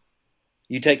water.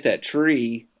 You take that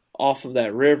tree off of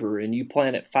that river and you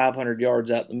plant it 500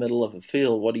 yards out in the middle of a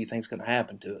field, what do you think is going to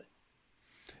happen to it?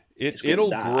 It'll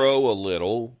grow a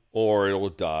little, or it'll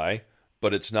die,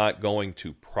 but it's not going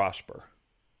to prosper.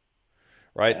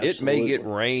 Right? Absolutely. It may get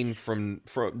rain from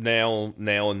now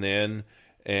and then,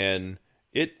 and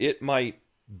it might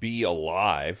be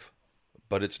alive,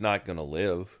 but it's not going to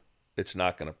live. It's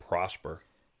not going to prosper.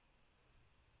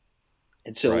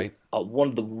 And so one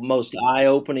of the most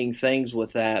eye-opening things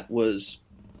with that was,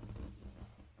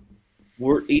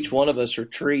 each one of us are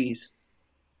trees.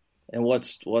 And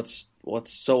what's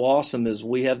so awesome is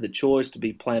we have the choice to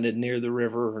be planted near the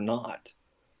river or not.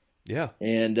 Yeah.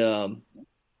 And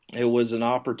it was an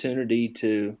opportunity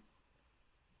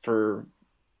for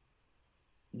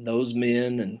those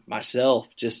men and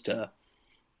myself just to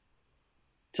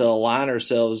align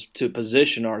ourselves, to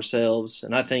position ourselves.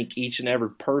 And I think each and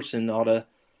every person ought to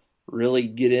really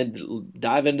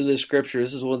dive into this scripture.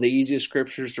 This is one of the easiest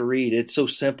scriptures to read. It's so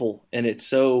simple and it's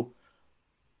so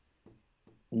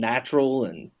natural,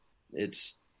 and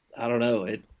it's, I don't know,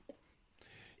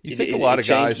 you think a lot of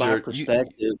guys are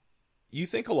perspective. you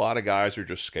think a lot of guys are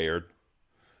just scared?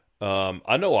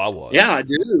 I know I was. Yeah, I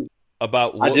do.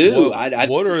 About I what, do.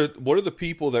 what are the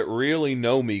people that really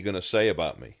know me going to say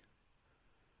about me?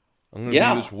 I'm going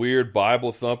to be this weird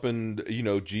Bible thumping,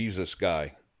 Jesus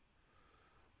guy.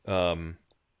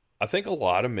 I think a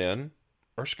lot of men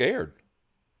are scared.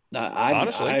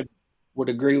 Honestly, I would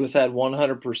agree with that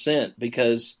 100%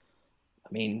 because, I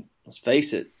mean, let's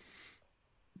face it.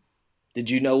 Did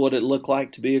you know what it looked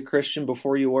like to be a Christian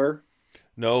before you were?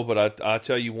 No, but I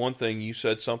tell you one thing. You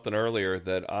said something earlier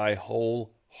that I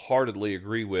wholeheartedly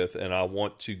agree with, and I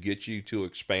want to get you to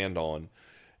expand on.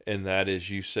 And that is,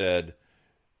 you said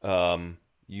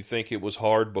you think it was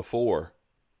hard before.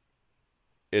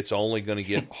 It's only going to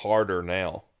get harder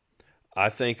now. I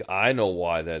think I know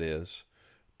why that is,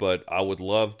 but I would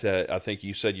love to. I think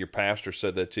you said your pastor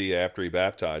said that to you after he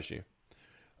baptized you.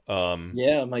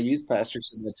 Yeah, my youth pastor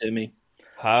said that to me.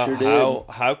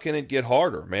 How can it get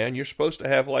harder, man? You're supposed to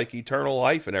have like eternal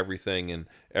life and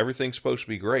everything's supposed to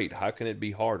be great. How can it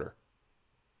be harder?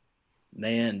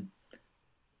 Man,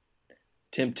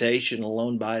 temptation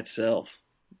alone by itself.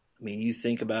 I mean, you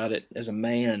think about it as a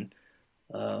man.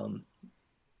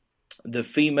 The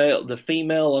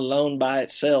female alone by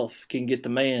itself can get the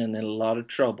man in a lot of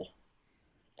trouble.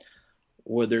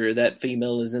 Whether that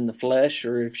female is in the flesh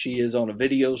or if she is on a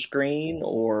video screen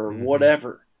or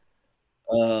whatever.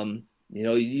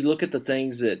 You look at the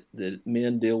things that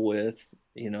men deal with,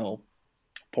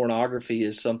 pornography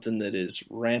is something that is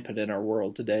rampant in our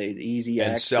world today. The easy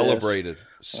and access. Celebrated.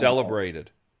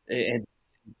 And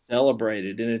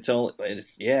celebrated. And it's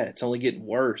only getting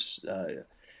worse.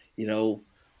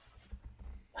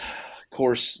 Of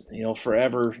course,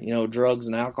 forever, drugs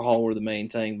and alcohol were the main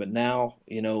thing, but now,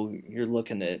 you're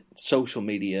looking at social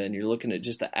media and you're looking at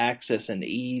just the access and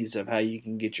ease of how you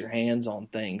can get your hands on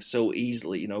things so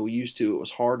easily. Used to it was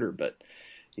harder, but,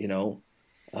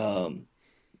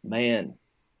 man,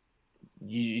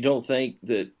 you don't think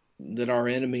that our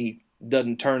enemy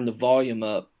doesn't turn the volume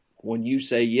up when you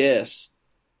say yes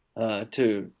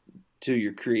to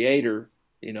your creator,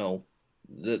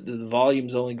 the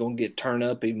volume's only going to get turned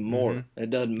up even more. It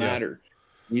doesn't matter.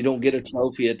 You don't get a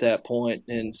trophy at that point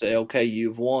and say, okay,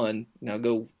 you've won. Now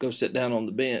go sit down on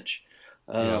the bench.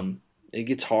 It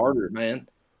gets harder, man.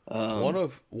 One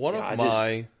of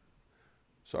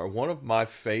my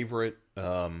favorite,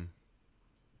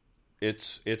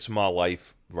 it's my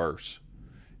life verse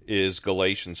is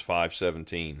Galatians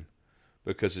 5:17,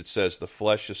 because it says the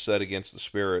flesh is set against the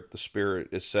spirit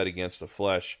is set against the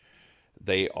flesh.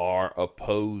 They are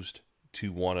opposed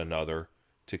to one another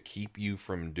to keep you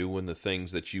from doing the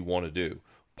things that you want to do.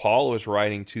 Paul is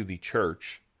writing to the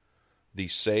church, the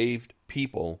saved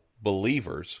people,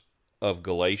 believers of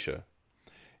Galatia,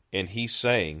 and he's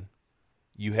saying,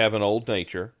 you have an old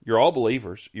nature. You're all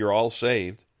believers. You're all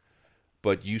saved,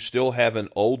 but you still have an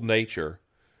old nature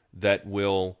that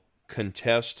will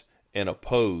contest and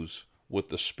oppose what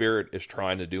the Spirit is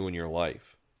trying to do in your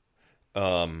life.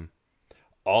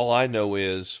 All I know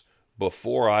is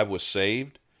before I was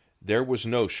saved, there was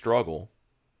no struggle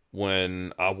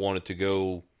when I wanted to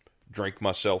go drink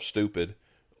myself stupid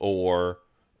or,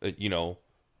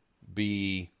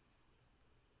 be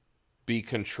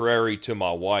contrary to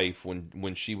my wife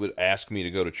when she would ask me to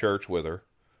go to church with her,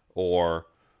 or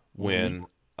when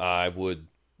I would,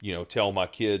 tell my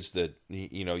kids that,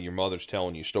 your mother's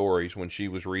telling you stories when she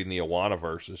was reading the Awana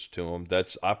verses to them.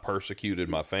 I persecuted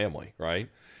my family, right?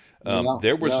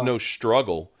 There was no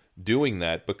struggle doing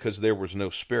that because there was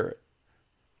no Spirit.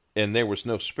 And there was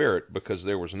no Spirit because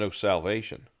there was no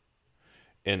salvation.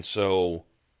 And so,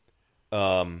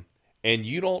 and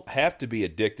you don't have to be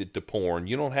addicted to porn.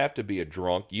 You don't have to be a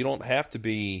drunk. You don't have to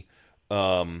be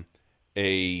a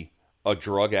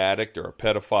drug addict or a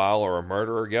pedophile or a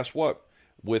murderer. Guess what?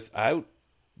 Without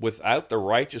the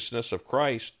righteousness of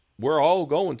Christ, we're all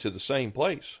going to the same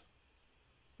place.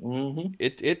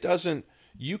 It doesn't.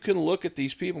 You can look at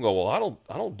these people and go, well,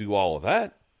 I don't do all of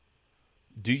that.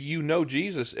 Do you know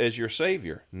Jesus as your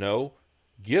Savior? No.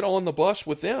 Get on the bus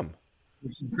with them.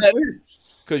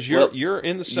 Because you're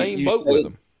in the same boat with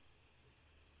them.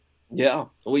 Yeah.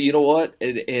 Well, you know what?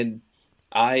 And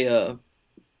I,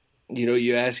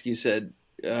 you asked me,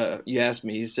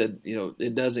 you said,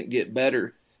 it doesn't get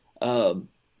better. I'll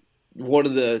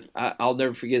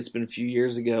never forget, it's been a few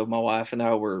years ago. My wife and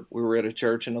I we were at a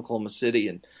church in Oklahoma City,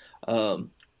 and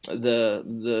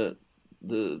the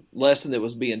lesson that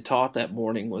was being taught that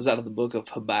morning was out of the book of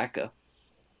Habakkuk.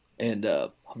 And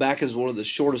Habakkuk is one of the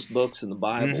shortest books in the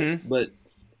Bible, but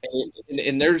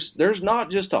there's not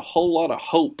just a whole lot of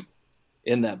hope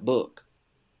in that book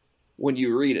when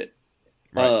you read it.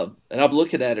 Right. And I'm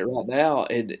looking at it right now,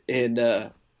 and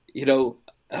you know,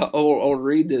 I'll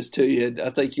read this to you, and I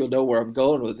think you'll know where I'm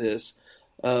going with this.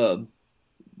 Um,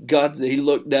 God, he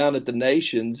looked down at the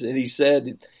nations, and he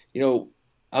said, you know,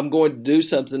 I'm going to do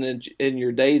something in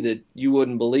your day that you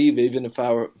wouldn't believe, even if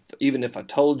I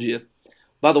told you.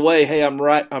 By the way, hey,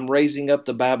 I'm raising up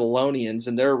the Babylonians,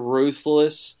 and they're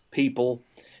ruthless people,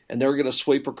 and they're going to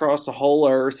sweep across the whole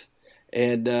earth,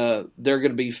 and they're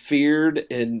going to be feared,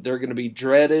 and they're going to be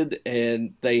dreaded,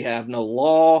 and they have no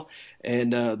law,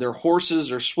 and their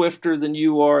horses are swifter than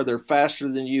you are, they're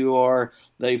faster than you are,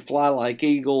 they fly like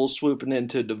eagles, swooping in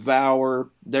to devour.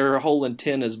 Their whole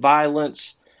intent is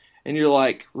violence, and you're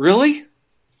like, really?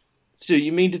 So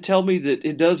you mean to tell me that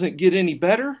it doesn't get any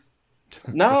better?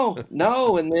 No,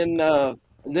 no, and then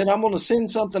I'm going to send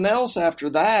something else after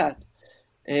that,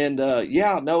 and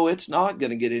yeah, no, it's not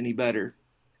going to get any better.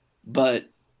 But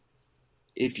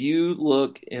if you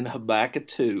look in Habakkuk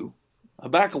 2,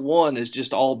 Habakkuk 1 is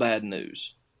just all bad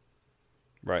news.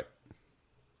 Right.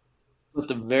 But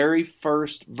the very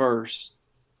first verse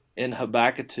in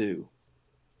Habakkuk 2,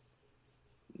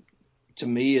 to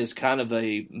me, is kind of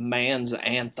a man's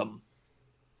anthem.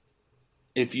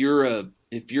 If you're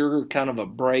kind of a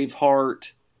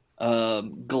Braveheart,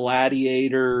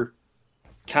 gladiator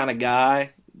kind of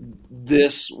guy,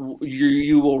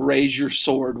 you will raise your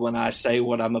sword when I say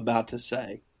what I'm about to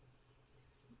say.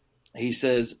 He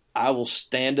says, I will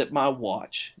stand at my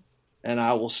watch, and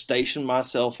I will station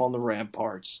myself on the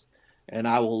ramparts, and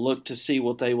I will look to see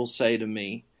what they will say to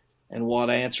me, and what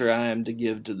answer I am to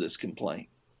give to this complaint.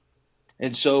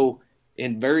 And so,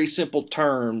 in very simple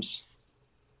terms,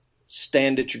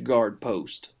 stand at your guard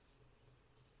post.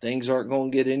 Things aren't going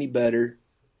to get any better,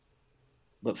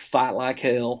 but fight like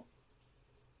hell.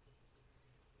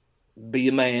 Be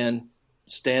a man.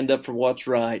 Stand up for what's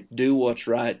right. Do what's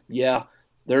right. Yeah,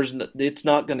 it's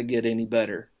not going to get any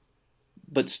better,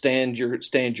 but stand your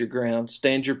ground.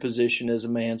 Stand your position as a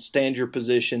man. Stand your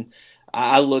position.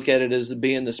 I look at it as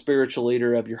being the spiritual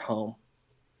leader of your home.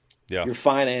 Yeah. Your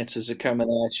finances are coming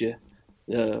at you.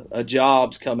 A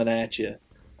job's coming at you.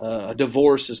 A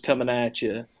divorce is coming at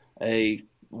you. A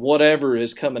whatever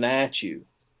is coming at you.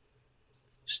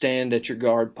 Stand at your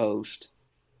guard post.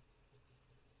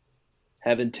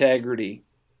 Have integrity.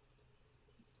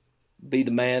 Be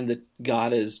the man that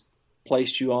God has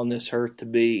placed you on this earth to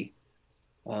be.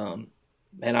 And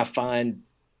I find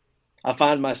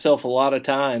myself a lot of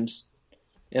times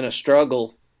in a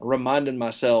struggle, reminding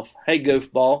myself, "Hey,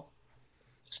 goofball,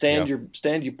 stand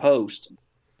your post."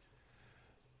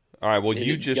 All right. Well,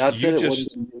 you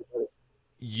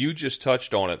You just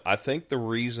touched on it. I think the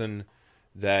reason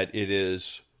that it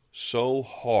is so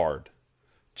hard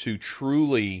to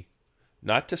truly,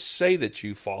 not to say that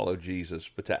you follow Jesus,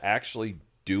 but to actually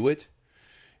do it,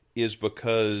 is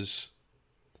because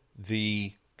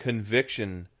the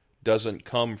conviction doesn't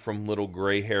come from little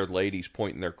gray-haired ladies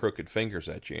pointing their crooked fingers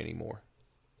at you anymore.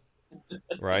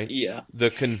 Right? Yeah. The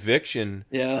conviction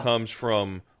Yeah. comes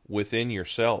from within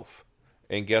yourself.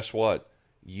 And guess what?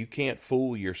 You can't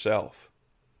fool yourself.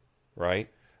 Right?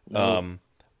 No.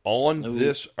 On No.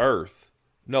 this earth,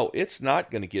 no, it's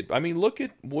not going to get. I mean, look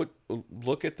at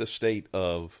the state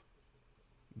of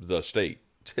the state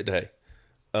today.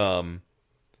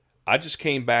 I just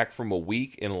came back from a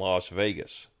week in Las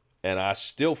Vegas, and I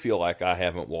still feel like I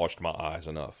haven't washed my eyes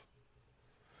enough.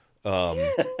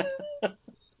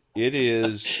 It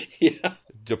is Yeah.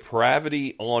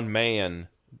 depravity on man.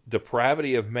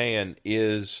 Depravity of man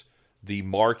is the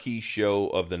marquee show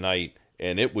of the night,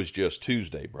 and it was just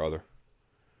Tuesday, brother.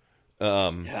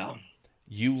 Yeah.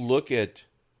 You look at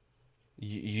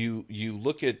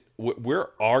we're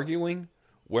arguing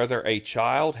whether a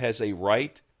child has a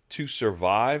right to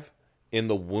survive in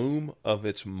the womb of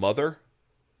its mother.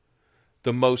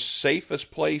 The most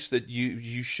safest place that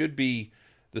you should be,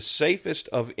 the safest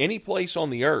of any place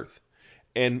on the earth.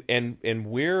 And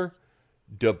we're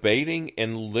debating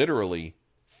and literally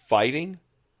fighting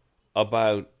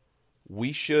about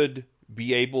we should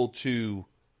be able to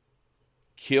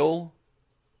kill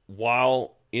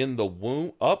while in the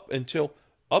womb up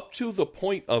to the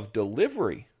point of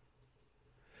delivery.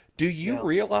 Do you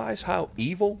realize how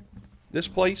evil this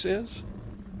place is?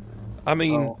 I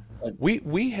mean, we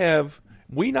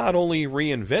not only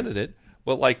reinvented it,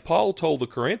 but like Paul told the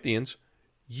Corinthians,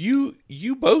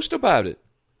 you boast about it.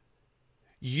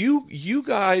 You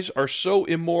guys are so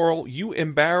immoral, you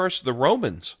embarrass the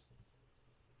Romans.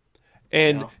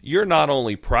 And you're not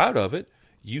only proud of it,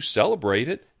 you celebrate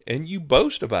it, and you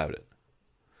boast about it.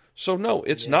 So no,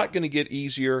 it's not going to get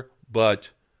easier,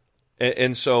 but,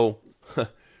 and so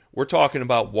we're talking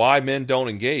about why men don't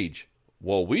engage.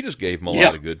 Well, we just gave him a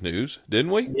lot of good news,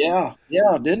 didn't we? Yeah,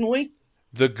 didn't we?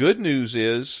 The good news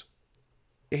is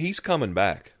he's coming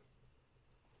back.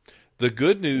 The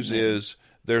good news is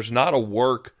there's not a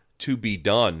work to be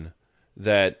done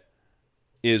that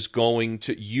is going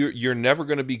to, you're never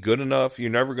going to be good enough.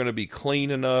 You're never going to be clean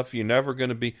enough. You're never going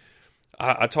to be,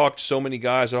 I talked to so many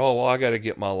guys, oh, well, I got to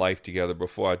get my life together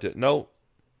before I do. No,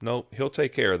 he'll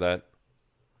take care of that.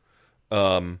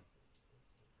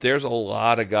 There's a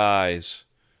lot of guys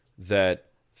that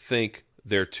think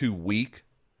they're too weak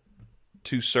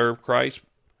to serve Christ.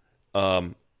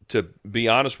 To be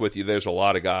honest with you, there's a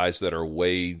lot of guys that are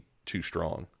way too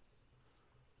strong.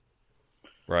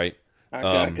 Right?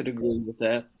 I could agree with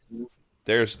that.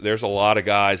 There's a lot of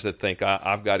guys that think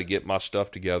I've got to get my stuff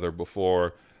together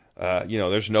before,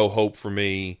 there's no hope for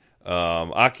me.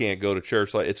 I can't go to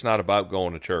church. It's not about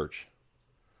going to church.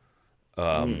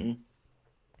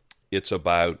 It's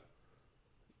about,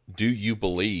 do you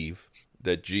believe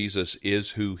that Jesus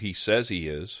is who he says he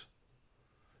is?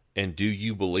 And do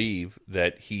you believe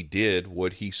that he did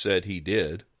what he said he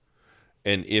did?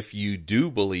 And if you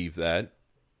do believe that,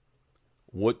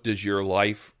 what does your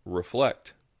life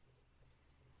reflect?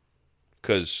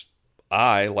 Because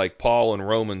I, like Paul in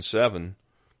Romans 7,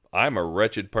 I'm a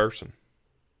wretched person.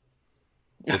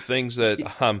 The things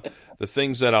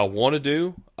that I want to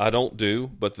do, I don't do.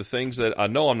 But the things that I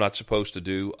know I'm not supposed to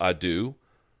do, I do.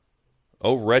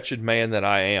 Oh, wretched man that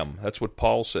I am. That's what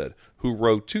Paul said, who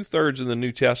wrote 2/3 of the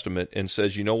New Testament and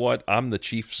says, you know what? I'm the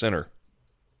chief sinner.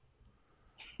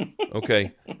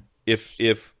 Okay.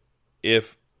 If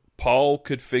Paul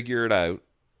could figure it out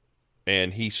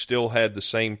and he still had the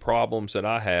same problems that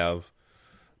I have,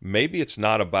 maybe it's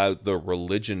not about the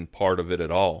religion part of it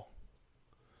at all.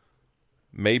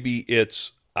 Maybe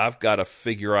it's, I've got to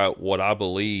figure out what I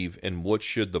believe and what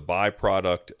should the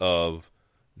byproduct of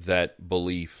that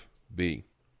belief be.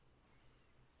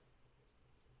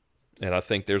 And I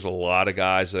think there's a lot of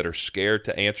guys that are scared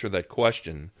to answer that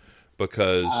question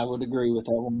because I would agree with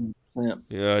that 100%.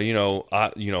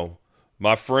 Yeah,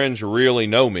 my friends really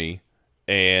know me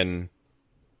and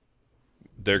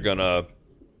they're gonna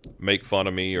make fun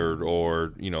of me or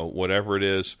whatever it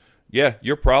is. Yeah,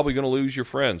 you're probably gonna lose your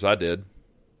friends. I did.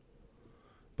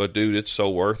 But dude, it's so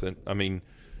worth it. I mean,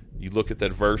 you look at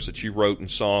that verse that you wrote in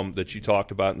Psalm, that you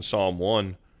talked about in Psalm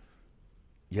 1.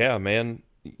 Yeah, man,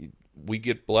 we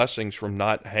get blessings from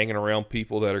not hanging around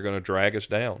people that are going to drag us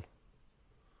down.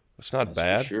 It's not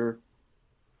bad. For sure.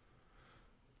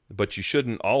 But you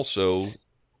shouldn't also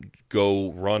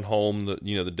go run home,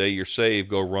 the day you're saved,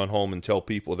 go run home and tell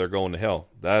people they're going to hell.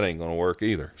 That ain't going to work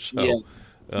either. So, yeah.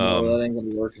 No, that ain't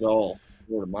going to work at all.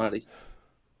 Lord Almighty.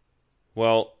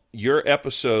 Well, your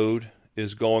episode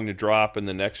is going to drop in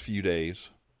the next few days.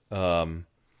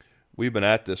 We've been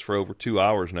at this for over 2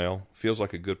 hours now. Feels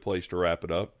like a good place to wrap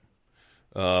it up.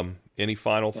 Any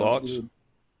final thoughts? Good.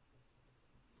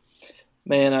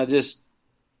 Man, I just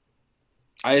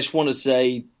want to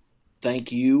say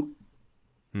thank you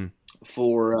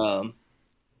for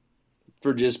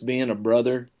just being a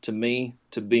brother to me,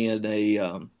 to being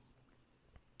a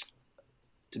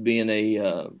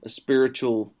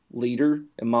spiritual leader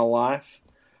in my life.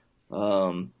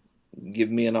 Give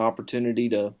me an opportunity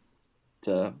to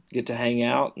get to hang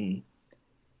out and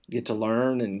get to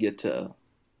learn and get to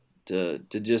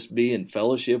just be in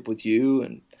fellowship with you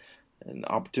and an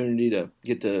opportunity to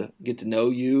get to know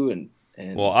you and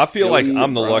well, I feel like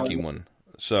I'm the lucky one.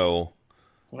 So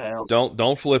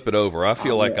don't flip it over. I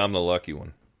feel like I'm the lucky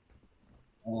one.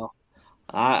 Well,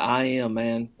 I am,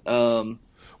 man.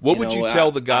 What would you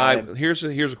tell the guy? Here's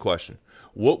a question.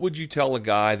 What would you tell a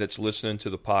guy that's listening to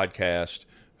the podcast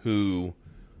who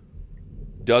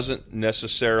doesn't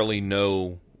necessarily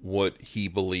know what he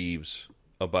believes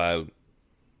about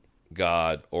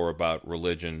God or about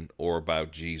religion or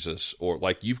about Jesus? Or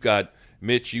like you've got,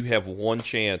 Mitch, you have one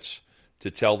chance to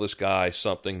tell this guy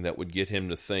something that would get him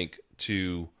to think,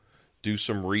 to do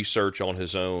some research on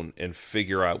his own and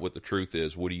figure out what the truth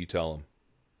is. What do you tell him?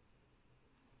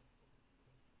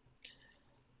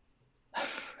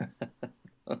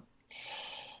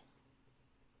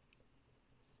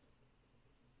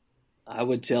 I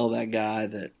would tell that guy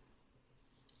that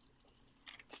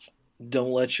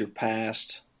don't let your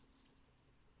past,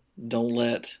 don't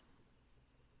let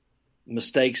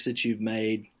mistakes that you've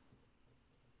made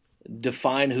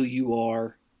define who you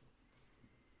are,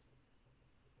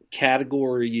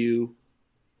 categorize you,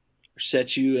 or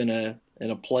set you in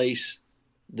a place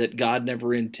that God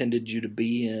never intended you to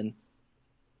be in,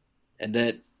 and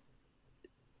that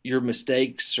your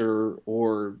mistakes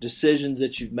or decisions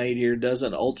that you've made here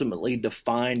doesn't ultimately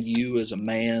define you as a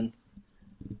man,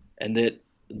 and that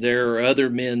there are other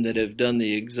men that have done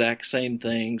the exact same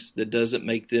things. That doesn't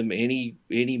make them any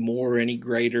more, any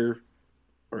greater,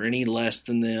 or any less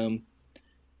than them.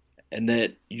 And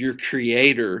that your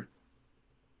Creator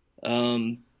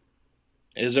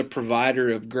is a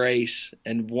provider of grace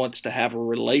and wants to have a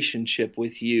relationship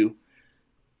with you.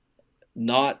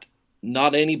 Not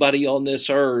anybody on this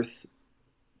earth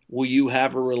will you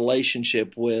have a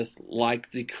relationship with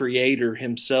like the Creator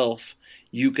himself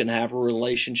you can have a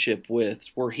relationship with,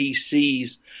 where he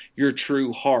sees your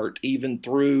true heart even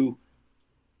through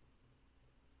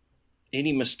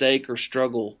any mistake or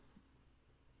struggle.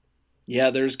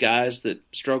 Yeah, there's guys that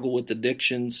struggle with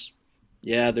addictions.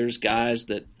 Yeah, there's guys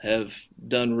that have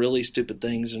done really stupid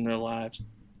things in their lives.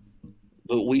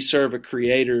 But we serve a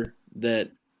Creator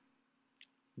that,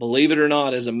 believe it or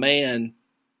not, as a man,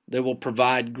 that will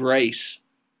provide grace.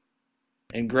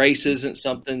 And grace isn't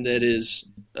something that is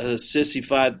a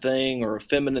sissified thing or a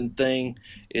feminine thing.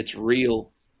 It's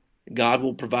real. God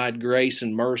will provide grace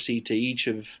and mercy to each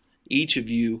of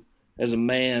you as a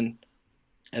man,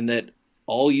 and that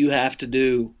all you have to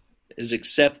do is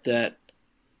accept that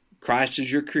Christ is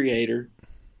your Creator,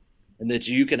 and that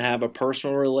you can have a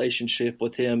personal relationship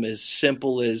with him as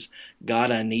simple as,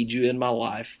 God, I need you in my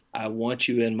life. I want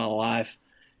you in my life,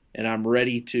 and I'm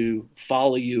ready to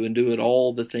follow you and do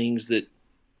all the things that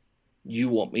you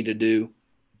want me to do.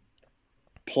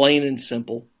 Plain and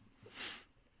simple.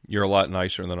 You're a lot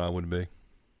nicer than I would be.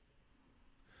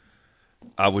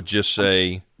 I would just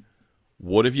say,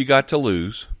 what have you got to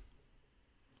lose?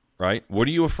 Right? What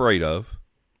are you afraid of?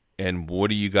 And what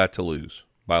do you got to lose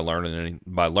by learning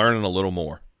a little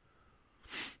more?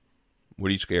 What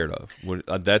are you scared of?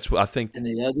 That's what I think. And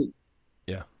the other,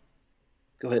 yeah.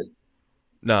 Go ahead.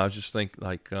 No, I just think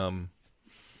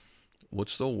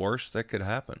what's the worst that could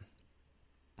happen?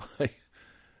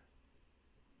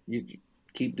 You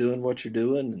keep doing what you're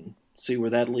doing and see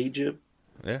where that leads you.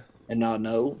 Yeah. And not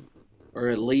know, or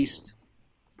at least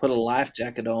put a life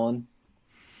jacket on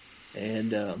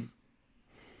and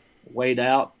wade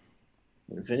out.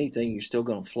 If anything, you're still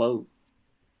going to float.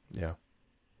 Yeah.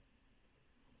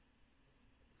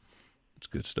 It's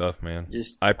good stuff, man.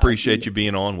 I appreciate you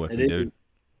being on with me, dude.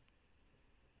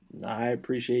 I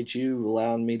appreciate you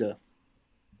allowing me to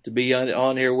be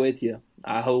on here with you.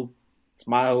 It's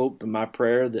my hope and my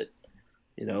prayer that,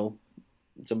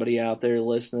 somebody out there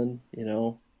listening,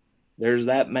 there's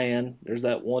that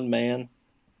one man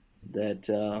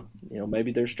that,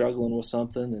 maybe they're struggling with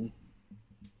something, and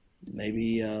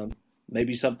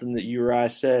maybe something that you or I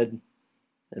said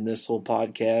in this whole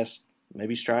podcast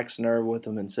maybe strikes a nerve with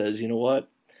them and says, you know what,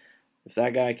 if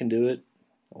that guy can do it,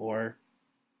 or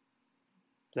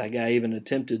that guy even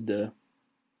attempted to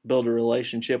build a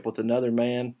relationship with another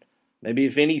man, maybe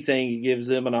if anything, it gives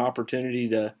them an opportunity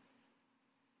to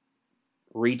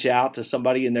reach out to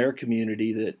somebody in their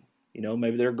community that,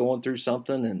 maybe they're going through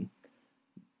something, and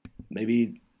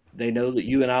maybe they know that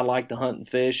you and I like to hunt and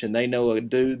fish, and they know a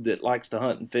dude that likes to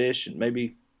hunt and fish, and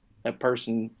maybe that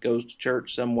person goes to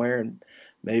church somewhere, and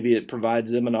maybe it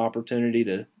provides them an opportunity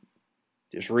to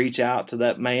just reach out to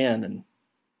that man. And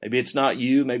maybe it's not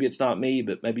you, maybe it's not me,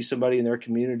 but maybe somebody in their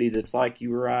community that's like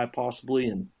you or I possibly.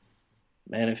 And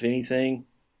man, if anything,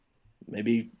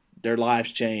 maybe their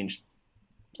life's changed.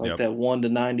 It's like that 1 to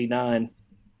 99.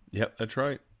 Yep, that's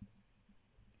right.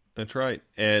 That's right.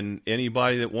 And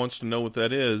anybody that wants to know what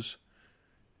that is,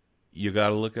 you got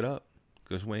to look it up,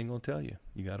 because we ain't going to tell you.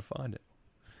 You got to find it.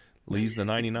 Leave the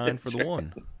 99 for the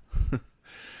one.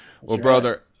 Well, right.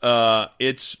 Brother,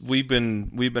 we've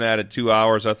been at it 2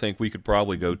 hours. I think we could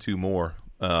probably go 2 more.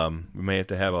 We may have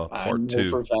to have a part 2.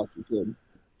 For a fact we could.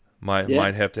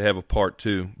 Might have to have a part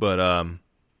 2, but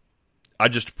I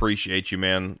just appreciate you,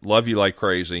 man. Love you like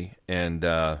crazy, and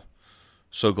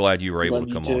so glad you were able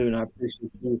to come on. And I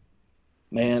appreciate you,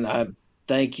 man. I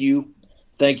thank you.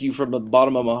 Thank you from the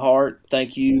bottom of my heart.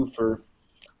 Thank you for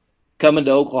coming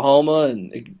to Oklahoma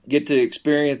and get to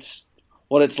experience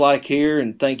what it's like here.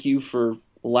 And thank you for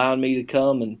allowing me to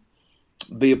come and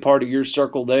be a part of your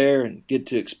circle there and get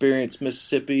to experience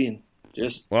Mississippi. And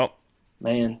just,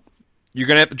 man, you're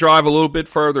going to have to drive a little bit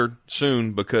further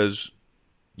soon, because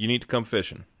you need to come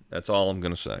fishing. That's all I'm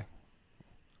going to say.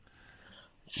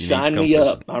 Sign me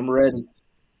up. I'm ready.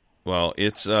 Well,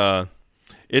 it's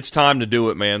time to do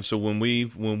it, man. So when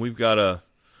we've got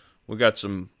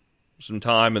some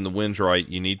time and the wind's right,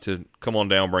 you need to come on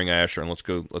down, bring Asher, and let's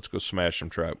go smash some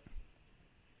trout.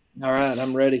 All right,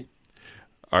 I'm ready.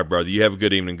 All right, brother. You have a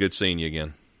good evening. Good seeing you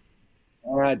again.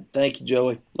 All right. Thank you,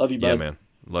 Joey. Love you, bud. Yeah, man.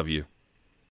 Love you.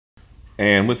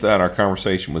 And with that, our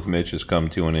conversation with Mitch has come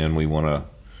to an end. We want to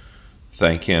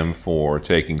thank him for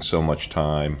taking so much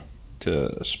time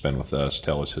to spend with us,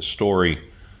 tell us his story.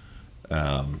 We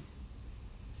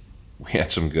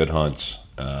had some good hunts.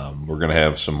 We're going to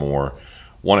have some more.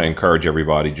 Want to encourage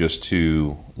everybody just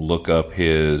to look up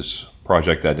his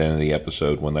Project Identity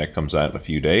episode when that comes out in a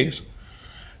few days.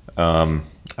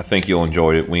 I think you'll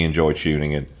enjoy it. We enjoyed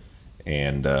shooting it.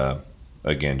 And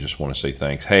again, just want to say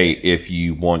thanks. Hey, if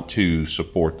you want to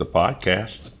support the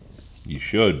podcast, you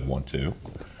should want to.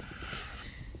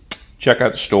 Check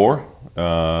out the store.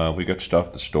 We got stuff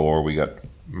at the store. We got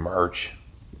merch.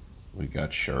 We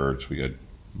got shirts. We got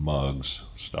mugs,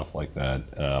 stuff like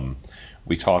that.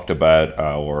 We talked about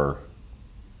our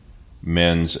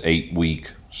men's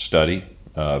 8-week study,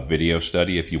 video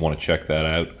study. If you want to check that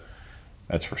out,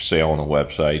 that's for sale on the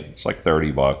website. It's like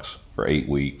 $30 for 8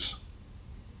 weeks.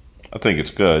 I think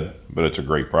it's good, but it's a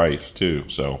great price too.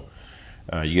 So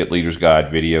you get leader's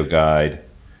guide, video guide,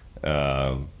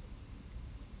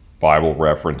 Bible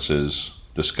references,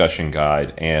 discussion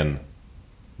guide, and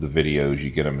the videos.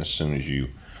 You get them as soon as you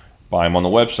buy them on the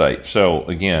website. So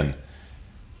again,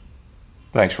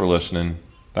 thanks for listening.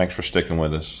 Thanks for sticking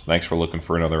with us. Thanks for looking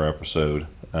for another episode.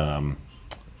 We're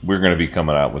going to be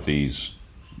coming out with these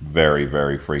very,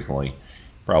 very frequently.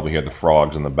 Probably hear the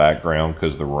frogs in the background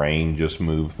because the rain just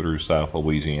moved through South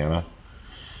Louisiana.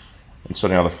 And so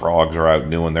now the frogs are out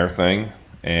doing their thing,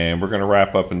 and we're going to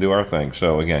wrap up and do our thing.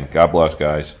 So again, God bless,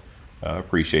 guys.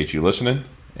 Appreciate you listening,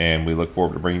 and we look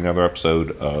forward to bringing another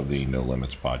episode of the No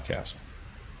Limits podcast.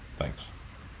 Thanks.